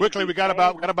wanting quickly. We got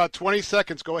about 20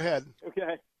 seconds. Go ahead.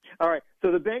 Okay. All right.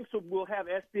 So the banks will have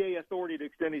SBA authority to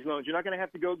extend these loans. You're not going to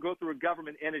have to go through a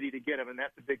government entity to get them, and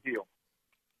that's a big deal.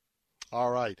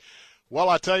 All right. Well,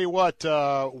 I tell you what,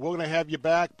 we're going to have you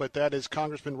back, but that is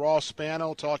Congressman Ross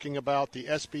Spano talking about the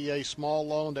SBA small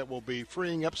loan that will be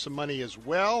freeing up some money as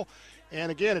well. And,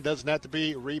 again, it doesn't have to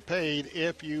be repaid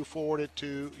if you forward it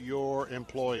to your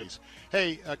employees.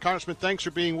 Hey, Congressman, thanks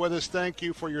for being with us. Thank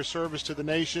you for your service to the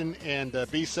nation, and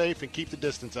be safe and keep the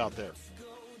distance out there.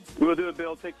 We'll do it,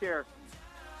 Bill. Take care.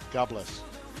 God bless.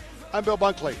 I'm Bill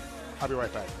Bunkley. I'll be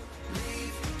right back.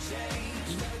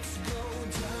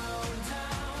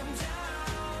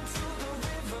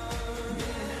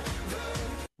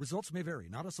 Results may vary,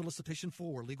 not a solicitation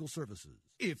for legal services.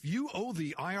 If you owe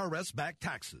the IRS back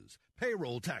taxes,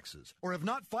 payroll taxes, or have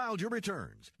not filed your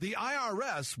returns, the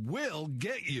IRS will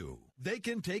get you. They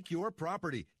can take your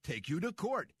property, take you to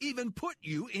court, even put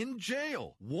you in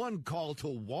jail. One call to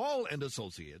Wall &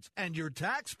 Associates, and your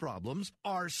tax problems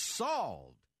are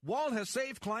solved. Wall has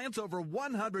saved clients over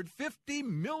 $150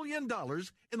 million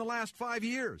in the last 5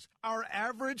 years. Our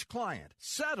average client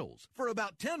settles for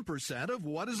about 10% of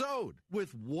what is owed.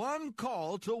 With one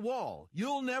call to Wall,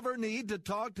 you'll never need to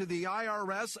talk to the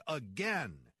IRS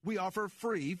again. We offer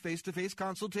free face-to-face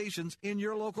consultations in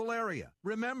your local area.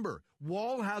 Remember,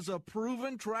 Wall has a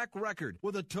proven track record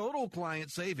with a total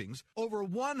client savings over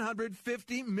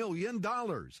 $150 million.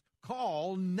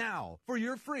 Call now for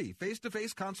your free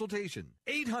face-to-face consultation.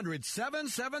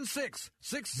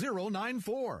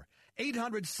 800-776-6094.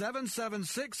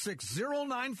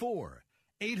 800-776-6094.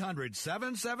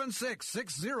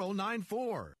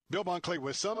 800-776-6094. Bill Bunkley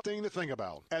with something to think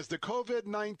about. As the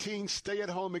COVID-19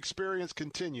 stay-at-home experience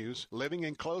continues, living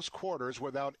in close quarters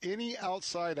without any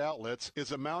outside outlets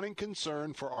is a mounting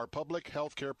concern for our public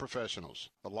health care professionals.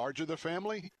 The larger the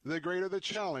family, the greater the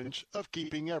challenge of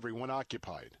keeping everyone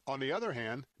occupied. On the other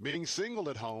hand, being single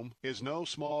at home is no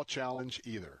small challenge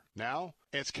either. Now,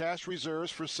 as cash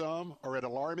reserves for some are at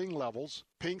alarming levels,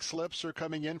 pink slips are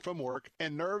coming in from work,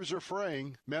 and nerves are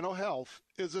fraying, mental health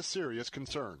is a serious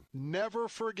concern. Never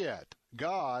forget,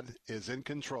 God is in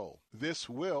control. This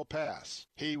will pass.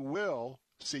 He will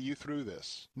see you through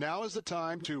this. Now is the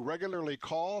time to regularly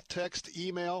call, text,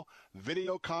 email,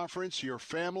 video conference your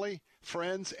family,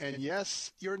 friends, and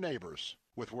yes, your neighbors,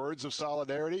 with words of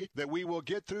solidarity that we will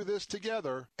get through this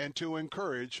together and to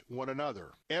encourage one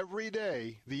another. Every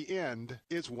day, the end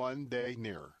is one day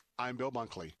nearer. I'm Bill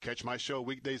Bunkley. Catch my show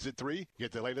weekdays at 3.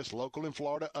 Get the latest local and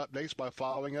Florida updates by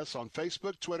following us on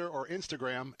Facebook, Twitter, or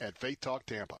Instagram at Faith Talk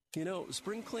Tampa. You know,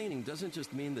 spring cleaning doesn't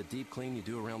just mean the deep clean you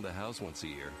do around the house once a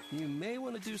year. You may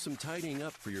want to do some tidying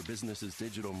up for your business's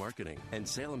digital marketing, and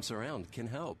Salem Surround can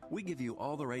help. We give you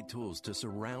all the right tools to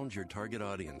surround your target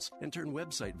audience and turn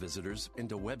website visitors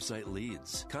into website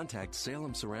leads. Contact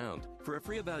Salem Surround for a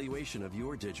free evaluation of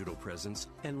your digital presence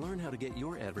and learn how to get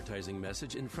your advertising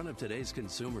message in front of today's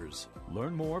consumers.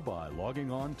 Learn more by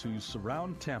logging on to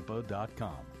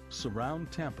surroundtampa.com.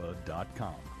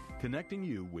 Surroundtampa.com, connecting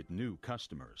you with new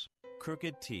customers.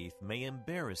 Crooked teeth may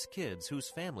embarrass kids whose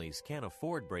families can't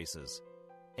afford braces,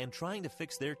 and trying to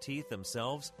fix their teeth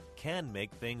themselves can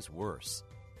make things worse.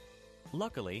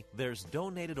 Luckily, there's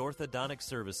Donated Orthodontic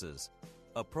Services,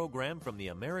 a program from the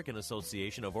American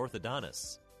Association of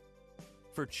Orthodontists.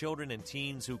 For children and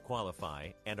teens who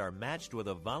qualify and are matched with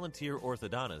a volunteer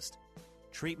orthodontist,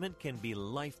 treatment can be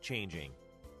life-changing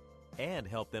and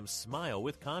help them smile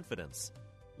with confidence.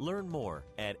 Learn more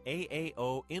at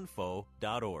aaoinfo.org.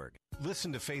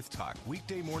 Listen to Faith Talk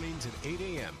weekday mornings at 8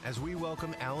 a.m. as we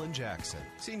welcome Alan Jackson,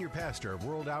 Senior Pastor of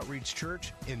World Outreach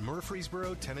Church in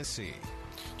Murfreesboro, Tennessee.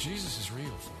 Jesus is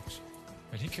real, folks,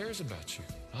 and He cares about you.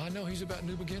 I know He's about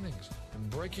new beginnings and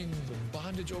breaking the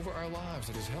bondage over our lives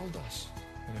that has held us.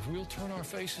 And if we'll turn our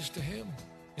faces to Him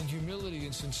in humility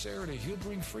and sincerity, He'll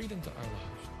bring freedom to our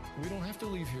lives. We don't have to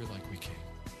leave here like we came.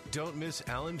 Don't miss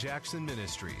Alan Jackson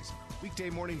Ministries, weekday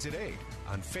mornings at 8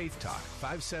 on Faith Talk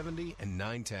 570 and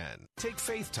 910. Take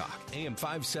Faith Talk AM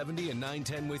 570 and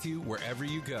 910 with you wherever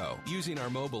you go using our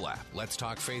mobile app,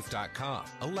 letstalkfaith.com,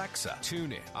 Alexa,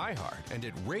 TuneIn, iHeart, and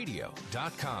at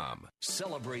radio.com.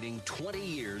 Celebrating 20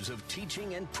 years of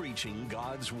teaching and preaching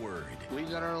God's Word. We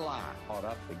got our life caught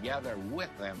up together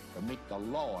with them to meet the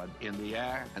Lord in the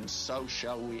air, and so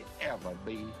shall we ever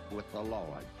be with the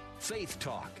Lord. Faith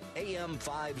Talk, AM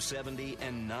 570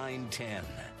 and 910.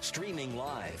 Streaming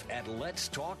live at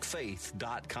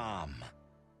letstalkfaith.com.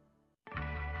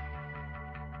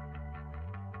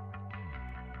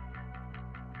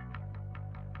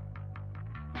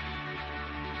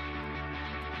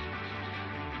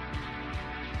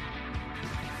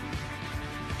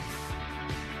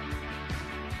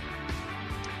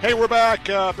 Hey, we're back.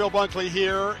 Bill Bunkley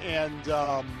here,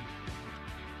 and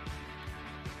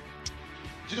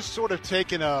just sort of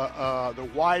taking the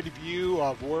wide view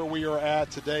of where we are at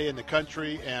today in the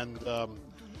country. And, well,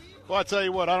 I tell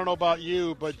you what, I don't know about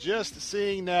you, but just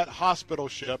seeing that hospital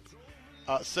ship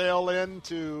sail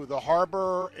into the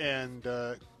harbor and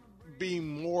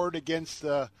being moored against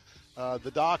the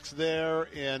docks there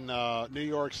in New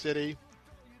York City,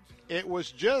 it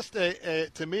was just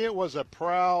to me, it was a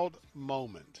proud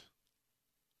moment,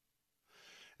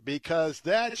 because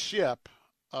that ship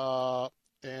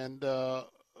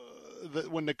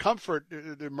when the Comfort,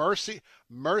 the Mercy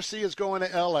is going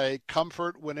to L.A.,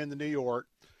 Comfort went into New York,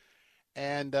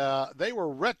 and they were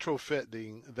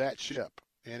retrofitting that ship.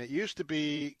 And it used to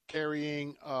be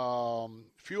carrying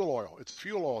fuel oil. It's a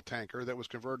fuel oil tanker that was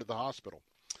converted to the hospital.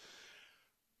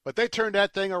 But they turned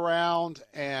that thing around,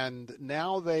 and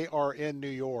now they are in New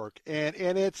York. And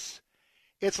it's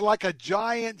like a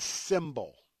giant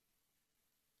symbol,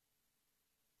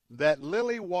 that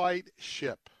lily white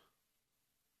ship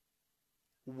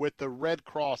with the red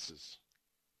crosses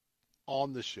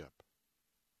on the ship.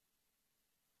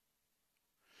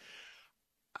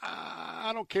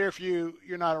 I don't care if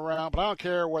you're not around, but I don't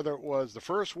care whether it was the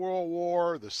First World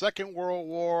War, the Second World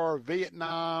War,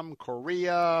 Vietnam,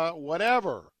 Korea,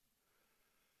 whatever.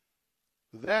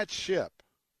 That ship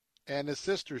and the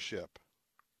sister ship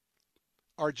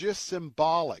are just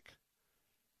symbolic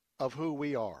of who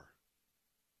we are.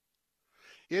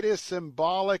 It is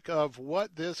symbolic of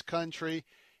what this country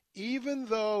even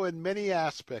though in many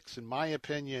aspects, in my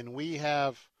opinion, we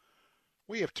have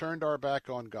turned our back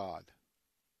on God.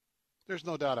 There's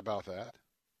no doubt about that.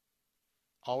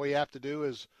 All we have to do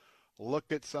is look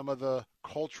at some of the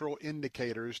cultural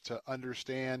indicators to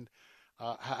understand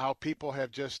how people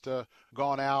have just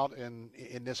gone out and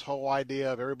in this whole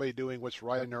idea of everybody doing what's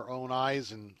right in their own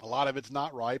eyes, and a lot of it's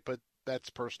not right, but that's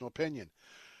personal opinion.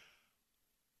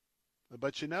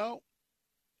 But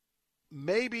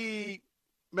maybe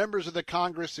members of the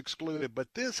Congress excluded, but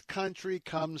this country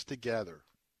comes together.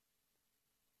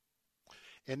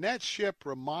 And that ship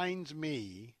reminds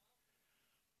me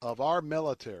of our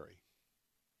military.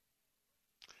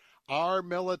 Our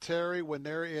military, when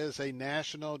there is a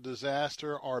national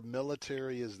disaster, our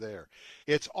military is there.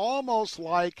 It's almost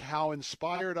like how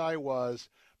inspired I was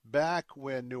back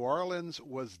when New Orleans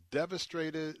was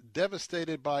devastated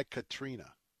by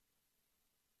Katrina.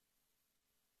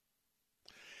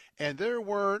 And there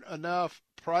weren't enough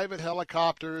private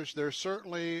helicopters. There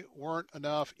certainly weren't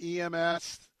enough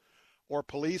EMS or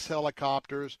police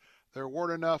helicopters. There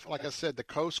weren't enough, like I said, the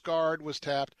Coast Guard was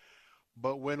tapped.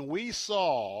 But when we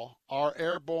saw our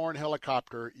airborne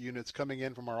helicopter units coming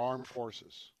in from our armed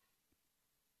forces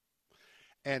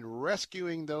and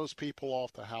rescuing those people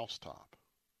off the housetop,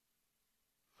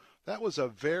 that was a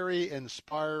very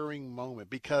inspiring moment,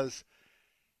 because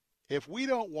if we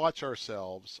don't watch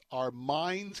ourselves, our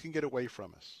minds can get away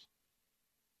from us.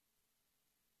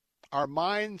 Our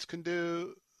minds can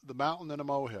do the mountain and a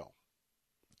molehill.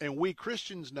 And we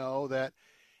Christians know that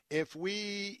if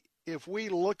we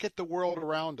look at the world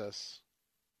around us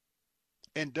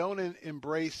and don't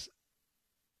embrace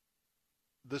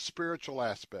the spiritual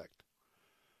aspect,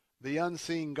 the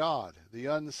unseen God, the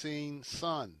unseen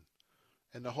Son,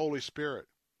 and the Holy Spirit,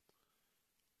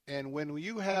 and when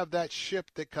you have that ship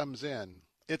that comes in,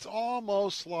 it's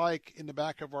almost like in the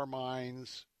back of our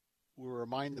minds we're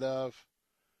reminded of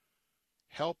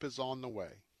help is on the way.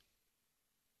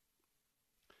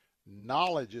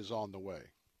 Knowledge is on the way.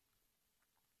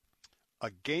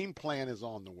 A game plan is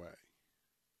on the way.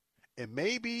 And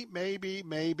maybe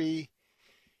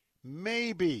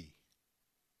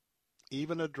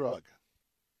even a drug.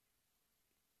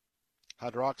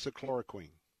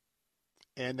 Hydroxychloroquine.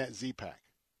 And that Z-Pack.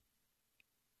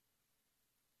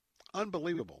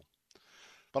 Unbelievable.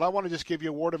 But I want to just give you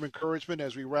a word of encouragement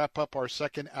as we wrap up our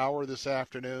second hour this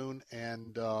afternoon.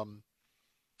 And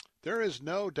there is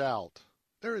no doubt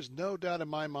in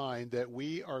my mind that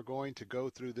we are going to go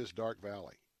through this dark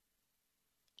valley.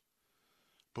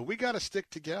 But we got to stick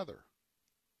together.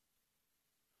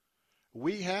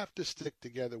 We have to stick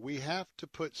together. We have to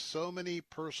put so many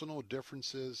personal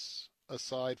differences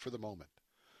aside for the moment.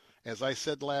 As I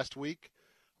said last week,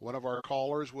 one of our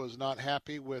callers was not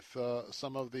happy with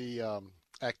some of the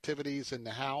activities in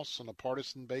the House on a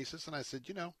partisan basis. And I said,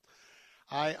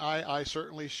 I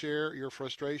certainly share your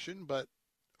frustration, but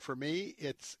for me,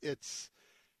 it's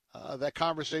that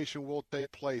conversation will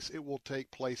take place. It will take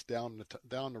place down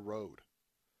the road,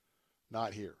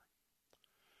 not here.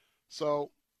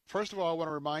 So, first of all, I want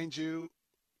to remind you,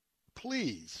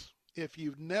 please, if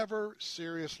you've never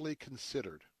seriously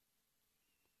considered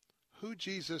who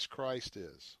Jesus Christ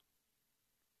is,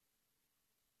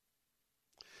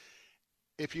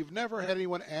 if you've never had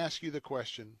anyone ask you the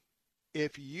question,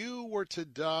 if you were to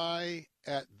die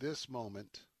at this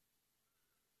moment,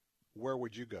 where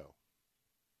would you go?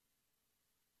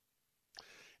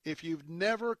 If you've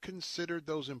never considered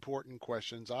those important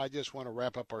questions, I just want to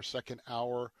wrap up our second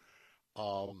hour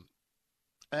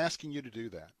asking you to do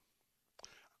that.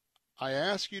 I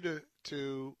ask you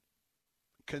to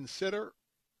consider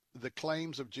the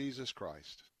claims of Jesus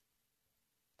Christ,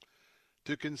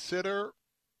 to consider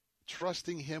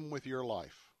trusting him with your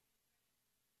life,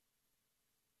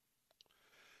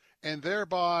 and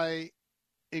thereby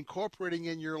incorporating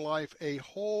in your life a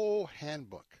whole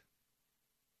handbook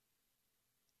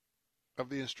of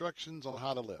the instructions on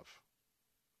how to live.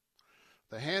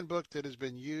 The handbook that has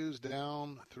been used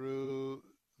down through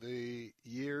the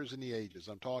years and the ages.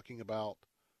 I'm talking about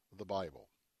the Bible.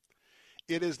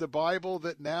 It is the Bible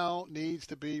that now needs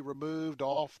to be removed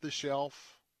off the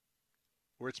shelf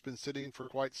where it's been sitting for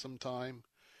quite some time.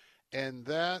 And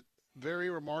that very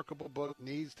remarkable book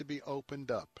needs to be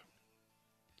opened up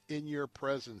in your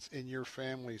presence, in your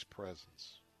family's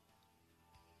presence.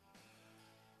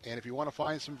 And if you want to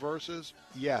find some verses,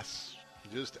 yes,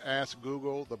 just ask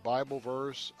Google the Bible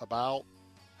verse about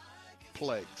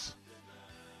plagues.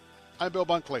 I'm Bill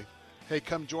Bunkley. Hey,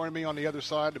 come join me on the other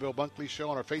side of the Bill Bunkley Show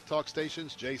on our Faith Talk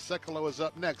stations. Jay Sekulow is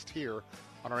up next here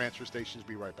on our answer stations.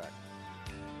 Be right back.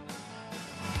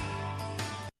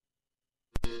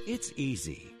 It's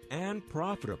easy. and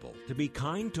profitable to be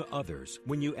kind to others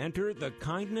when you enter the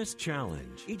Kindness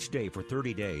Challenge. Each day for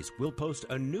 30 days, we'll post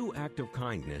a new act of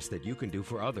kindness that you can do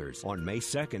for others. On May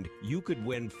 2nd, you could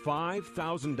win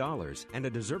 $5,000, and a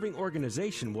deserving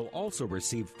organization will also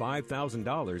receive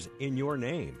 $5,000 in your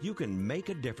name. You can make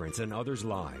a difference in others'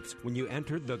 lives when you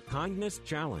enter the Kindness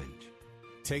Challenge.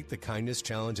 Take the Kindness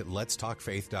Challenge at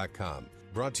letstalkfaith.com.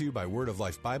 Brought to you by Word of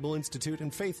Life Bible Institute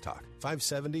and Faith Talk,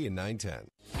 570 and 910.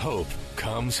 Hope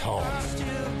comes home.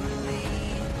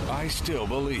 I Still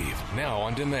Believe, now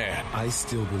on demand. I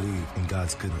still believe in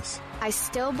God's goodness. I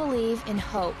still believe in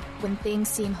hope when things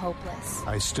seem hopeless.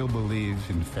 I still believe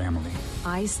in family.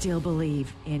 I still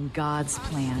believe in God's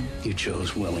plan. You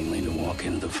chose willingly to walk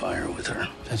into the fire with her.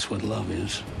 That's what love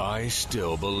is. I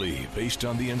Still Believe, based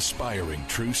on the inspiring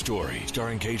true story,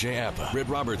 starring KJ Apa, Britt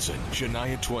Robertson,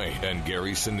 Shania Twain, and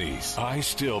Gary Sinise. I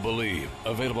Still Believe,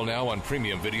 available now on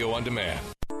Premium Video on Demand.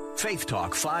 Faith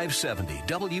Talk 570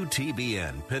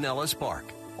 WTBN Pinellas Park.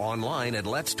 Online at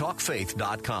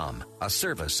letstalkfaith.com, a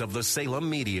service of the Salem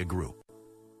Media Group.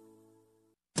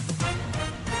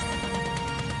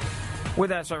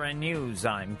 With SRN News,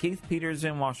 I'm Keith Peters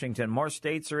in Washington. More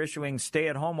states are issuing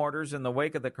stay-at-home orders in the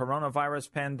wake of the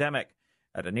coronavirus pandemic.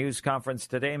 At a news conference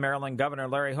today, Maryland Governor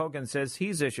Larry Hogan says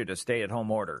he's issued a stay-at-home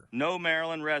order. No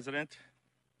Maryland resident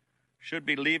should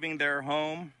be leaving their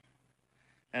home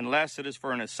unless it is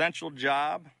for an essential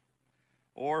job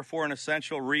or for an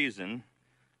essential reason,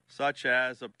 such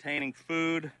as obtaining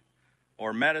food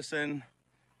or medicine,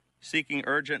 seeking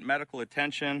urgent medical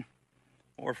attention,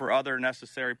 or for other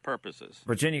necessary purposes.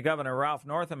 Virginia Governor Ralph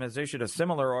Northam has issued a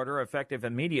similar order effective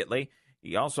immediately.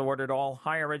 He also ordered all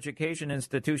higher education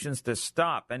institutions to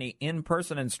stop any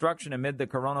in-person instruction amid the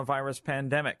coronavirus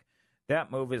pandemic.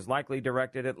 That move is likely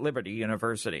directed at Liberty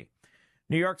University.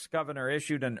 New York's governor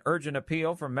issued an urgent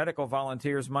appeal for medical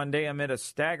volunteers Monday amid a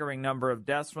staggering number of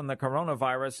deaths from the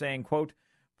coronavirus, saying, quote,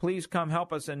 "Please come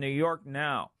help us in New York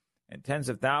now." And tens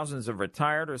of thousands of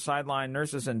retired or sideline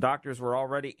nurses and doctors were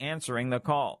already answering the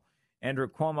call. Andrew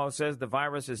Cuomo says the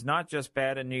virus is not just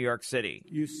bad in New York City.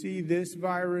 You see this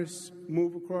virus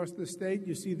move across the state.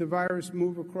 You see the virus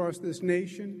move across this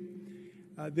nation.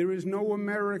 There is no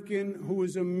American who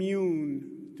is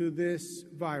immune to this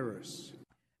virus.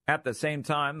 At the same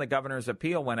time, the governor's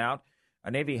appeal went out.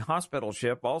 A Navy hospital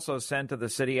ship also sent to the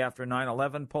city after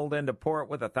 9/11 pulled into port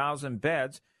with 1,000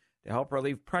 beds to help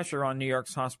relieve pressure on New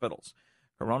York's hospitals.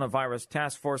 Coronavirus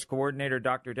Task Force Coordinator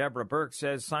Dr. Deborah Burke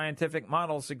says scientific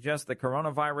models suggest the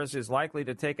coronavirus is likely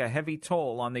to take a heavy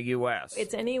toll on the U.S.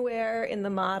 It's anywhere in the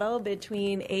model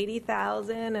between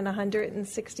 80,000 and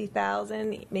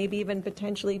 160,000, maybe even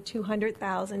potentially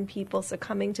 200,000 people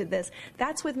succumbing to this.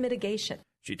 That's with mitigation.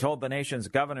 She told the nation's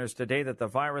governors today that the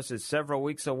virus is several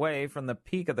weeks away from the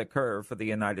peak of the curve for the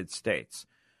United States.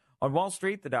 On Wall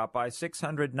Street, the Dow by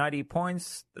 690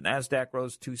 points. The Nasdaq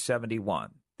rose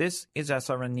 271. This is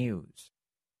SRN News.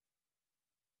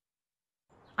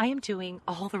 I am doing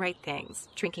all the right things,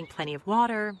 drinking plenty of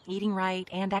water, eating right,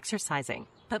 and exercising.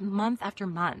 But month after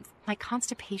month, my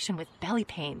constipation with belly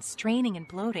pain, straining, and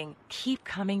bloating keep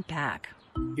coming back.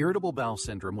 Irritable bowel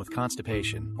syndrome with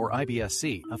constipation, or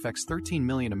IBS-C, affects 13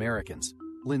 million Americans.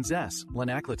 Linzess,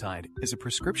 linaclotide, is a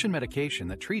prescription medication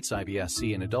that treats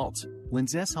IBS-C in adults.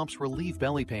 Linzess helps relieve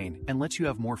belly pain and lets you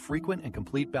have more frequent and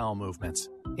complete bowel movements.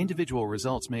 Individual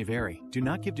results may vary. Do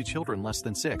not give to children less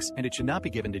than 6, and it should not be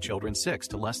given to children 6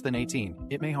 to less than 18.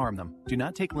 It may harm them. Do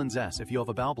not take Linzess if you have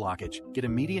a bowel blockage. Get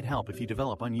immediate help if you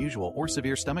develop unusual or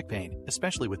severe stomach pain,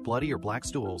 especially with bloody or black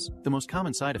stools. The most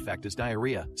common side effect is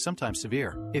diarrhea, sometimes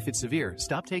severe. If it's severe,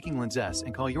 stop taking Linzess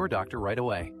and call your doctor right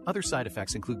away. Other side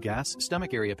effects include gas,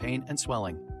 stomach area pain, and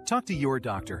swelling. Talk to your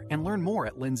doctor and learn more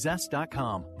at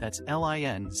linzess.com. That's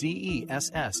LINZESS.com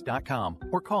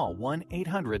or call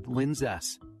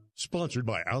 1-800-LINZESS. Sponsored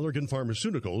by Allergan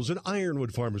Pharmaceuticals and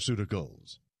Ironwood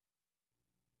Pharmaceuticals.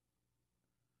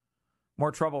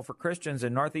 More trouble for Christians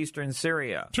in northeastern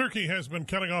Syria. Turkey has been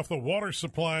cutting off the water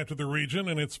supply to the region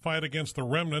in its fight against the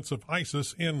remnants of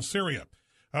ISIS in Syria.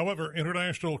 However,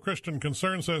 International Christian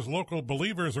Concern says local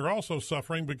believers are also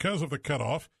suffering because of the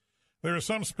cutoff. There is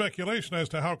some speculation as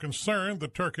to how concerned the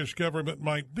Turkish government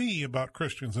might be about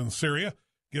Christians in Syria,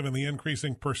 given the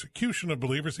increasing persecution of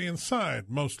believers inside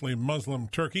mostly Muslim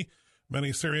Turkey.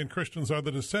 Many Syrian Christians are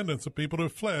the descendants of people who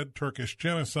fled Turkish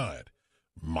genocide.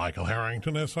 Michael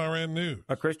Harrington, SRN News.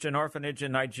 A Christian orphanage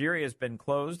in Nigeria has been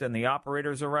closed and the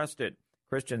operators arrested.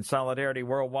 Christian Solidarity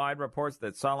Worldwide reports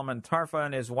that Solomon Tarfa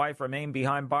and his wife remain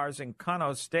behind bars in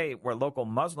Kano State, where local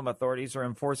Muslim authorities are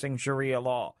enforcing Sharia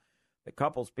law. The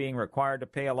couple's being required to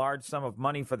pay a large sum of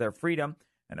money for their freedom,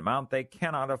 an amount they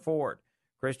cannot afford.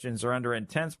 Christians are under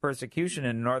intense persecution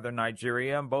in northern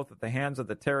Nigeria, both at the hands of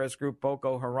the terrorist group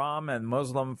Boko Haram and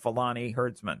Muslim Fulani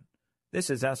herdsmen.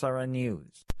 This is SRN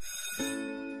News.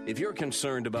 If you're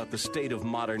concerned about the state of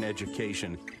modern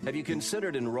education, have you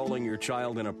considered enrolling your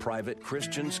child in a private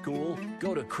Christian school?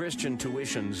 Go to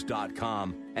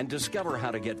ChristianTuitions.com and discover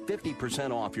how to get 50%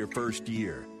 off your first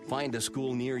year. Find a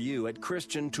school near you at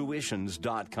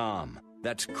ChristianTuitions.com.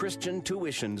 That's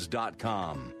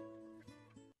ChristianTuitions.com.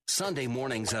 Sunday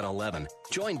mornings at 11,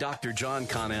 join Dr. John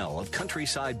Connell of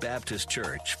Countryside Baptist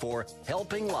Church for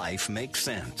Helping Life Make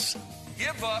Sense.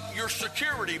 Give up your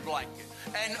security blanket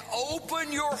and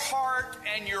open your heart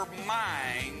and your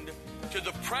mind to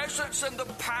the presence and the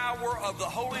power of the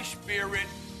Holy Spirit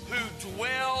who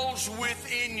dwells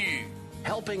within you.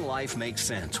 Helping Life Make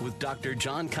Sense with Dr.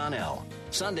 John Connell.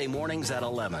 Sunday mornings at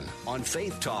 11 on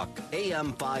Faith Talk,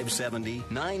 AM 570,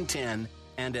 910,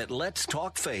 and at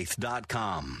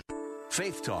letstalkfaith.com.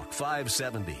 Faith Talk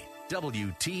 570,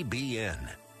 WTBN.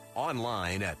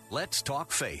 Online at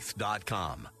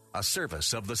letstalkfaith.com. A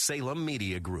service of the Salem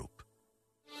Media Group.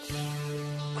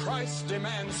 Christ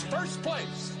demands first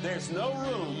place. There's no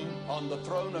room on the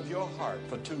throne of your heart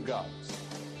for two gods.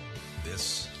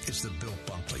 This is the Bill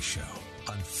Bunkley Show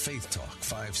on Faith Talk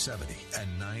 570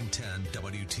 and 910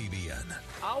 WTBN.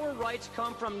 Our rights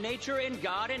come from nature and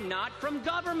God and not from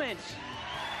government.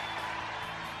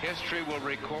 History will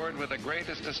record with the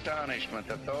greatest astonishment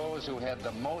that those who had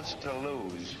the most to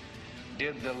lose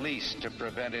did the least to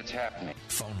prevent its happening.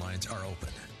 Phone lines are open.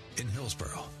 In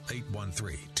Hillsborough,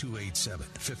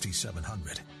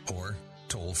 813-287-5700 or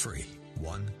toll free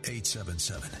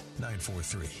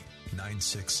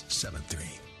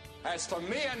 1-877-943-9673. As for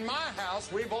me and my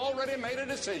house, we've already made a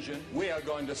decision. We are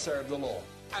going to serve the Lord.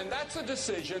 And that's a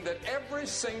decision that every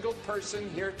single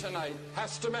person here tonight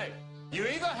has to make. You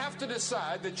either have to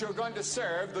decide that you're going to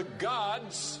serve the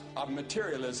gods of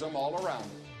materialism all around you,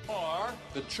 or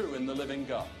the true and the living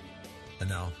God. And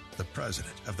now, the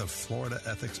president of the Florida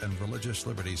Ethics and Religious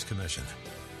Liberties Commission.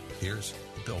 Here's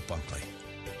Bill Bunkley.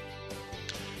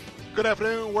 Good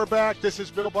afternoon. We're back. This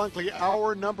is Bill Bunkley,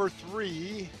 hour number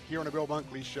 3 here on the Bill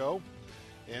Bunkley Show.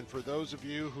 And for those of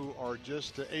you who are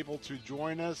just able to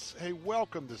join us, hey,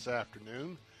 welcome this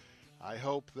afternoon. I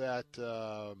hope that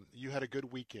you had a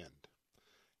good weekend.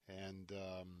 And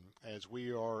as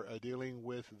we are dealing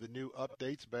with the new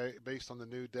updates based on the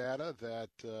new data that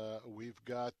we've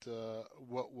got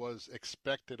what was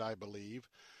expected, I believe,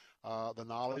 the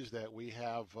knowledge that we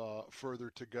have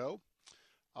further to go.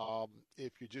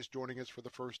 If you're just joining us for the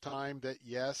first time, that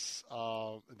yes,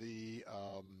 the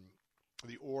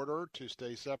order to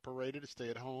stay separated, to stay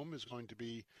at home, is going to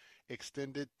be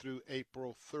extended through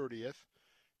April 30th.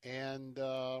 And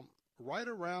right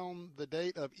around the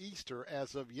date of Easter,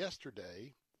 as of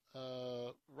yesterday,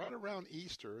 right around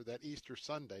Easter, that Easter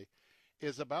Sunday,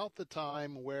 is about the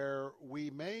time where we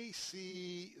may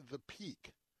see the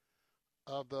peak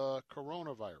of the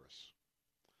coronavirus,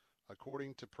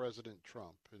 according to President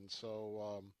Trump. And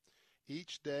so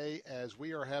each day as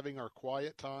we are having our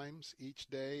quiet times, each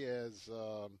day as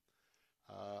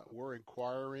we're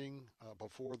inquiring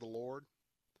before the Lord,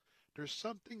 there's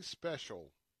something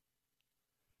special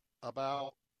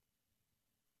about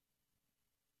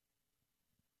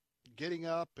getting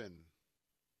up and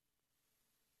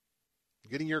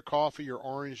getting your coffee, your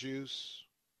orange juice,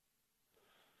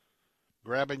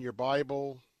 grabbing your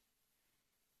Bible,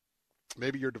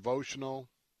 maybe your devotional,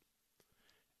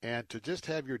 and to just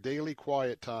have your daily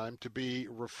quiet time to be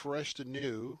refreshed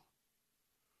anew,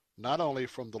 not only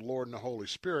from the Lord and the Holy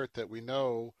Spirit that we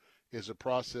know is a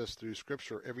process through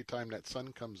Scripture every time that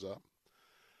sun comes up,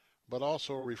 but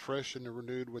also refreshed and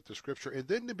renewed with the Scripture, and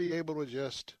then to be able to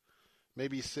just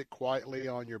maybe sit quietly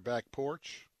on your back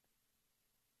porch,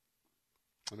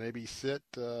 maybe sit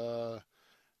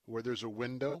where there's a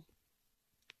window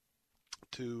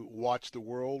to watch the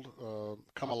world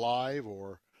come alive,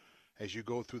 or as you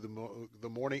go through the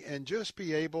morning, and just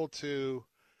be able to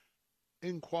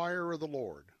inquire of the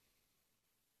Lord.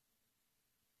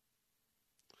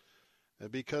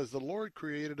 Because the Lord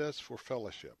created us for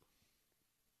fellowship.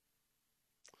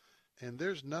 And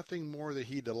there's nothing more that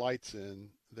He delights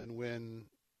in than when,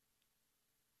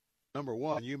 number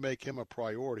one, you make Him a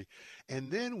priority, and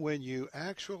then when you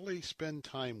actually spend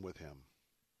time with Him.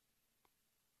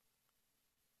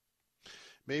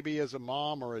 Maybe as a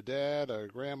mom or a dad, or a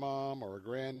grandmom or a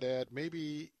granddad,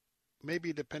 maybe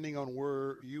depending on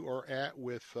where you are at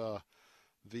with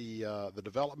the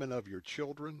development of your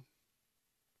children.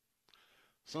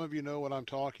 Some of you know what I'm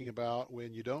talking about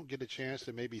when you don't get a chance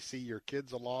to maybe see your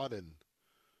kids a lot, and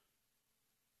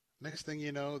Next thing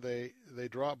you know, they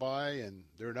drop by and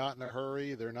they're not in a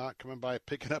hurry. They're not coming by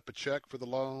picking up a check for the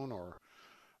loan, or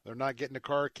they're not getting the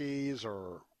car keys,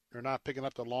 or they're not picking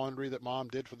up the laundry that mom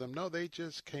did for them. No, they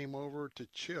just came over to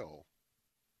chill.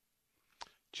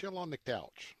 Chill on the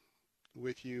couch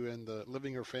with you in the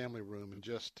living or family room and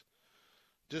just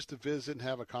to visit and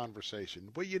have a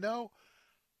conversation. Well, you know,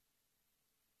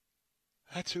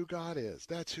 that's who God is.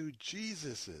 That's who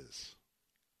Jesus is.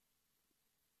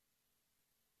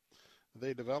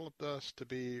 They developed us to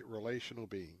be relational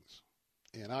beings.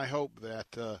 And I hope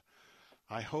that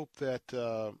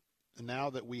now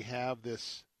that we have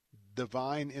this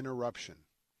divine interruption,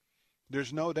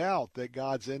 there's no doubt that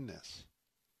God's in this.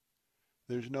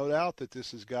 There's no doubt that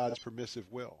this is God's permissive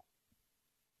will.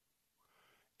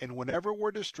 And whenever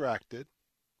we're distracted,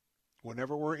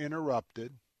 whenever we're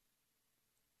interrupted,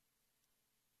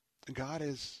 God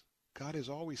is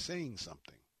always saying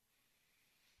something.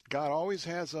 God always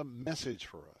has a message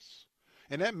for us.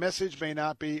 And that message may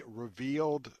not be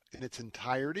revealed in its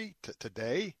entirety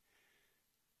today,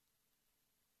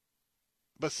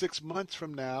 but 6 months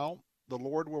from now, the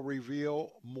Lord will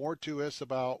reveal more to us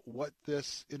about what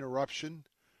this interruption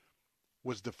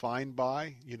was defined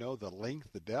by, you know, the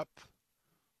length, the depth,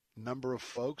 number of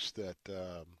folks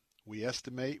that we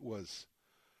estimate was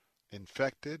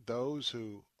infected, those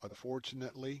who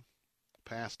unfortunately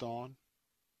passed on.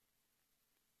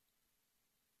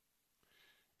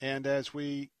 And as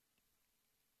we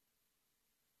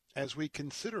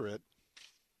consider it,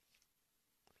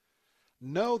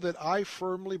 know that I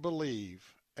firmly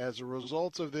believe, as a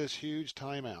result of this huge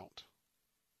timeout,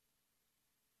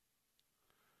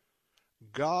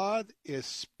 God is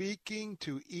speaking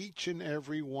to each and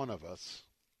every one of us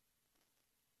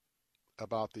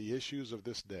about the issues of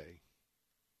this day,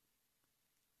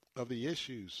 of the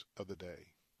issues of the day.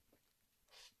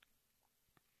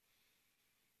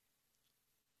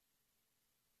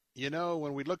 You know,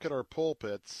 when we look at our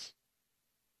pulpits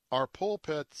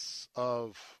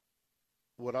of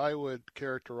what I would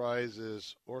characterize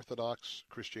as Orthodox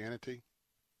Christianity,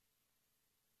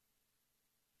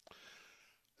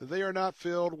 they are not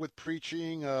filled with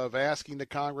preaching of asking the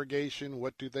congregation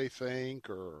what do they think,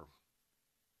 or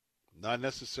not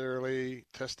necessarily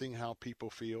testing how people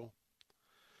feel.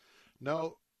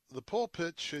 No, the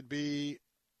pulpit should be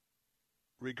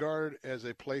regarded as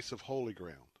a place of holy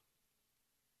ground,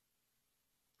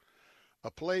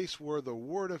 a place where the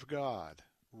Word of God,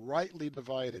 rightly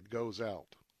divided, goes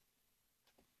out.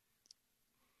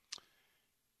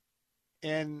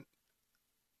 And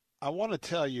I want to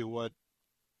tell you what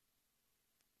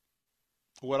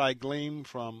I gleaned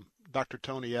from Dr.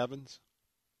 Tony Evans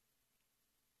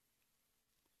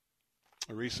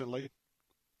recently.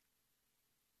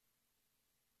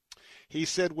 He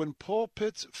said, when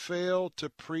pulpits fail to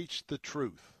preach the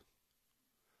truth,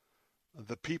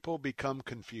 the people become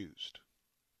confused.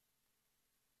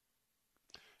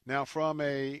 Now, from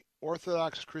a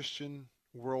Orthodox Christian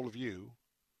worldview,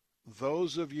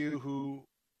 those of you who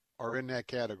are in that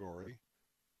category,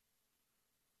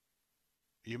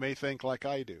 you may think like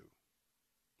I do.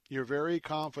 You're very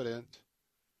confident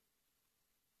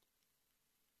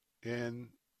in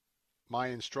my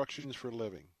instructions for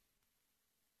living.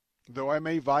 Though I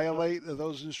may violate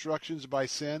those instructions by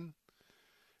sin,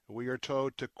 we are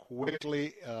told to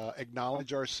quickly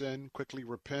acknowledge our sin, quickly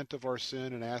repent of our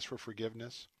sin, and ask for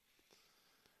forgiveness.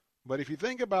 But if you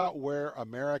think about where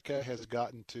America has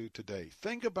gotten to today,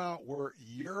 think about where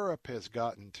Europe has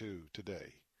gotten to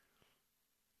today.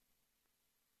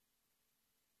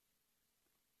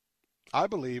 I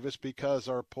believe it's because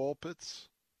our pulpits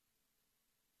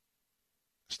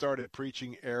started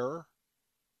preaching error,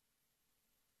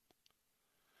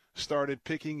 started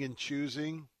picking and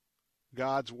choosing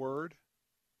God's Word.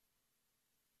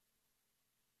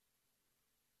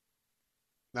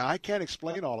 Now, I can't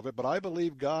explain all of it, but I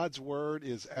believe God's Word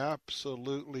is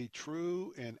absolutely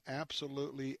true and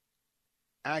absolutely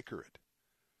accurate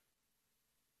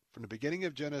from the beginning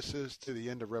of Genesis to the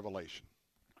end of Revelation.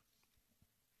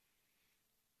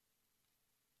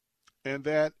 And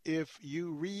that if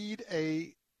you read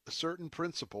a certain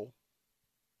principle,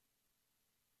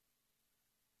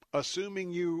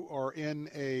 assuming you are in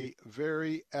a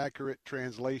very accurate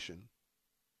translation,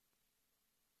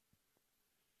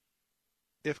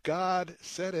 if God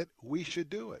said it, we should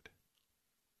do it.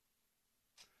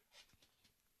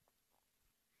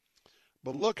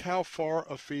 But look how far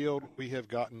afield we have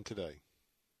gotten today.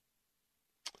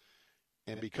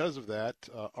 And because of that,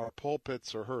 our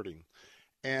pulpits are hurting.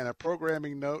 And a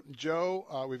programming note, Joe,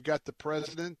 we've got the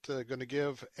president going to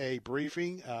give a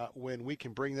briefing. When we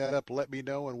can bring that up, let me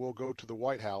know, and we'll go to the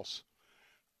White House.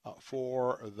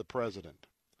 for the president.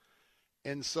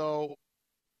 And so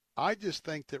I just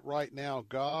think that right now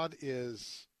God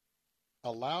is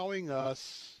allowing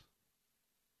us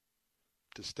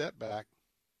to step back,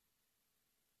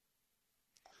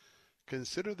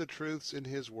 consider the truths in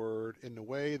his word in the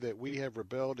way that we have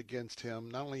rebelled against him,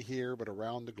 not only here but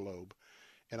around the globe.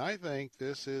 And I think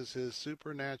this is his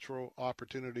supernatural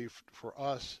opportunity for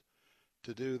us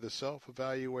to do the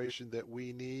self-evaluation that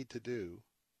we need to do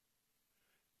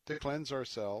to cleanse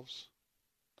ourselves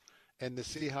and to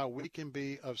see how we can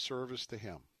be of service to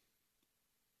him.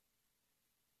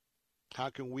 How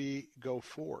can we go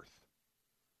forth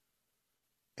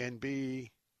and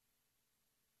be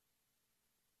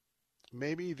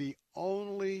maybe the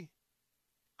only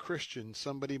Christian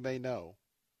somebody may know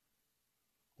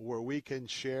where we can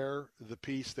share the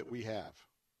peace that we have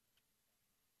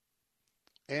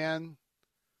and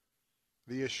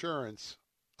the assurance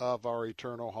of our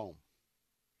eternal home.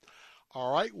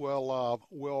 All right, well,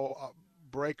 we'll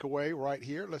break away right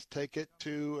here. Let's take it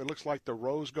to, it looks like the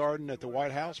Rose Garden at the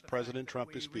White House. President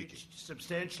Trump is speaking.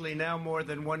 Substantially now more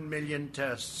than 1 million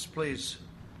tests. Please.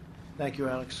 Thank you,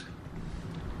 Alex.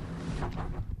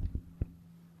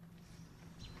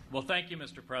 Well, thank you,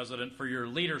 Mr. President, for your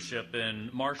leadership in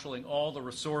marshaling all the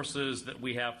resources that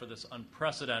we have for this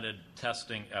unprecedented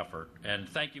testing effort. And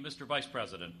thank you, Mr. Vice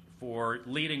President, for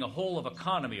leading a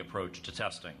whole-of-economy approach to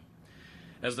testing.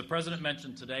 As the President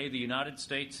mentioned today, the United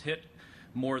States hit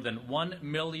more than 1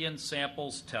 million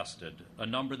samples tested, a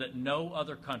number that no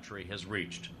other country has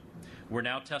reached. We're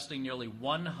now testing nearly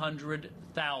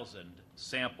 100,000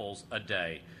 samples a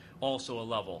day, also a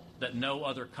level that no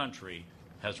other country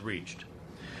has reached.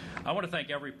 I want to thank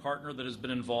every partner that has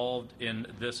been involved in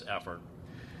this effort.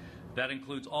 That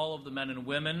includes all of the men and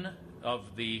women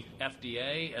of the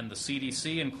FDA and the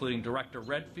CDC, including Director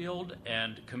Redfield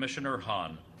and Commissioner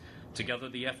Hahn. Together,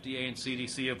 the FDA and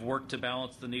CDC have worked to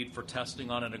balance the need for testing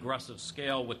on an aggressive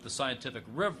scale with the scientific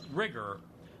rigor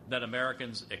that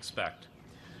Americans expect.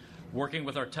 Working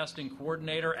with our testing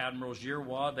coordinator, Admiral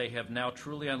Giroir, they have now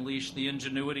truly unleashed the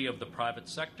ingenuity of the private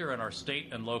sector and our state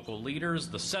and local leaders,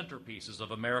 the centerpieces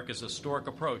of America's historic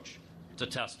approach to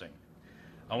testing.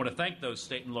 I want to thank those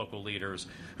state and local leaders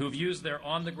who have used their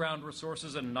on-the-ground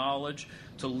resources and knowledge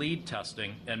to lead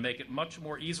testing and make it much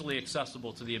more easily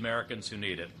accessible to the Americans who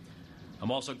need it.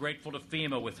 I'm also grateful to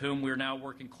FEMA, with whom we're now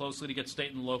working closely to get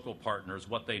state and local partners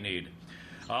what they need.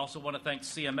 I also want to thank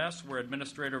CMS, where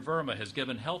Administrator Verma has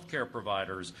given healthcare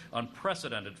providers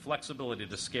unprecedented flexibility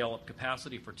to scale up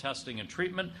capacity for testing and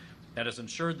treatment and has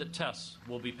ensured that tests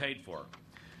will be paid for.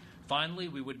 Finally,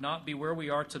 we would not be where we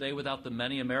are today without the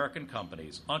many American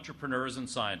companies, entrepreneurs, and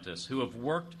scientists who have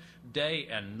worked day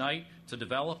and night to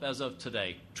develop, as of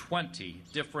today, 20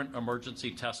 different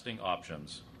emergency testing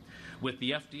options. With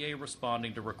the FDA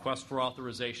responding to requests for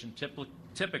authorization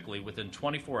typically within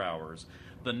 24 hours,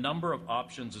 the number of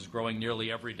options is growing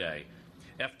nearly every day.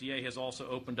 FDA has also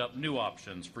opened up new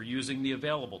options for using the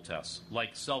available tests,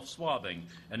 like self-swabbing,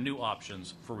 and new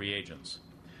options for reagents.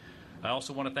 I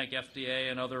also want to thank FDA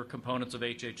and other components of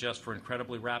HHS for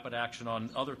incredibly rapid action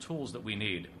on other tools that we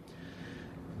need.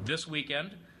 This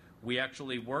weekend, we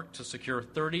actually worked to secure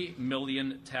 30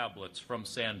 million tablets from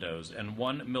Sandoz and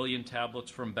 1 million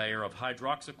tablets from Bayer of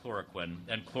hydroxychloroquine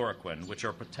and chloroquine, which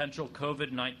are potential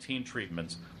COVID-19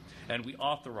 treatments. And we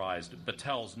authorized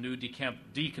Battelle's new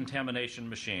decontamination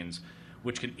machines,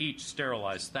 which can each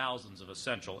sterilize thousands of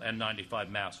essential N95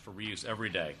 masks for reuse every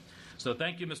day. So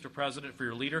thank you, Mr. President, for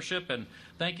your leadership, and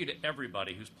thank you to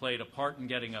everybody who's played a part in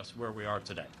getting us where we are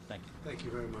today. Thank you. Thank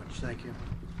you very much. Thank you.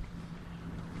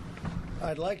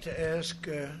 I'd like to ask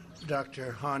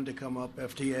Dr. Hahn to come up,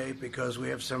 FDA, because we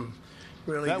have some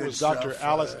really that good was stuff. Dr.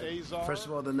 Alice Azar. First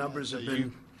of all, the numbers have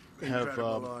been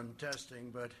incredible on testing,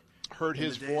 but heard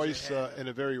his voice in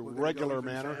a very regular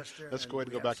manner. Let's go ahead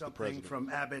and go back to the president.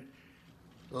 From Abbott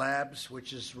Labs,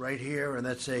 which is right here, and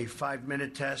that's a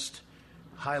 5-minute test,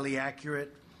 highly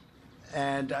accurate.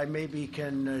 And I maybe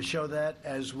can show that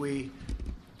as we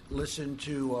listen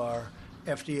to our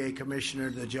FDA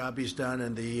commissioner, the job he's done,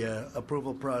 and the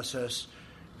approval process.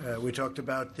 We talked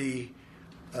about the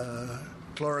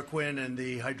chloroquine and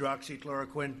the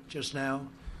hydroxychloroquine just now.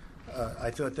 I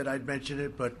thought that I'd mention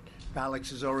it, but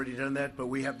Alex has already done that. But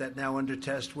we have that now under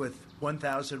test with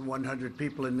 1,100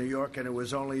 people in New York, and it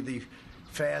was only the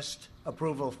fast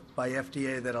approval by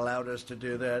FDA that allowed us to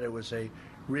do that. It was a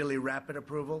really rapid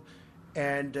approval.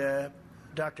 And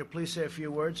Doctor, please say a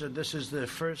few words. And this is the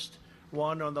first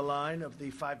one on the line of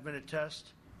the 5-minute test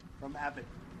from Abbott.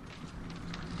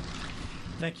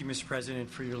 Thank you, Mr. President,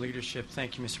 for your leadership.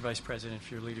 Thank you, Mr. Vice President,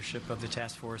 for your leadership of the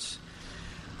task force.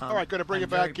 All right, going to bring it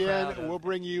back in. We'll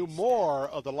bring you more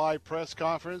of the live press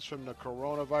conference from the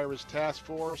Coronavirus Task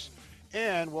Force,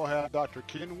 and we'll have Dr.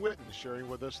 Ken Whitten sharing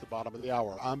with us the bottom of the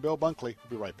hour. I'm Bill Bunkley.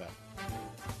 We'll be right back.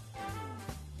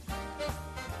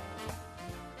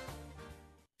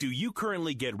 Do you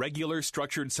currently get regular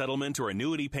structured settlement or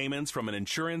annuity payments from an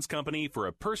insurance company for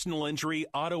a personal injury,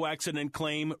 auto accident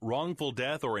claim, wrongful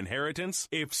death, or inheritance?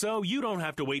 If so, you don't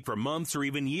have to wait for months or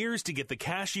even years to get the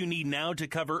cash you need now to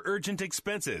cover urgent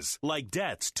expenses like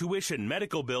debts, tuition,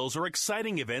 medical bills, or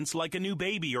exciting events like a new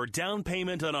baby or down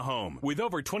payment on a home. With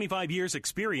over 25 years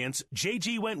experience,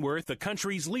 J.G. Wentworth, the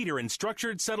country's leader in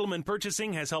structured settlement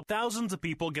purchasing, has helped thousands of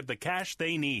people get the cash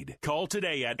they need. Call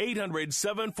today at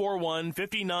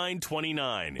 800-741-5929.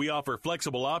 We offer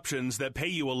flexible options that pay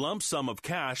you a lump sum of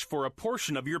cash for a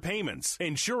portion of your payments,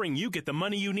 ensuring you get the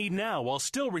money you need now while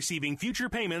still receiving future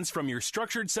payments from your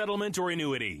structured settlement or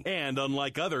annuity. And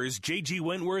unlike others, J.G.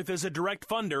 Wentworth is a direct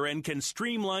funder and can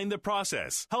streamline the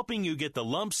process, helping you get the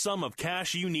lump sum of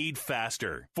cash you need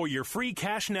faster. For your free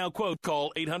Cash Now quote,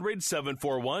 call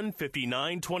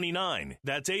 800-741-5929.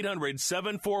 That's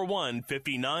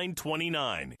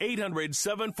 800-741-5929.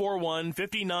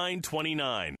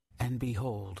 800-741-5929. And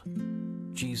behold,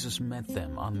 Jesus met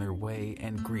them on their way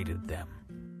and greeted them.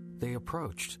 They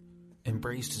approached,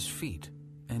 embraced his feet,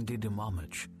 and did him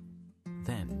homage.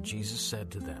 Then Jesus said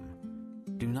to them,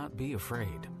 "Do not be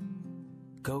afraid.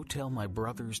 Go tell my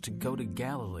brothers to go to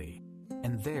Galilee,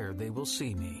 and there they will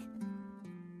see me."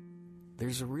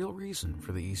 There's a real reason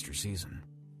for the Easter season.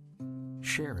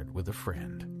 Share it with a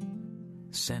friend.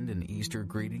 Send an Easter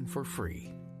greeting for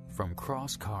free from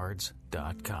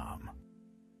crosscards.com.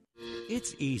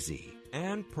 It's easy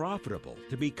and profitable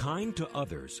to be kind to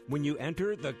others when you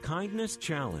enter the Kindness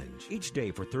Challenge. Each day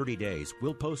for 30 days,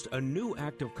 we'll post a new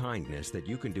act of kindness that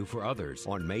you can do for others.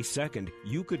 On May 2nd,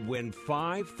 you could win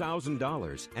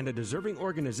 $5,000, and a deserving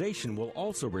organization will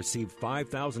also receive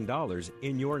 $5,000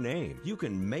 in your name. You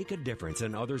can make a difference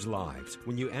in others' lives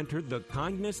when you enter the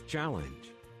Kindness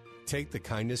Challenge. Take the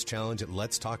Kindness Challenge at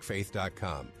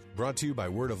letstalkfaith.com. Brought to you by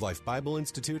Word of Life Bible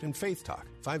Institute and Faith Talk,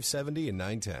 570 and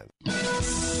 910.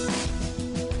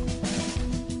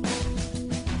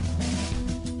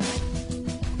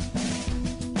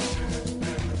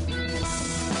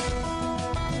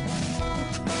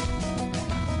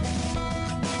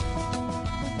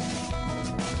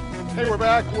 Hey, we're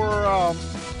back.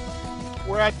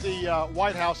 We're at the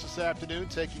White House this afternoon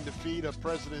taking the feed of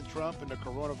President Trump and the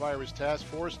Coronavirus Task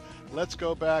Force. Let's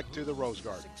go back to the Rose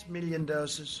Garden. 6 million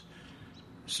doses.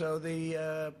 So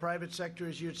the private sector,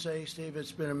 as you'd say, Steve,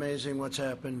 it's been amazing what's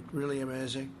happened, really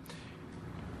amazing.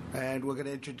 And we're going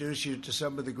to introduce you to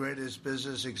some of the greatest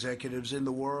business executives in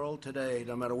the world today,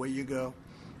 no matter where you go.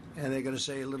 And they're going to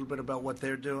say a little bit about what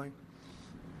they're doing.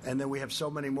 And then we have so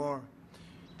many more.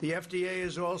 The FDA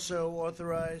has also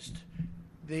authorized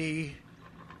the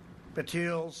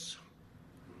Batil's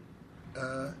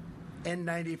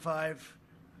N95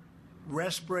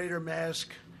 respirator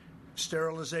mask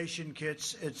sterilization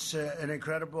kits. It's an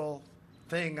incredible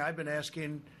thing. I've been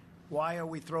asking, why are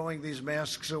we throwing these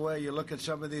masks away? You look at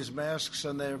some of these masks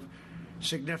and they're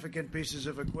significant pieces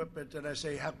of equipment, and I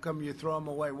say, how come you throw them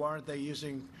away? Why aren't they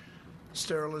using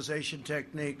sterilization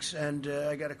techniques? And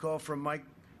I got a call from Mike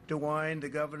DeWine, the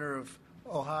governor of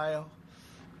Ohio,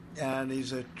 and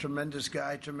he's a tremendous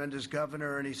guy, tremendous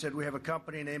governor, and he said, we have a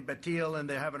company named Batil, and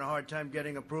they're having a hard time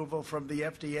getting approval from the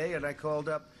FDA, and I called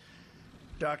up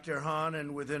Dr. Hahn,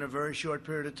 and within a very short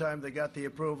period of time, they got the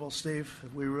approval. Steve,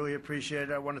 we really appreciate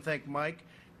it. I want to thank Mike,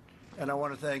 and I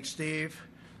want to thank Steve,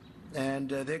 and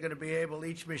they're going to be able,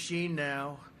 each machine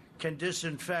now can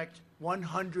disinfect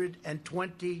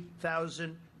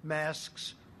 120,000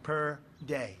 masks per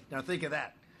day. Now think of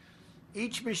that.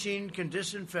 Each machine can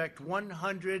disinfect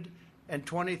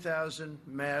 120,000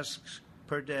 masks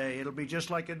per day. It'll be just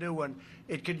like a new one.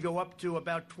 It can go up to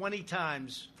about 20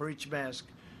 times for each mask.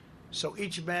 So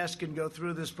each mask can go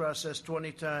through this process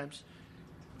 20 times.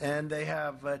 And they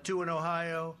have 2 in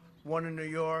Ohio, 1 in New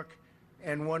York,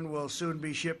 and 1 will soon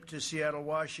be shipped to Seattle,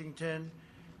 Washington,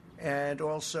 and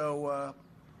also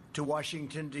to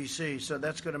Washington, D.C. So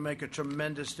that's going to make a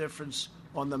tremendous difference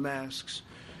on the masks.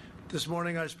 This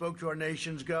morning I spoke to our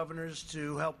nation's governors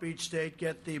to help each state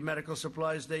get the medical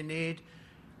supplies they need.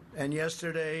 And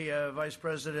yesterday, Vice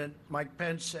President Mike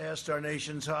Pence asked our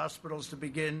nation's hospitals to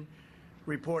begin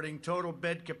reporting total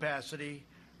bed capacity,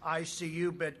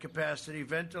 ICU bed capacity,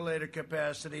 ventilator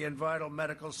capacity, and vital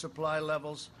medical supply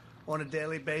levels on a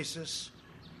daily basis.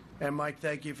 And Mike,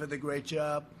 thank you for the great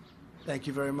job. Thank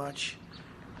you very much.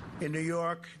 In New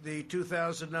York, the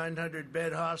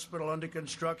 2,900-bed hospital under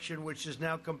construction, which is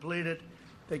now completed,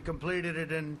 They completed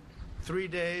it in 3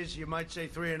 days, you might say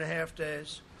 3.5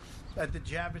 days, at the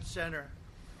Javits Center.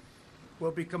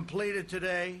 Will be completed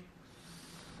today.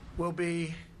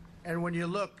 And when you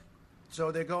look,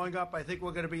 so they're going up. I think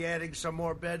we're going to be adding some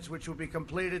more beds, which will be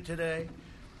completed today.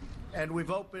 And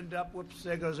we've opened up, whoops,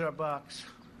 there goes our box.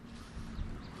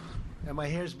 And my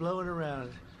hair's blowing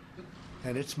around,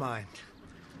 and it's mine.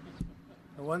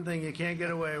 The one thing you can't get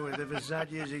away with, if it's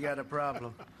not yours, you got a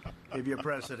problem if you're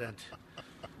president.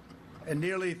 And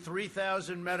nearly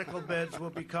 3,000 medical beds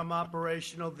will become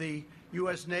operational. The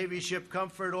U.S. Navy ship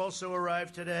Comfort also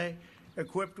arrived today,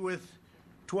 equipped with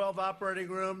 12 operating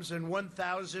rooms and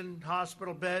 1,000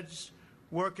 hospital beds.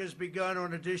 Work has begun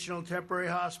on additional temporary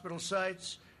hospital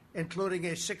sites, including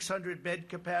a 600-bed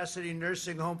capacity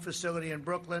nursing home facility in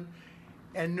Brooklyn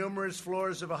and numerous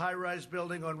floors of a high-rise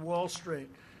building on Wall Street.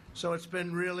 So it's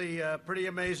been really pretty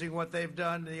amazing what they've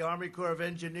done. The Army Corps of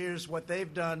Engineers, what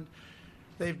they've done,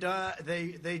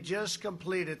 they just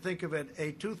completed, think of it,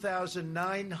 a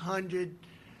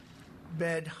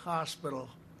 2,900-bed hospital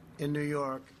in New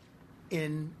York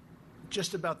in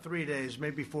just about 3 days,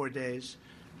 maybe 4 days.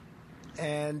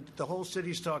 And the whole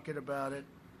city's talking about it.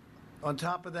 On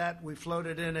top of that, we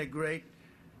floated in a great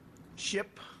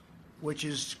ship, which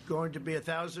is going to be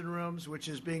 1,000 rooms, which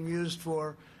is being used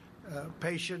for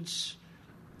patients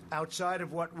outside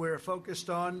of what we're focused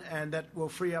on, and that will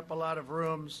free up a lot of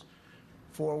rooms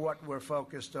for what we're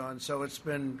focused on. So it's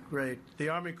been great. The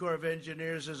Army Corps of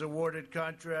Engineers has awarded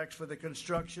contracts for the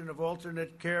construction of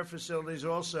alternate care facilities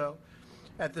also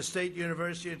at the State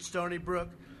University at Stony Brook,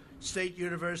 State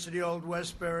University Old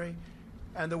Westbury,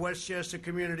 and the Westchester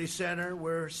Community Center.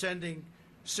 We're sending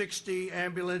 60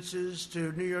 ambulances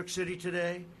to New York City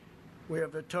today. We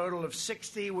have a total of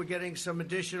 60. We're getting some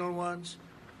additional ones,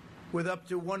 with up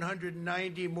to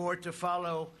 190 more to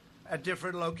follow at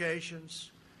different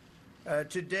locations.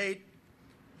 To date,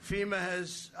 FEMA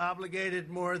has obligated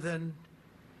more than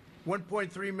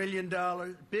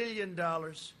 $1.3 billion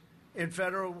in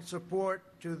federal support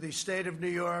to the state of New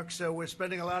York. So we're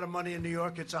spending a lot of money in New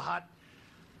York. It's a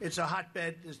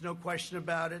hotbed. There's no question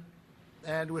about it.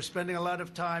 And we're spending a lot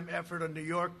of time, effort on New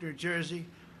York, New Jersey.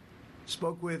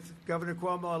 Spoke with Governor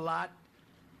Cuomo a lot.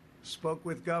 Spoke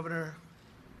with Governor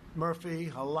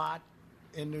Murphy a lot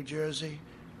in New Jersey.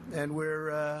 And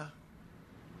we're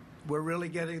really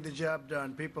getting the job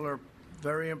done. People are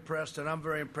very impressed, and I'm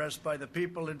very impressed by the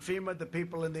people in FEMA, the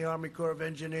people in the Army Corps of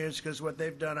Engineers, because what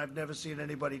they've done, I've never seen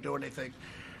anybody do anything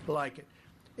like it.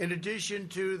 In addition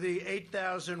to the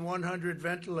 8,100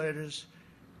 ventilators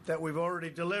that we've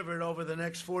already delivered over the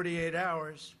next 48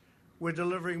 hours, we're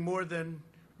delivering more than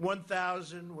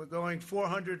 1,000. We're going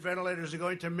 400 ventilators are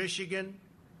going to Michigan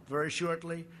very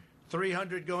shortly,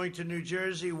 300 going to New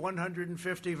Jersey,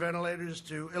 150 ventilators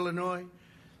to Illinois,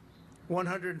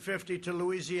 150 to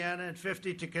Louisiana, and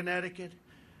 50 to Connecticut.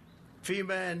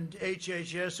 FEMA and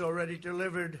HHS already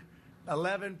delivered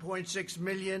 11.6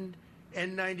 million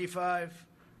N95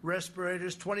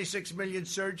 respirators, 26 million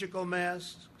surgical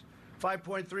masks,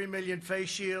 5.3 million face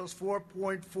shields,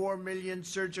 4.4 million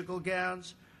surgical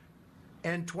gowns,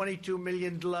 and 22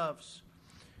 million gloves.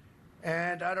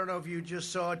 And I don't know if you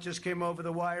just saw, it just came over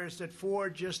the wires that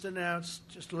Ford just announced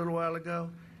just a little while ago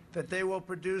that they will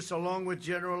produce, along with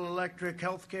General Electric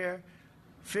Healthcare,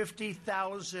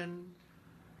 50,000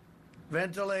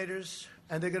 ventilators,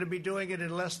 and they're going to be doing it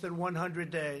in less than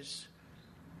 100 days.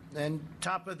 And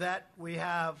top of that, we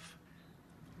have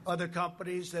other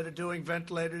companies that are doing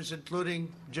ventilators,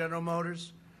 including General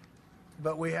Motors.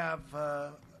 But we have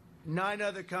 9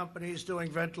 other companies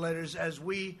doing ventilators. As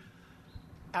we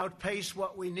outpace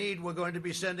what we need, we're going to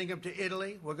be sending them to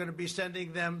Italy. We're going to be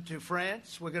sending them to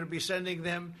France. We're going to be sending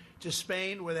them to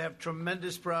Spain, where they have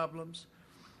tremendous problems,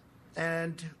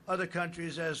 and other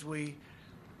countries as we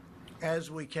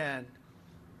can.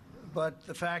 But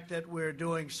the fact that we're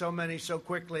doing so many so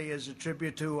quickly is a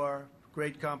tribute to our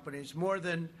great companies. More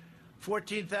than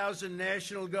 14,000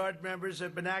 National Guard members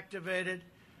have been activated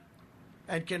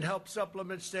and can help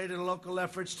supplement state and local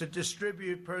efforts to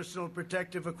distribute personal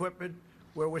protective equipment,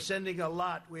 where we're sending a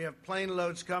lot. We have plane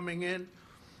loads coming in.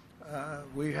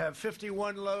 We have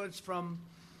 51 loads from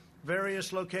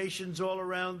various locations all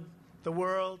around the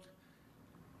world,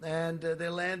 and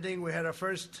they're landing. We had our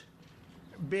first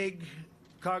big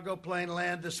cargo plane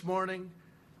land this morning,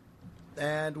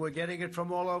 and we're getting it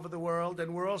from all over the world.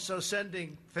 And we're also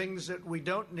sending things that we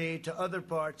don't need to other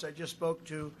parts. I just spoke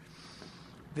to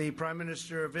the Prime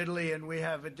Minister of Italy, and we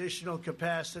have additional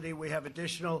capacity. We have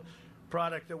additional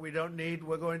product that we don't need.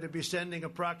 We're going to be sending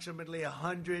approximately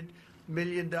 $100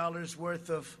 million worth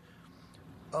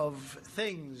of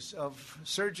things, of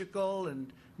surgical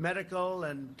and medical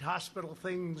and hospital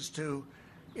things to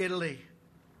Italy.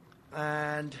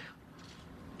 And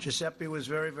Giuseppe was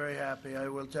very, very happy. I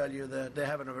will tell you that they're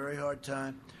having a very hard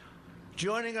time.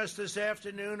 Joining us this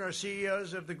afternoon are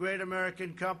CEOs of the great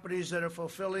American companies that are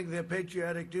fulfilling their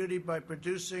patriotic duty by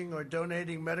producing or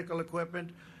donating medical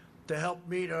equipment to help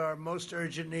meet our most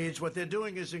urgent needs. What they're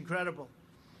doing is incredible.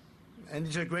 And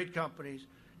these are great companies.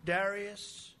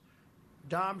 Darius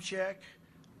Domchek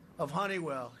of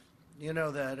Honeywell, you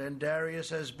know that. And Darius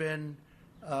has been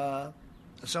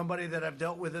somebody that I've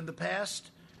dealt with in the past,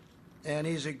 and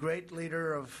he's a great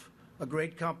leader of a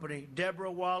great company.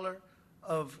 Deborah Waller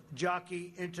of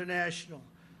Jockey International.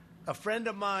 A friend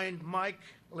of mine, Mike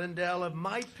Lindell of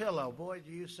My Pillow. Boy,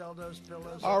 do you sell those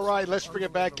pillows? All right, let's bring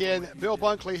it back in. Bill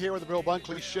Bunkley here with the Bill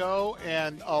Bunkley Show,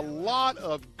 and a lot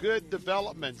of good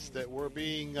developments that were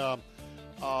being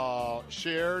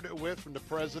shared with from the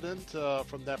president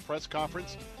from that press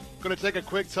conference. Going to take a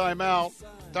quick time out.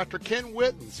 Dr. Ken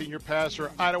Whitten, senior pastor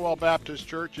at Idlewild Baptist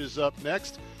Church, is up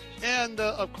next. And,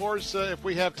 of course, if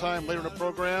we have time later in the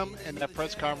program and that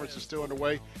press conference is still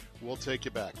underway, we'll take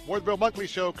you back. More of the Bill Bunkley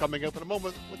Show coming up in a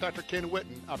moment with Dr. Ken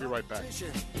Whitten. I'll be right back.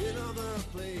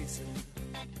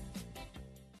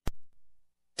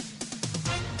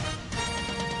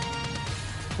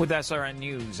 With SRN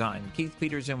News, I'm Keith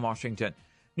Peters in Washington.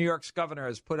 New York's governor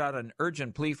has put out an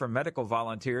urgent plea for medical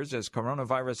volunteers as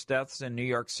coronavirus deaths in New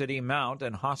York City mount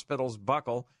and hospitals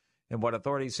buckle in what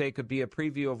authorities say could be a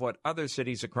preview of what other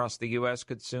cities across the U.S.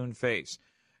 could soon face.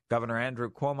 Governor Andrew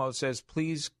Cuomo says,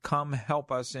 please come help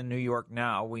us in New York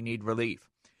now. We need relief.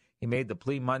 He made the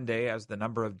plea Monday as the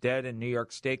number of dead in New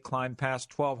York State climbed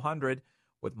past 1,200,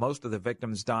 with most of the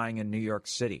victims dying in New York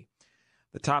City.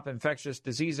 The top infectious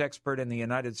disease expert in the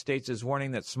United States is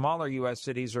warning that smaller U.S.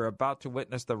 cities are about to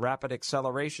witness the rapid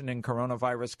acceleration in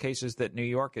coronavirus cases that New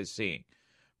York is seeing.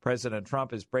 President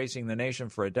Trump is bracing the nation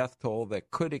for a death toll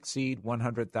that could exceed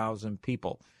 100,000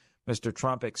 people. Mr.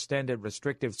 Trump extended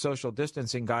restrictive social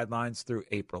distancing guidelines through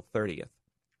April 30th.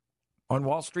 On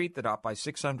Wall Street, the Dow by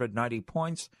 690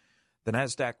 points. The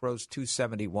Nasdaq rose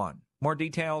 271. More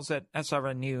details at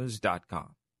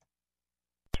srnnews.com.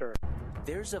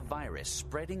 There's a virus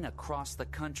spreading across the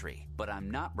country, but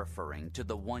I'm not referring to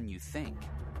the one you think.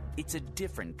 It's a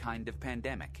different kind of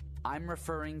pandemic. I'm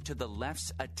referring to the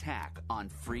left's attack on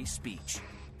free speech.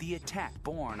 The attack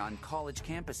born on college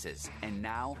campuses and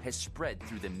now has spread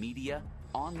through the media,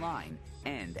 online,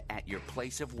 and at your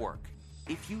place of work.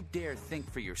 If you dare think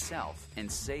for yourself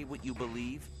and say what you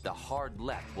believe, the hard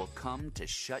left will come to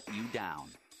shut you down.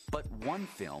 But one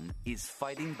film is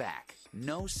fighting back.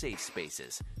 No Safe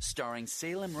Spaces, starring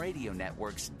Salem Radio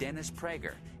Network's Dennis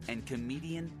Prager and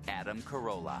comedian Adam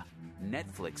Carolla.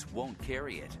 Netflix won't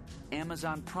carry it.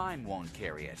 Amazon Prime won't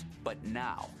carry it. But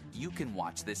now, you can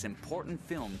watch this important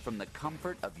film from the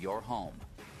comfort of your home.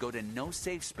 Go to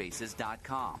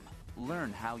nosafespaces.com.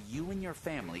 Learn how you and your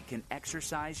family can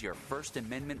exercise your First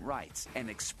Amendment rights and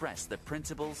express the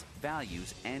principles,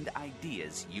 values, and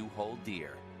ideas you hold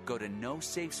dear. Go to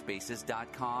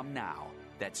nosafespaces.com now.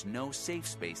 That's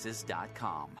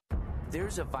nosafespaces.com.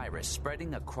 There's a virus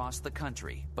spreading across the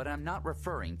country, but I'm not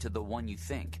referring to the one you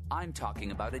think. I'm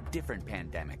talking about a different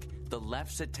pandemic, the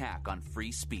left's attack on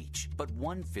free speech. But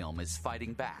one film is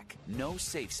fighting back. No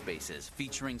Safe Spaces,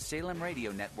 featuring Salem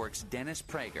Radio Network's Dennis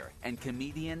Prager and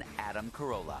comedian Adam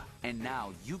Carolla. And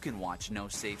now you can watch No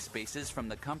Safe Spaces from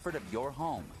the comfort of your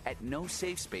home at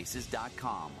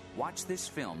nosafespaces.com. Watch this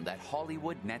film that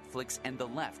Hollywood, Netflix, and the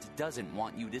left doesn't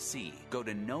want you to see. Go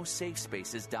to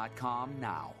nosafespaces.com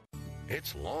now.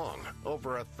 It's long,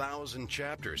 over 1,000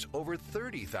 chapters, over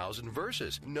 30,000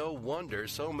 verses. No wonder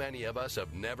so many of us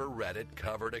have never read it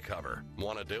cover to cover.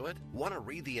 Want to do it? Want to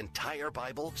read the entire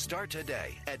Bible? Start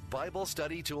today at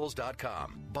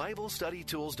BibleStudyTools.com.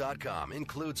 BibleStudyTools.com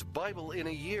includes Bible in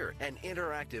a Year, an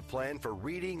interactive plan for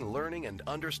reading, learning, and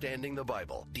understanding the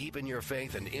Bible. Deepen your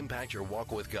faith and impact your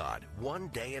walk with God, one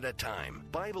day at a time.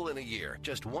 Bible in a Year,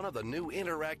 just one of the new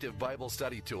interactive Bible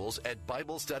study tools at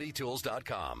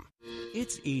BibleStudyTools.com.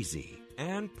 It's easy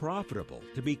and profitable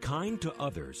to be kind to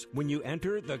others when you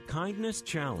enter the Kindness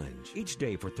Challenge. Each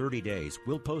day for 30 days,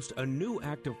 we'll post a new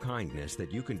act of kindness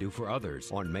that you can do for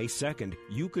others. On May 2nd,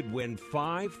 you could win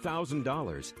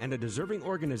 $5,000, and a deserving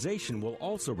organization will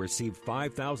also receive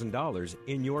 $5,000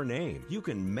 in your name. You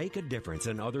can make a difference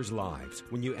in others' lives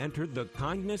when you enter the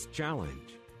Kindness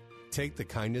Challenge. Take the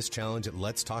Kindness Challenge at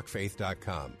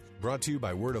letstalkfaith.com. Brought to you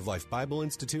by Word of Life Bible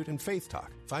Institute and Faith Talk,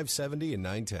 570 and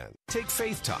 910. Take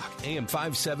Faith Talk, AM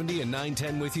 570 and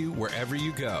 910 with you wherever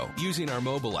you go using our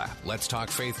mobile app,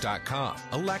 letstalkfaith.com,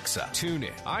 Alexa,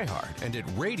 TuneIn, iHeart, and at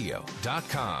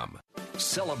radio.com.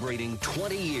 celebrating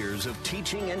 20 years of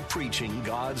teaching and preaching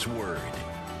God's Word.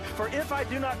 For if I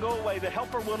do not go away, the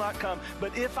Helper will not come.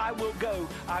 But if I will go,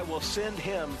 I will send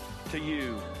him to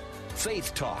you.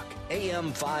 Faith Talk,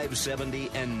 AM 570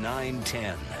 and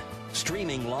 910.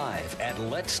 Streaming live at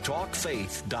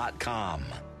letstalkfaith.com.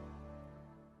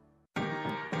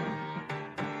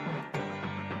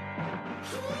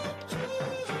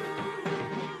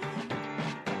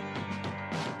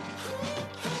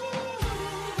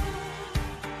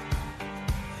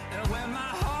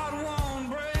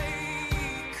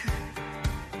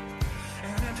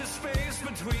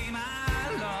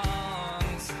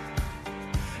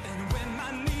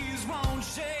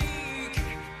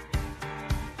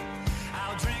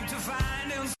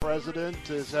 President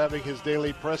is having his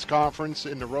daily press conference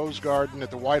in the Rose Garden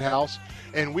at the White House,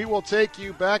 and we will take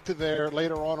you back to there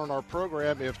later on our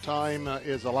program if time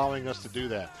is allowing us to do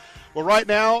that. Well, right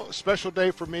now, special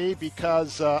day for me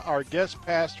because our guest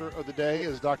pastor of the day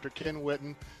is Dr. Ken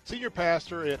Whitten, senior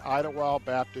pastor at Idlewild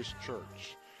Baptist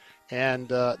Church. And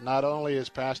not only is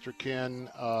Pastor Ken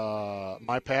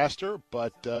my pastor,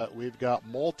 but we've got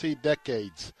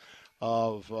multi-decades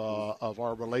of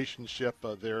our relationship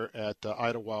there at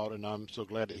Idlewild, and I'm so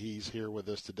glad that he's here with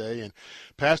us today. And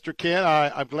Pastor Ken,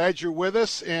 I'm glad you're with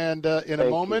us. And in a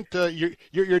moment,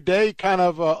 your day kind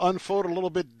of unfolded a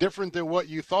little bit different than what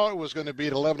you thought it was going to be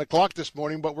at 11 o'clock this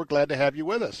morning, but we're glad to have you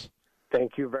with us.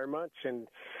 Thank you very much. And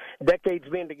decades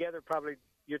being together, probably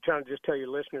you're trying to just tell your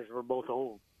listeners we're both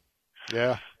old.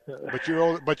 Yeah, but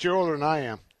you're older than I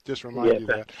am. Just remind you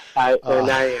that. I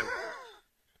am.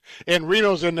 And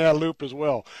Reno's in that loop as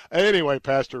well. Anyway,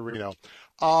 Pastor Reno.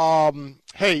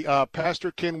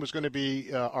 Pastor Ken was going to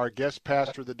be our guest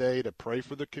pastor of the day to pray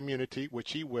for the community,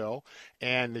 which he will,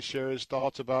 and to share his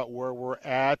thoughts about where we're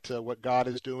at, what God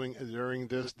is doing during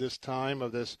this time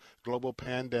of this global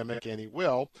pandemic, and he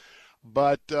will.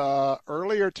 But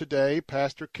earlier today,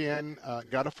 Pastor Ken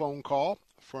got a phone call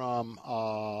from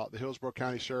the Hillsborough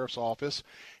County Sheriff's Office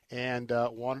and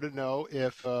wanted to know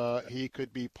if he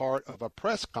could be part of a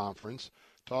press conference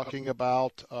talking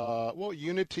about,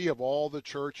 unity of all the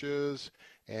churches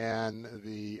and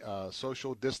the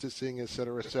social distancing, et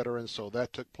cetera, et cetera. And so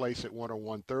that took place at 1 or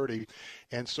 1:30.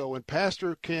 And so when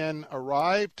Pastor Ken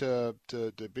arrived to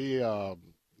be,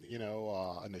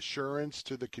 an assurance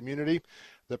to the community,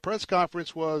 the press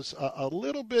conference was a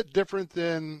little bit different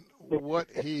than what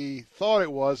he thought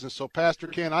it was. And so, Pastor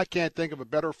Ken, I can't think of a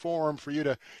better forum for you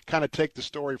to kind of take the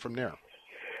story from there.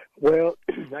 Well,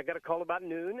 I got a call about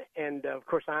noon, and, of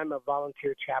course, I'm a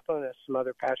volunteer chaplain, as some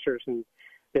other pastors in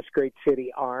this great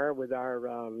city are, with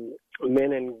our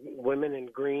men and women in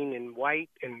green and white.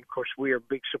 And, of course, we are a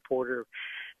big supporter of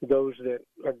those that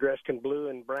are dressed in blue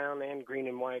and brown and green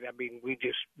and white. I mean, we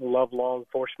just love law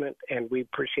enforcement, and we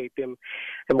appreciate them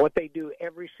and what they do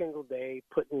every single day,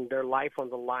 putting their life on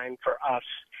the line for us.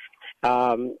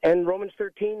 And Romans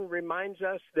 13 reminds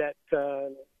us that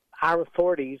our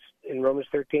authorities in Romans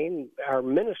 13 are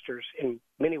ministers in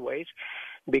many ways,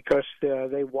 because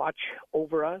they watch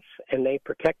over us and they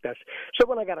protect us. So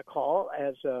when I got a call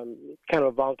as kind of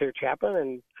a volunteer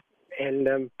chaplain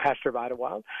and pastor of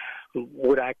Idlewild,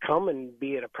 would I come and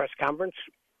be at a press conference?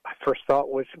 My first thought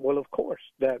was, well, of course,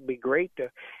 that'd be great to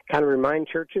kind of remind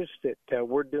churches that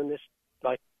we're doing this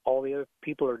like all the other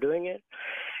people are doing it.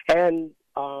 And,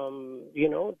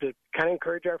 to kind of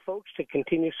encourage our folks to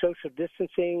continue social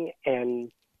distancing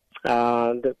and,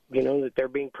 that they're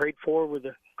being prayed for with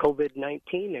the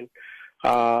COVID-19. And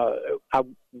I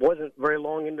wasn't very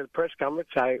long into the press conference.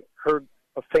 I heard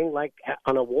a thing like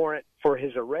on a warrant for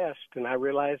his arrest, and I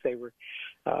realized they were,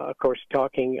 of course,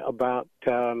 talking about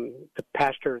the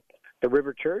pastor at the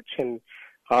River Church. And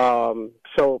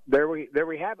so there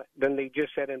we have it. Then they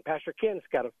just said, and Pastor Ken's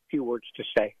got a few words to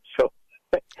say. So,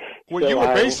 well, you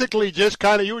were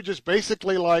just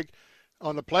basically like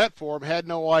on the platform, had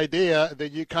no idea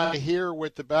that you kind of hear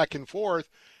with the back and forth,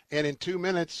 and in 2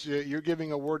 minutes you're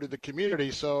giving a word to the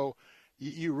community. So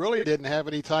you really didn't have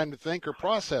any time to think or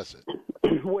process it.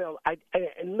 Well,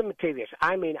 and let me tell you this.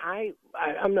 I mean,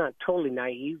 I'm not totally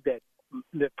naive that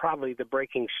probably the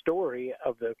breaking story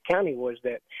of the county was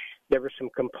that there were some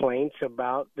complaints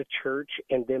about the church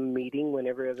and them meeting when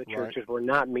every other churches were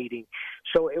not meeting.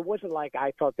 So it wasn't like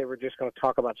I thought they were just going to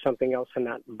talk about something else and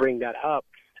not bring that up.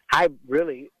 I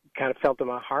really kind of felt in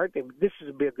my heart that this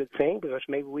would be a good thing, because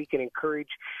maybe we can encourage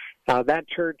that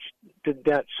church to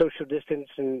that social distance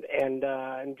and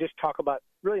just talk about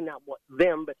really not what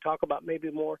them, but talk about maybe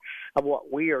more of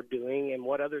what we are doing and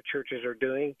what other churches are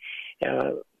doing,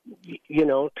 to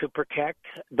protect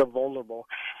the vulnerable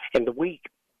and the weak.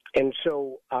 And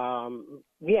so,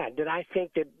 did I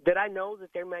think did I know that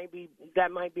that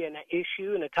might be an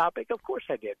issue and a topic? Of course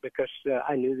I did, because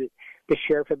I knew that the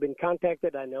sheriff had been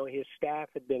contacted. I know his staff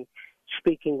had been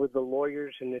speaking with the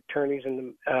lawyers and attorneys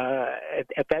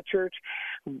at that church.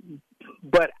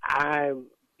 But I,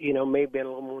 may have been a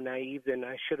little more naive than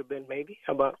I should have been, maybe,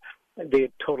 about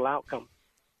the total outcome.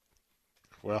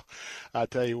 Well, I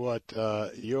tell you what,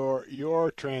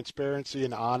 your transparency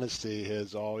and honesty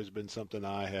has always been something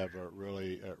I have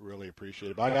really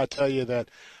appreciated. But I got to tell you that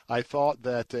I thought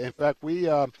that, in fact, we,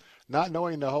 not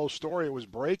knowing the whole story, it was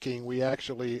breaking. We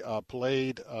actually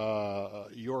played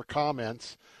your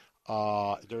comments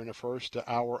during the first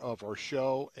hour of our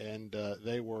show, and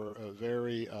they were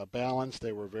very balanced.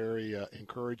 They were very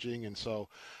encouraging, and so.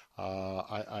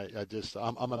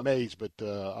 I'm amazed, but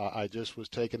I just was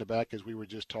taken aback, as we were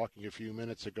just talking a few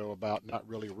minutes ago about not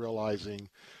really realizing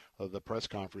the press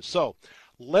conference. So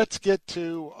let's get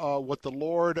to what the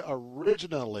Lord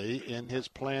originally in his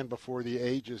plan before the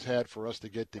ages had for us to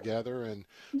get together. And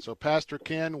so, Pastor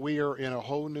Ken, we are in a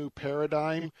whole new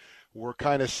paradigm. We're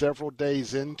kind of several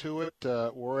days into it.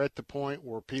 We're at the point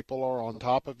where people are on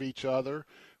top of each other.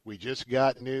 We just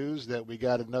got news that we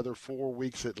got another 4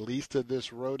 weeks at least of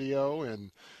this rodeo,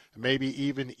 and maybe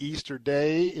even Easter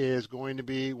Day is going to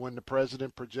be when the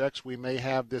president projects we may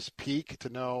have this peak to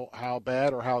know how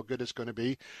bad or how good it's going to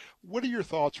be. What are your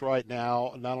thoughts right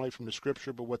now, not only from the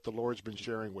Scripture, but what the Lord's been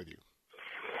sharing with you?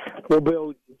 Well,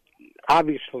 Bill,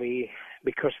 obviously,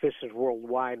 because this is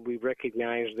worldwide, we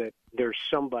recognize that there's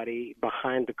somebody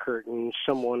behind the curtain,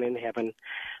 someone in heaven,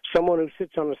 someone who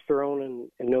sits on his throne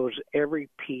and knows every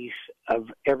piece of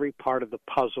every part of the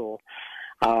puzzle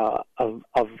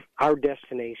of our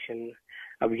destination,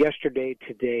 of yesterday,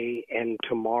 today, and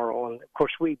tomorrow. And, of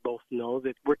course, we both know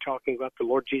that we're talking about the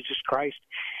Lord Jesus Christ,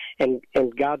 and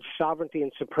God's sovereignty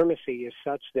and supremacy is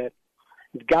such that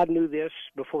God knew this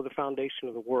before the foundation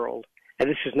of the world. And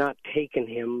this has not taken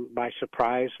him by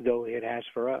surprise, though it has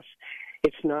for us.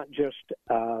 It's not just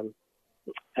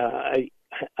a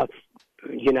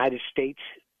United States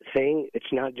thing.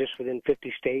 It's not just within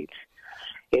 50 states.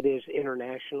 It is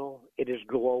international. It is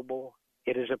global.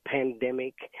 It is a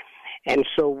pandemic. And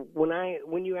so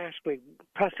when you ask me,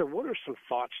 Pastor, what are some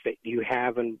thoughts that you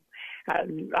have? And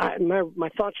my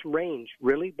thoughts range,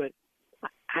 really, but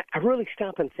I really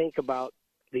stop and think about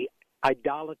the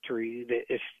idolatry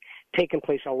that is taking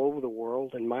place all over the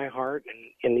world, in my heart,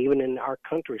 and even in our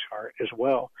country's heart as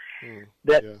well.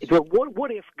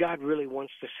 What if God really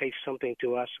wants to say something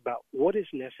to us about what is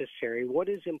necessary, what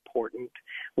is important,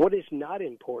 what is not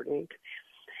important?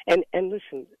 And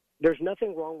listen, there's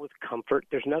nothing wrong with comfort.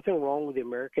 There's nothing wrong with the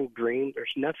American dream.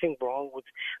 There's nothing wrong with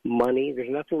money.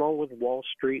 There's nothing wrong with Wall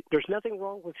Street. There's nothing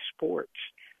wrong with sports.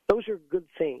 Those are good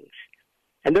things.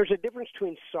 And there's a difference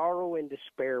between sorrow and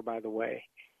despair, by the way.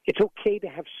 It's okay to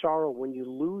have sorrow when you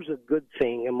lose a good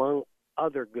thing among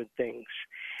other good things.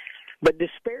 But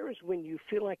despair is when you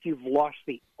feel like you've lost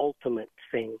the ultimate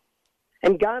thing.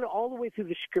 And God, all the way through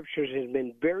the Scriptures, has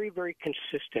been very, very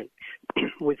consistent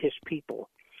with his people,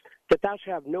 that thou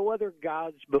shalt have no other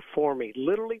gods before me,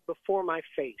 literally before my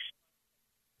face.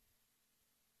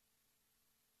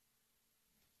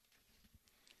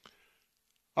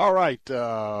 All right.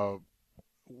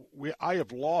 I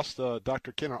have lost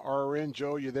Dr. Ken RN.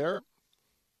 Joe, you there?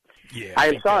 Yeah. I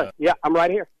am sorry. Yeah, I'm right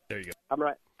here. There you go. I'm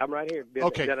right here.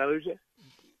 Okay. Did I lose you?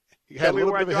 You had a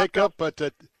little bit of a hiccup, but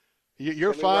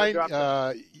you're fine.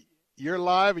 You're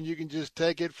live, and you can just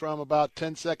take it from about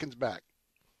 10 seconds back.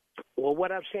 Well,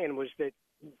 what I'm saying was that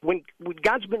when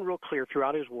God's been real clear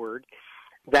throughout his word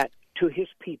that to his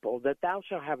people, that thou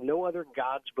shalt have no other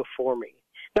gods before me.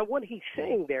 Now, what he's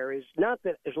saying there is not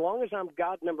that as long as I'm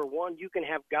God number one, you can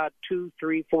have God 2,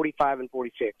 3, 45, and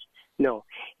 46. No.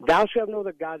 Thou shalt have no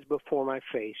other gods before my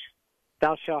face.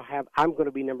 Thou shalt have, I'm going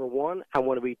to be number one, I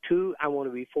want to be 2, I want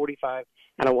to be 45,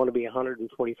 and I want to be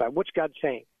 145. What's God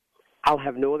saying? I'll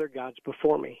have no other gods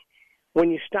before me.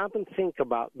 When you stop and think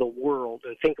about the world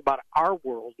and think about our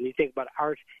world and you think about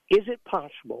ours, is it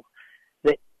possible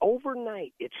that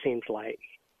overnight, it seems like,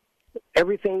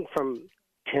 everything from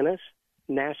tennis,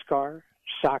 NASCAR,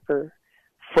 soccer,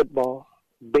 football,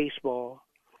 baseball,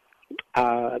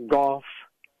 golf,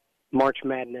 March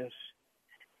Madness,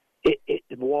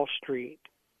 Wall Street,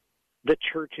 the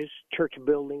churches, church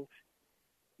buildings,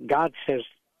 God says,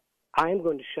 I'm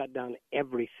going to shut down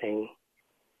everything.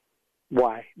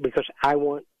 Why? Because I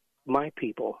want my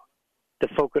people to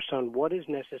focus on what is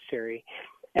necessary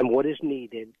and what is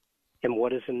needed and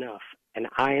what is enough. And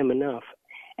I am enough.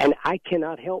 And I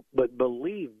cannot help but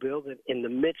believe, Bill, that in the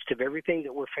midst of everything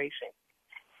that we're facing,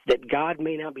 that God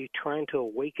may not be trying to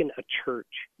awaken a church.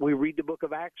 We read the book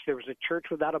of Acts. There was a church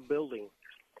without a building.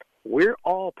 We're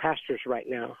all pastors right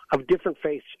now of different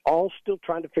faiths, all still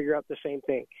trying to figure out the same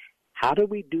thing. How do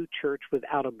we do church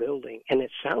without a building? And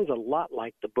it sounds a lot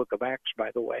like the book of Acts,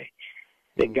 by the way,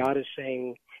 that God is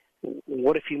saying,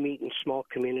 what if you meet in small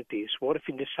communities? What if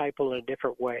you disciple in a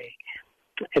different way?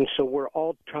 And so we're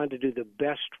all trying to do the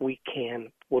best we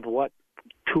can with what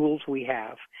tools we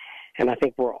have. And I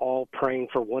think we're all praying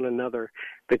for one another,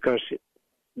 because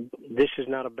this is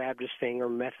not a Baptist thing or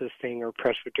Methodist thing or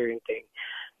Presbyterian thing.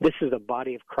 This is a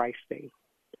body of Christ thing.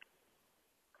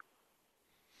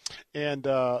 And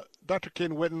Dr.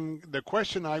 Ken Whitten, the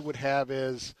question I would have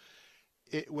is,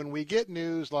 when we get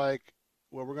news like,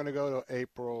 well, we're going to go to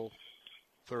April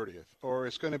 30th, or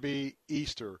it's going to be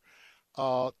Easter,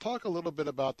 talk a little bit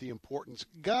about the importance.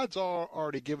 God's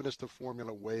already given us the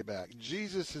formula way back.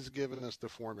 Jesus has given us the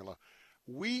formula.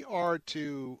 We are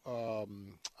to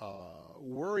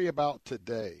worry about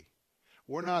today.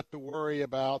 We're not to worry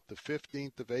about the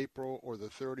 15th of April or the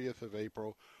 30th of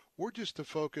April. We're just to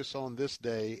focus on this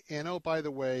day. And, oh, by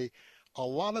the way, a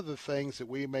lot of the things that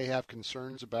we may have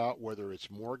concerns about, whether it's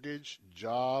mortgage,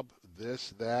 job,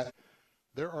 this, that,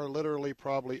 there are literally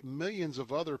probably millions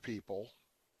of other people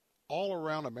all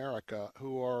around America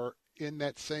who are in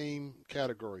that same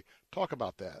category. Talk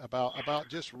about that, about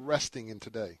just resting in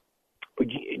today.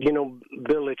 You know,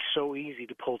 Bill, it's so easy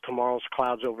to pull tomorrow's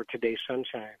clouds over today's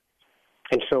sunshine.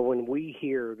 And so when we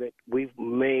hear that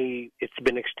it's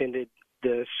been extended,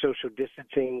 the social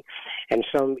distancing, and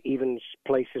some even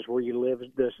places where you live,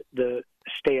 the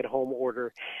stay-at-home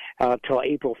order till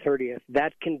April 30th,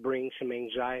 that can bring some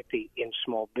anxiety in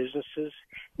small businesses,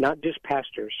 not just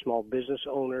pastors, small business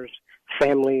owners,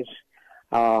 families,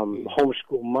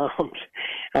 homeschool moms,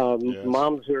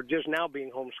 moms who are just now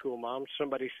being homeschool moms.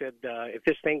 Somebody said, if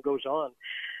this thing goes on,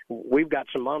 we've got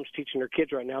some moms teaching their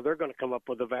kids right now. They're going to come up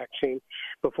with a vaccine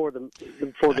before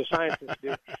the scientists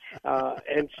do.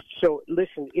 And so,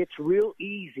 listen, it's real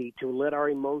easy to let our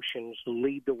emotions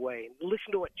lead the way.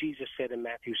 Listen to what Jesus said in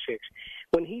Matthew 6.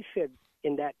 When he said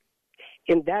in that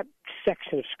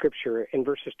section of Scripture in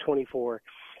verses 24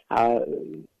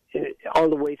 all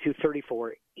the way through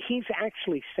 34, he's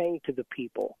actually saying to the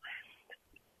people,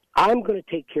 I'm going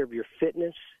to take care of your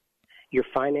fitness, your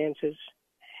finances,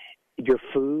 your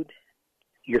food,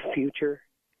 your future.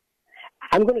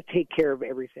 I'm going to take care of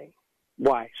everything.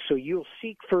 Why? So you'll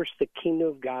seek first the kingdom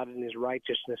of God and his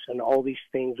righteousness, and all these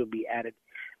things will be added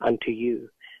unto you.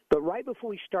 But right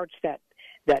before he starts that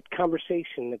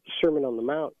conversation at the Sermon on the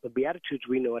Mount, the Beatitudes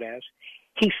we know it as,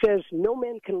 he says, no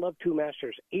man can love two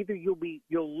masters. Either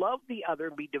you'll love the other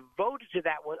and be devoted to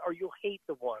that one, or you'll hate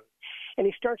the one. And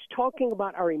he starts talking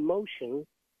about our emotion,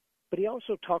 but he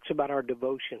also talks about our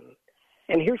devotion.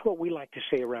 And here's what we like to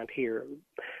say around here,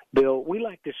 Bill. We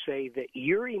like to say that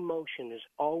your emotion is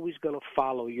always going to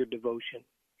follow your devotion.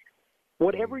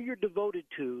 Whatever you're devoted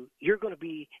to, you're going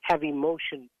to have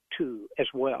emotion to as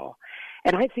well.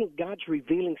 And I think God's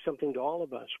revealing something to all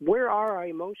of us. Where are our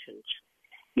emotions?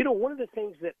 You know, one of the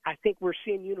things that I think we're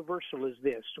seeing universal is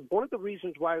this. One of the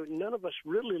reasons why none of us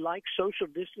really like social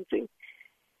distancing,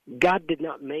 God did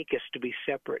not make us to be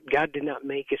separate. God did not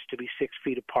make us to be 6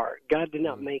 feet apart. God did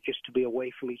not make us to be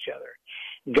away from each other.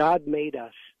 God made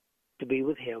us to be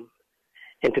with him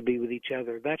and to be with each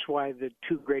other. That's why the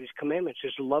two greatest commandments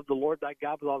is to love the Lord thy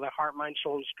God with all thy heart, mind,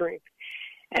 soul, and strength,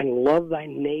 and love thy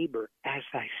neighbor as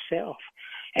thyself.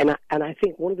 And I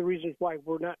think one of the reasons why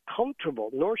we're not comfortable,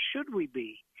 nor should we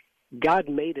be, God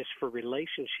made us for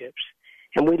relationships,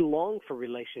 and we long for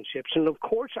relationships. And, of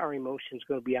course, our emotions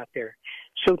going to be out there.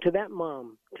 So to that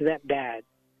mom, to that dad,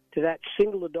 to that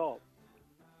single adult,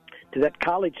 to that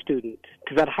college student,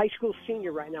 to that high school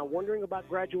senior right now wondering about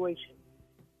graduation,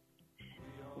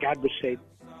 God would say,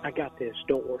 I got this.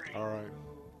 Don't worry.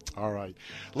 All right.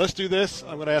 Let's do this.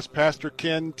 I'm going to ask Pastor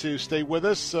Ken to stay with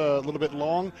us a little bit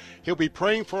long. He'll be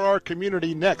praying for our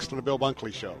community next on the Bill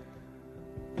Bunkley Show.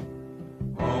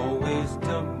 Always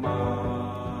tomorrow.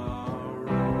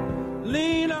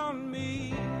 Lean on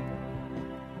me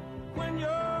when you're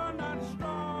not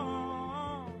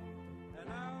strong, and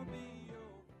I'll be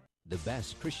yours. The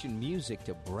best Christian music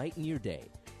to brighten your day.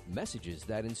 Messages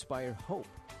that inspire hope,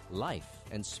 life,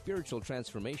 and spiritual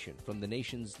transformation from the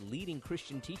nation's leading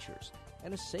Christian teachers,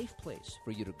 and a safe place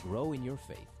for you to grow in your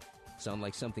faith. Sound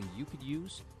like something you could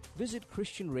use? Visit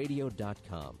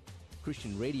ChristianRadio.com.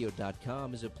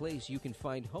 ChristianRadio.com is a place you can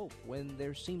find hope when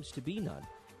there seems to be none.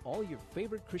 All your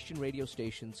favorite Christian radio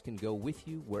stations can go with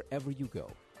you wherever you go.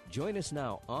 Join us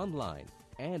now online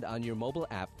and on your mobile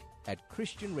app at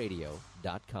ChristianRadio.com.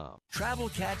 TravelCats.com. Travel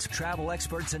Cats travel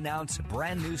experts announce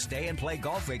brand new stay and play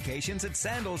golf vacations at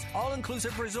Sandals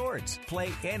All-Inclusive Resorts.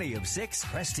 Play any of 6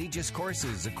 prestigious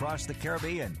courses across the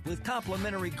Caribbean with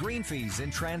complimentary green fees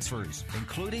and transfers,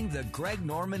 including the Greg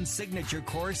Norman Signature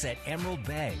Course at Emerald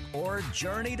Bay, or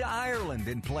journey to Ireland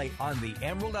and play on the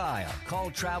Emerald Isle.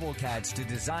 Call Travel Cats to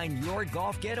design your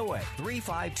golf getaway.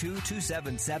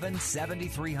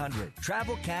 352-277-7300.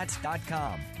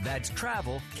 TravelCats.com. That's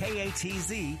travel,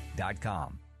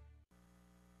 KATZ.com.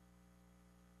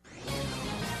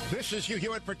 This is Hugh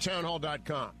Hewitt for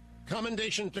townhall.com.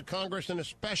 Commendation to Congress and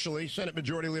especially Senate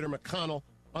Majority Leader McConnell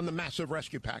on the massive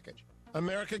rescue package.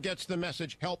 America gets the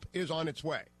message help is on its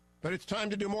way. But it's time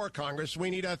to do more, Congress. We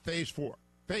need a Phase 4.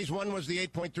 Phase 1 was the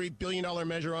 $8.3 billion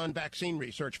measure on vaccine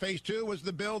research. Phase 2 was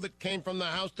the bill that came from the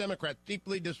House Democrats,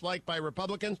 deeply disliked by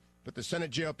Republicans, but the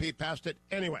Senate GOP passed it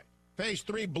anyway. Phase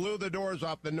 3 blew the doors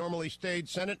off the normally staid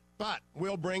Senate, but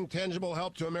will bring tangible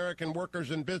help to American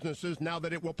workers and businesses now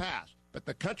that it will pass. But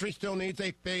the country still needs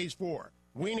a Phase 4.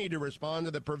 We need to respond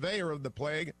to the purveyor of the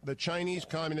plague, the Chinese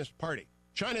Communist Party.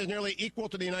 China is nearly equal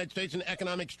to the United States in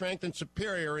economic strength and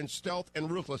superior in stealth and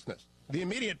ruthlessness. The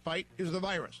immediate fight is the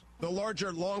virus. The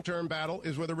larger long-term battle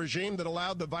is with a regime that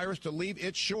allowed the virus to leave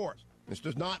its shores. This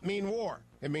does not mean war.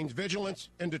 It means vigilance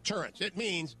and deterrence. It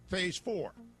means Phase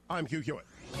 4. I'm Hugh Hewitt.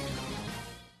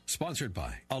 Sponsored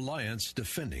by Alliance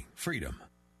Defending Freedom.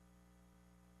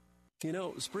 You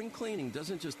know, spring cleaning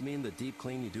doesn't just mean the deep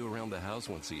clean you do around the house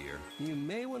once a year. You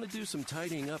may want to do some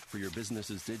tidying up for your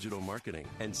business's digital marketing,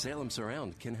 and Salem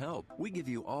Surround can help. We give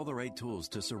you all the right tools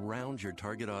to surround your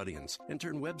target audience and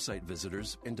turn website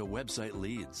visitors into website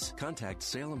leads. Contact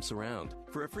Salem Surround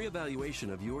for a free evaluation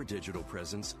of your digital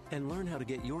presence and learn how to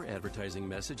get your advertising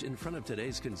message in front of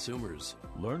today's consumers.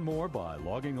 Learn more by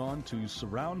logging on to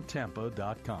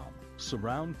surroundtampa.com.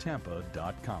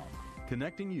 Surroundtampa.com.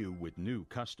 Connecting you with new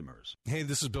customers. Hey,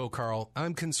 this is Bill Carl.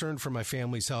 I'm concerned for my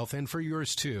family's health and for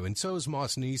yours too, and so is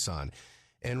Moss Nissan.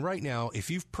 And right now, if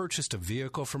you've purchased a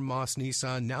vehicle from Moss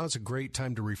Nissan, now is a great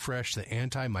time to refresh the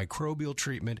antimicrobial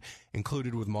treatment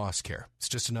included with Moss Care. It's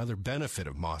just another benefit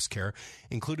of Moss Care,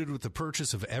 included with the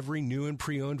purchase of every new and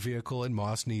pre-owned vehicle in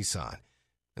Moss Nissan.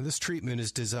 And this treatment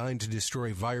is designed to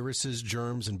destroy viruses,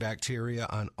 germs, and bacteria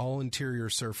on all interior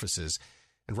surfaces.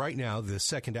 And right now, the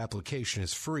second application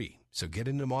is free. So get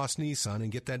into Moss Nissan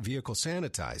and get that vehicle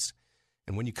sanitized.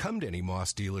 And when you come to any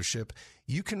Moss dealership,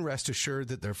 you can rest assured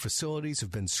that their facilities have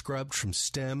been scrubbed from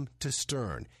stem to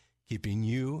stern, keeping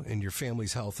you and your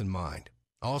family's health in mind.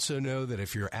 Also know that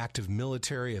if you're active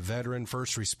military, a veteran,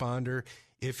 first responder,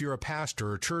 if you're a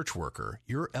pastor or church worker,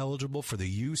 you're eligible for the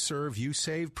You Serve, You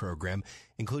Save program,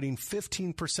 including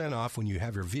 15% off when you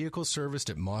have your vehicle serviced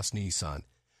at Moss Nissan.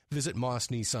 Visit Moss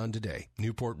Nissan today,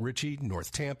 Newport Richey,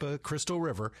 North Tampa, Crystal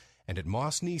River, and at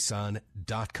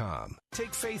mossnissan.com.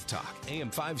 Take Faith Talk,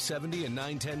 AM 570 and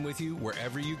 910 with you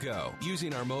wherever you go.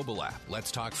 Using our mobile app,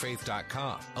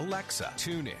 letstalkfaith.com, Alexa,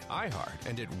 TuneIn, iHeart,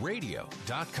 and at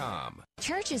radio.com.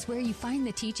 Church is where you find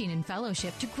the teaching and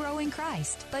fellowship to grow in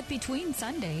Christ. But between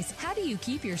Sundays, how do you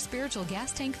keep your spiritual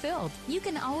gas tank filled? You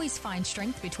can always find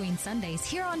strength between Sundays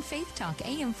here on Faith Talk,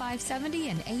 AM 570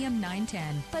 and AM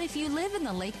 910. But if you live in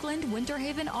the Lakeland, Winter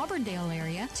Haven, Auburndale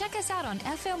area, check us out on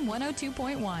FM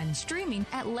 102.1, streaming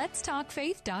at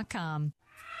letstalkfaith.com.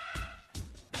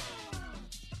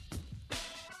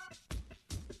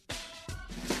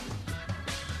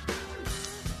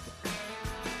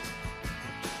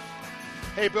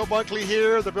 Hey, Bill Bunkley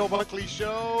here, The Bill Bunkley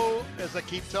Show. As I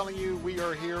keep telling you, we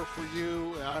are here for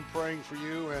you, and I'm praying for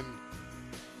you. And,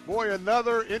 boy,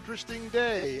 another interesting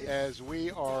day as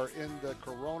we are in the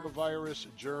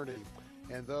coronavirus journey.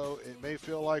 And though it may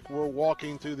feel like we're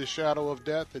walking through the shadow of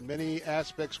death, in many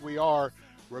aspects we are,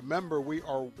 remember, we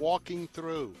are walking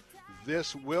through.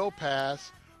 This will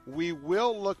pass. We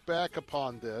will look back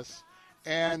upon this.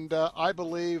 And I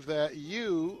believe that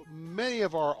many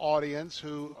of our audience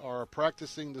who are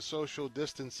practicing the social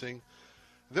distancing,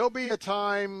 there'll be a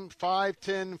time 5,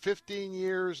 10, 15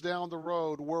 years down the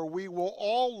road where we will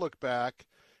all look back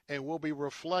and we'll be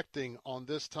reflecting on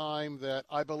this time that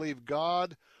I believe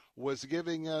God was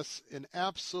giving us an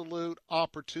absolute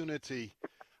opportunity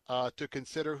to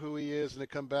consider who he is and to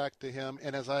come back to him.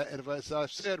 And as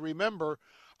I've said, remember,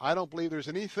 I don't believe there's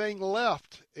anything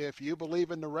left. If you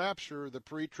believe in the rapture, the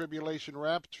pre-tribulation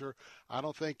rapture, I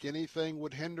don't think anything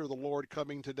would hinder the Lord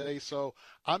coming today. So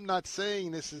I'm not saying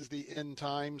this is the end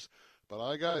times, but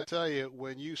I got to tell you,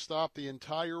 when you stop the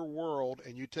entire world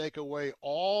and you take away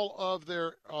all of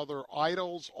their other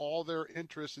idols, all their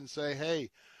interests, and say, hey,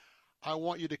 I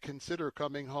want you to consider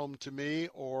coming home to me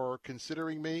or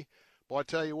considering me. Well, I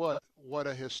tell you what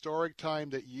a historic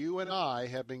time that you and I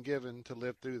have been given to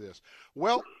live through this.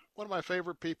 Well, one of my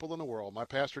favorite people in the world, my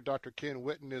pastor, Dr. Ken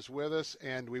Whitten, is with us,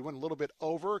 and we went a little bit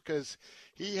over because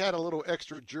he had a little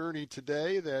extra journey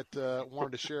today that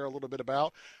wanted to share a little bit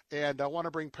about. And I want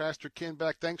to bring Pastor Ken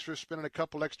back. Thanks for spending a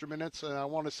couple extra minutes. And I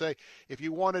want to say, if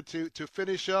you wanted to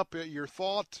finish up your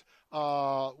thought,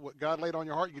 what God laid on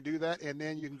your heart, you can do that, and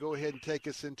then you can go ahead and take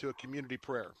us into a community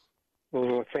prayer.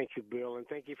 Well, thank you, Bill, and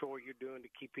thank you for what you're doing to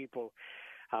keep people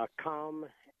calm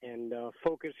and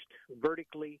focused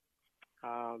vertically.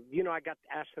 I got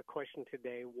asked the question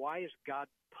today, why is God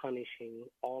punishing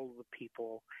all of the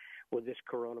people with this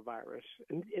coronavirus?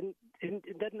 And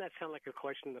doesn't that sound like a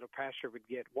question that a pastor would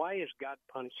get? Why is God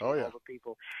punishing all the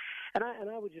people? And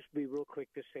I would just be real quick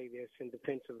to say this in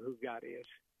defense of who God is.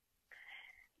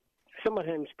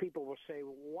 Sometimes people will say,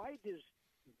 why does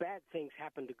bad things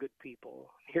happen to good people?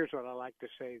 Here's what I like to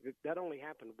say. That only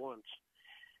happened once.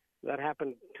 That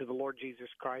happened to the Lord Jesus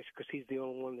Christ because he's the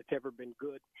only one that's ever been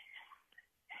good.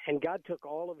 And God took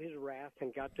all of his wrath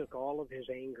and God took all of his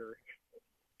anger,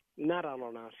 not out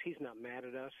on us. He's not mad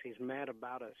at us. He's mad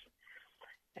about us.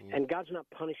 And God's not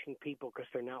punishing people because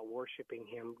they're not worshiping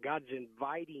him. God's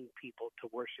inviting people to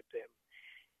worship him.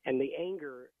 And the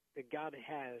anger that God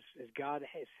has is God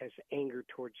has anger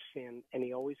towards sin, and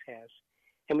he always has.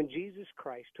 And when Jesus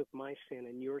Christ took my sin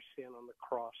and your sin on the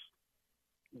cross,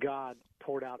 God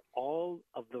poured out all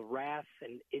of the wrath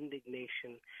and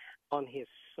indignation on his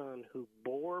son who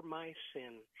bore my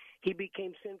sin. He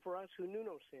became sin for us who knew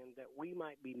no sin, that we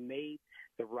might be made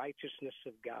the righteousness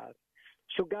of God.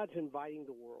 So God's inviting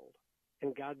the world,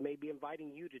 and God may be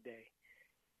inviting you today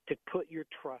to put your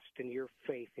trust and your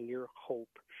faith and your hope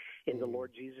in the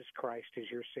Lord Jesus Christ as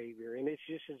your Savior. And it's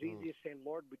just as easy as saying,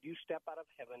 Lord, would you step out of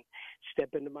heaven, step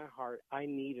into my heart? I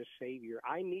need a Savior.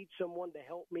 I need someone to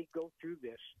help me go through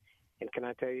this. And can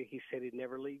I tell you, he said he'd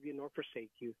never leave you nor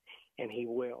forsake you, and he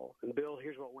will. And Bill,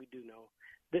 here's what we do know.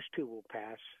 This too will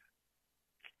pass.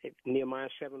 Nehemiah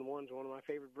 7:1 is one of my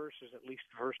favorite verses, at least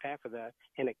the first half of that.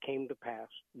 And it came to pass.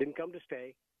 Didn't come to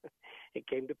stay. It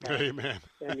came to pass. Amen.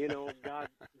 And, God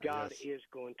yes. is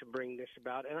going to bring this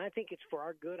about. And I think it's for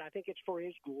our good. I think it's for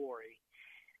his glory.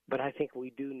 But I think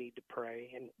we do need to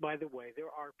pray. And by the way, there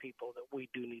are people that we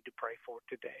do need to pray for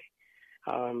today.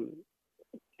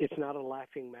 It's not a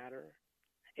laughing matter.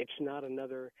 It's not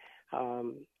another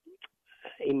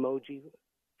emoji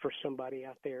for somebody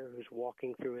out there who's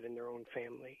walking through it in their own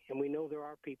family. And we know there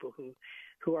are people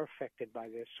who are affected by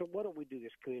this. So why don't we do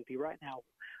this, community? Right now,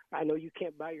 I know you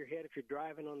can't bow your head if you're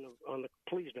driving on the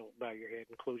please don't bow your head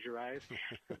and close your eyes.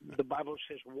 The Bible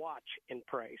says watch and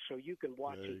pray. So you can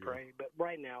watch and pray. But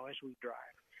right now, as we drive,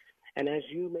 and as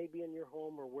you may be in your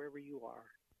home or wherever you are,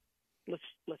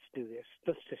 let's do this.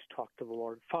 Let's just talk to the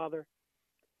Lord. Father,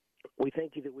 we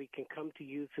thank you that we can come to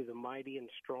you through the mighty and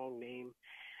strong name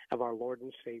of our Lord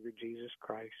and Savior, Jesus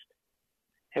Christ.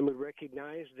 And we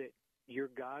recognize that you're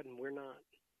God and we're not.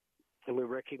 And we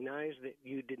recognize that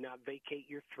you did not vacate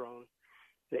your throne,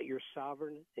 that you're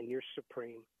sovereign and you're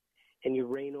supreme, and you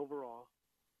reign over all.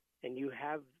 And you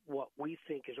have what we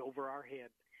think is over our head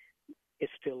is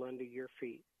still under your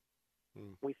feet.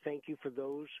 We thank you for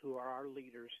those who are our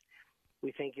leaders.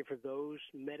 We thank you for those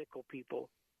medical people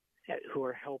who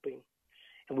are helping.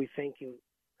 And we thank you,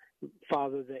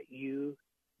 Father, that you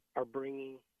are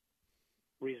bringing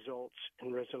results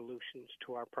and resolutions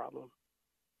to our problem.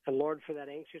 And Lord, for that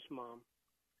anxious mom,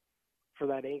 for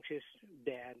that anxious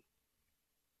dad,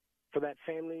 for that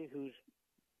family who's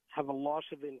have a loss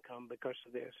of income because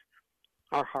of this,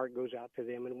 our heart goes out to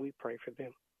them and we pray for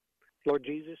them. Lord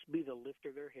Jesus, be the lifter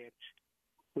of their heads.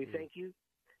 We thank you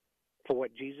for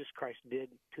what Jesus Christ did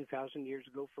 2,000 years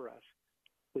ago for us.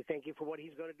 We thank you for what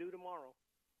he's going to do tomorrow.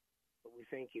 But we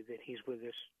thank you that he's with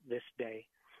us this day.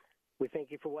 We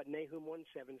thank you for what Nahum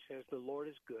 1:7 says, the Lord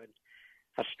is good,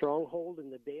 a stronghold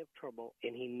in the day of trouble,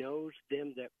 and he knows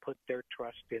them that put their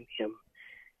trust in him.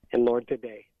 And Lord,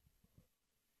 today,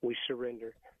 we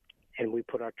surrender and we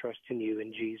put our trust in you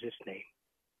in Jesus' name.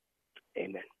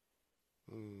 Amen.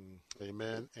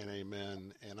 Amen and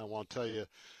amen. And I want to tell you,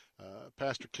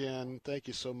 Pastor Ken, thank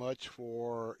you so much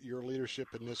for your leadership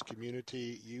in this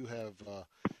community. You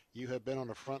have been on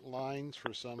the front lines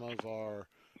for some of our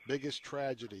biggest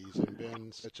tragedies and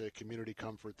been such a community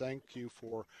comfort. Thank you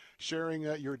for sharing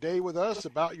your day with us,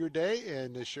 about your day,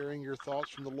 and sharing your thoughts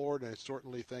from the Lord. And I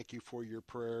certainly thank you for your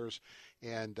prayers,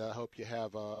 and I hope you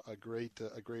have a great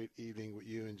evening with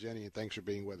you and Jenny, and thanks for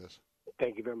being with us.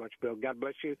 Thank you very much, Bill. God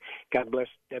bless you. God bless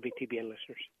WTBN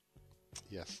listeners.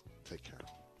 Yes, take care.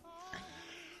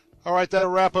 All right, that'll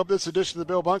wrap up this edition of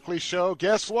the Bill Bunkley Show.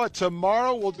 Guess what?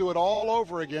 Tomorrow we'll do it all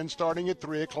over again starting at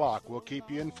 3 o'clock. We'll keep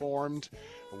you informed.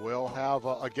 We'll have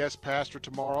a guest pastor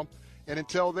tomorrow. And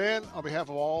until then, on behalf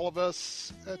of all of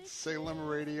us at Salem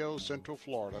Radio, Central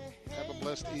Florida, have a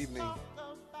blessed evening.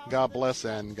 God bless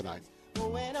and good night.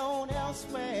 Going on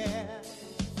elsewhere.